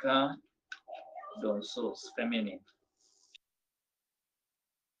become danseuse, feminine.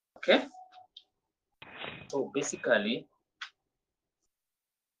 Okay? So basically,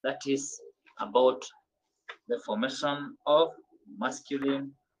 that is about the formation of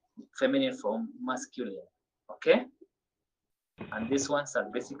masculine, feminine from masculine. Okay? And these ones are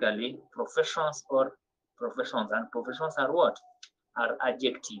basically professions or professions. And professions are what? Are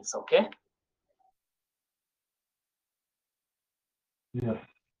adjectives, okay? Yeah.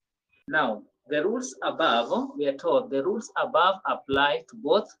 Now, the rules above, we are told the rules above apply to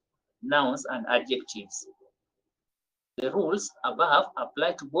both nouns and adjectives. The rules above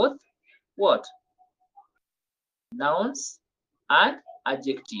apply to both what? Nouns and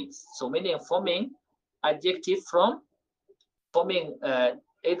adjectives. So meaning forming adjective from forming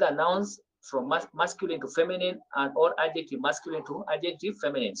either nouns from masculine to feminine and or adjective masculine to adjective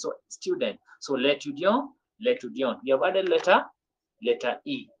feminine. So student. So l'étudiant. You have added letter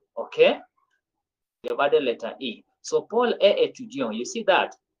E. Okay? You have added letter E. So Paul est étudiant. You see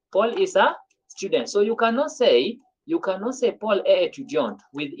that? Paul is a student. So you cannot say Paul est étudiant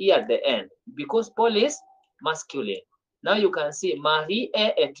with E at the end because Paul is masculine. Now you can see Marie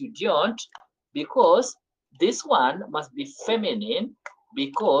est étudiante because this one must be feminine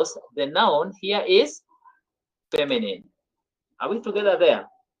because the noun here is feminine. Are we together there?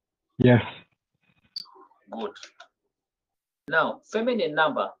 Yes. Good. Now, feminine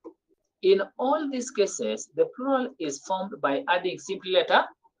number. In all these cases, the plural is formed by adding simply letter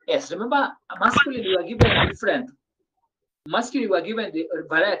S. Remember, masculine, you are given different. Masculine, you are given the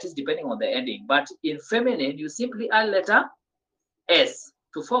varieties depending on the ending. But in feminine, you simply add letter S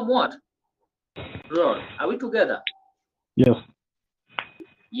to form what? Plural. Are we together? Yes.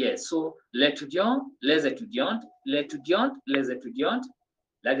 Yes. So, l'étudiant, les étudiantes, l'étudiante, les étudiantes,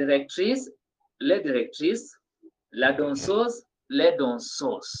 la directrice, les directrices, la danseuse, les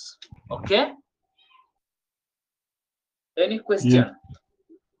danseuses. Okay? Any question? Yes.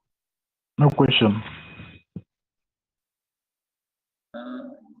 No question.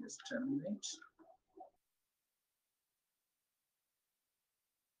 Just a minute.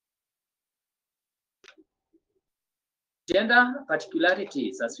 Gender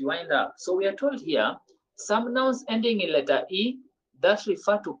particularities as we wind up. So we are told here, some nouns ending in letter E that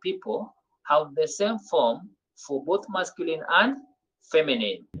refer to people have the same form for both masculine and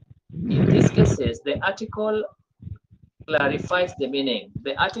feminine. In these cases, the article clarifies the meaning.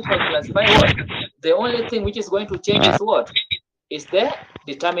 The article clarifies what? The only thing which is going to change is what? Is the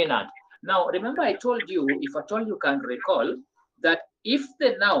determinant. Now, remember I told you, if at all you can recall, that if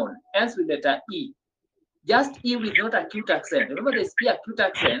the noun ends with letter E, just E with not acute accent. Remember there's E acute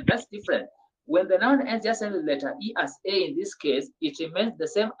accent, that's different. When the noun ends just with letter E as A in this case, it remains the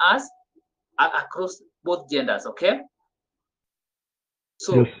same as across both genders, okay?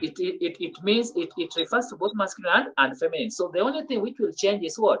 So yes. it means it refers to both masculine and feminine. So the only thing which will change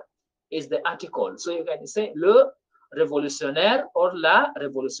is what? Is the article. So you can say le révolutionnaire or la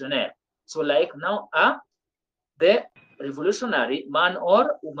révolutionnaire. So like now, the revolutionary man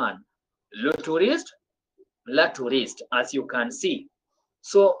or woman. Le touriste, la touriste, as you can see.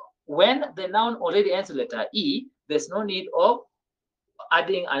 So when the noun already ends with letter E, there's no need of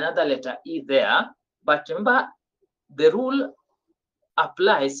adding another letter E there. But remember, the rule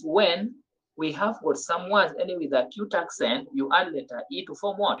applies when we have got some words ending with acute accent, you add letter E to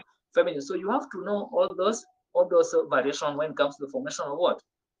form what? Feminine. So you have to know all those variations when it comes to the formation of what?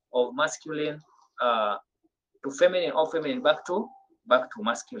 Of masculine to feminine or feminine back to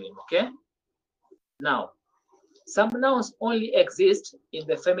masculine, okay? Now, some nouns only exist in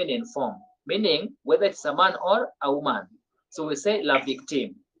the feminine form, meaning whether it's a man or a woman. So we say la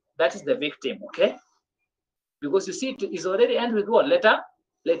victime. That is the victim, okay? Because you see it is already end with what? Letter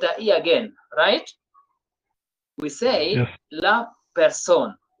E again, right? We say yes. La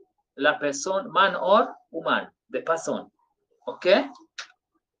personne, man or woman, the person, okay?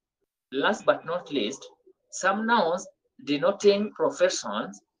 Last but not least, some nouns denoting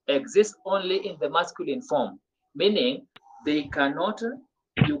professions exist only in the masculine form, meaning they cannot,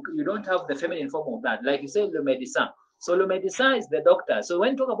 you don't have the feminine form of that. Like you say, le médecin. So le médecin is the doctor. So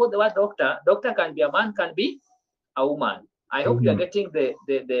when you talk about the word doctor can be a man, can be a woman. I hope you are getting the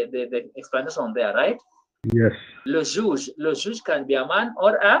explanation there, right? Yes. Le juge can be a man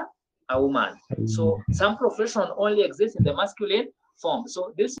or a woman. So some profession only exists in the masculine form.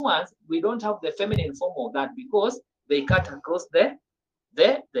 So these ones, we don't have the feminine form of that because they cut across the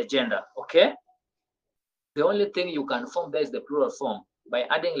gender, okay? The only thing you can form there is the plural form by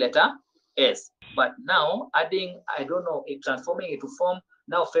adding letter S. But now adding, I don't know, transforming it to form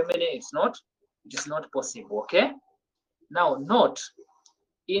now feminine, it is not possible, okay? Now note,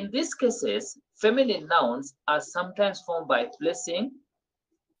 in these cases, feminine nouns are sometimes formed by placing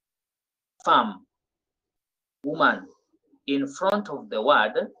femme, woman, in front of the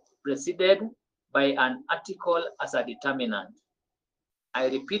word preceded by an article as a determinant. I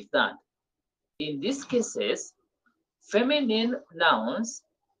repeat that. In these cases, feminine nouns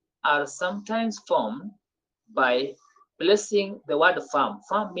are sometimes formed by placing the word femme.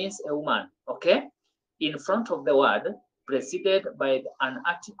 Femme means a woman, okay? In front of the word preceded by an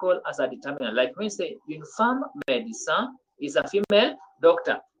article as a determinant. Like when you say, une femme médecin is a female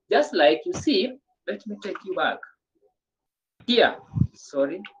doctor. Just like you see, let me take you back. Here,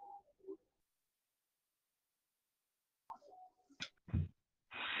 sorry.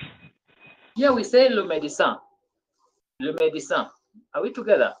 Here we say le médecin. Le médecin. Are we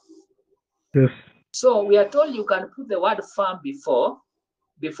together? Yes. So we are told you can put the word femme before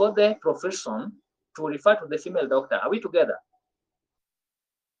the profession to refer to the female doctor. Are we together?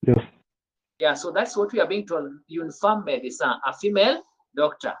 Yes. Yeah, so that's what we are being told. Une femme médecin, a female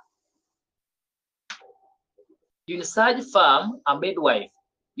doctor. Une sage femme, a midwife.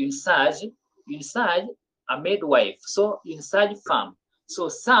 Une sage, a midwife. So une sage femme. So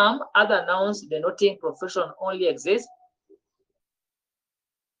some other nouns denoting profession only exist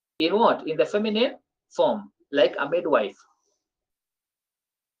in what? In the feminine form, like a midwife.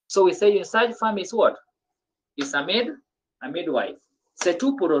 So we say une sage femme is what? Is a midwife. C'est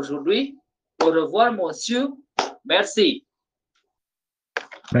tout pour aujourd'hui. Au revoir, monsieur. Merci.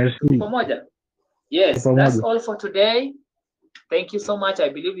 Merci. Yes, that's all for today. Thank you so much. I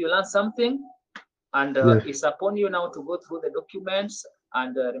believe you learned something. And yes. It's upon you now to go through the documents.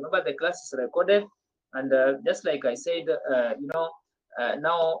 And remember, the class is recorded. And just like I said, now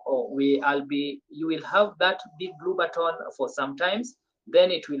you will have that big blue button for some times.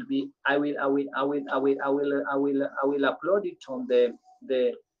 Then it will be, I will upload it on the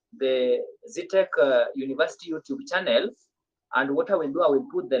ZTech University YouTube channel. And what I will do, I will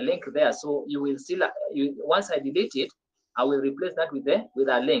put the link there. So you will see, once I delete it, I will replace that with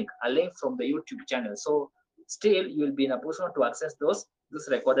a link from the YouTube channel. So still, you will be in a position to access those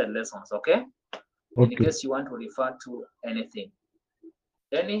recorded lessons, okay? in case you want to refer to anything.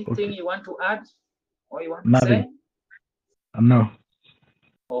 Anything you want to add or you want to say? No.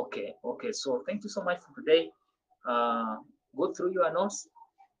 Okay. So thank you so much for today. Go through your notes.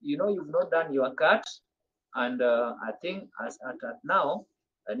 You know you've not done your cut, and I think as at now,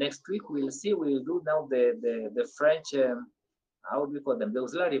 next week we'll do now the French. How do we call them? The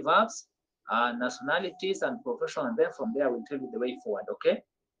auxiliary verbs, nationalities, and profession, and then from there we'll tell you the way forward. Okay.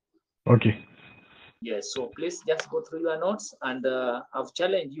 Okay. Yes, so please just go through your notes, and I've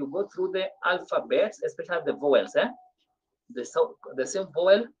challenged you, go through the alphabets, especially the vowels, the same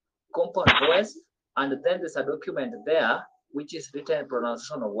vowel, compound vowels, and then there's a document there which is written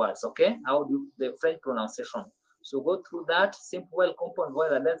pronunciation of words, okay? How do the French pronunciation. So go through that, simple vowel, compound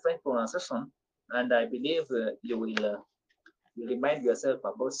vowel, and then French pronunciation, and I believe you will remind yourself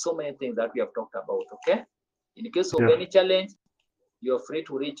about so many things that we have talked about, okay? In case of any challenge, you're free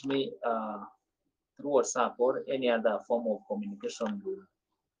to reach me through WhatsApp or any other form of communication you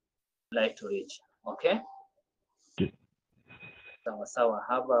like to reach. Okay? Okay. So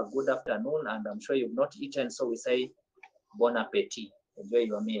have a good afternoon, and I'm sure you've not eaten, so we say bon appetit. Enjoy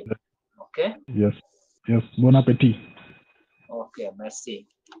your meal. Okay? Yes. Bon appetit. Okay, merci.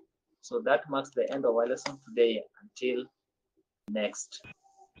 So that marks the end of our lesson today. Until next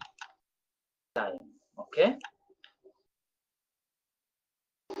time. Okay?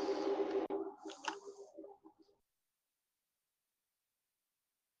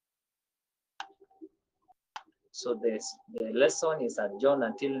 So the lesson is adjourned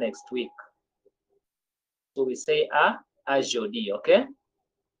until next week. So we say à jeudi, okay?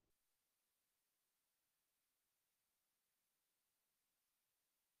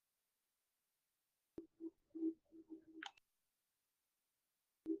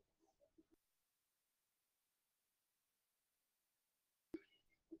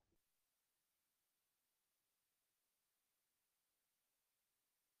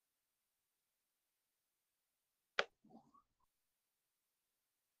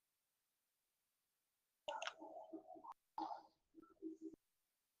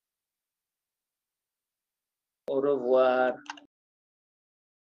 Au revoir.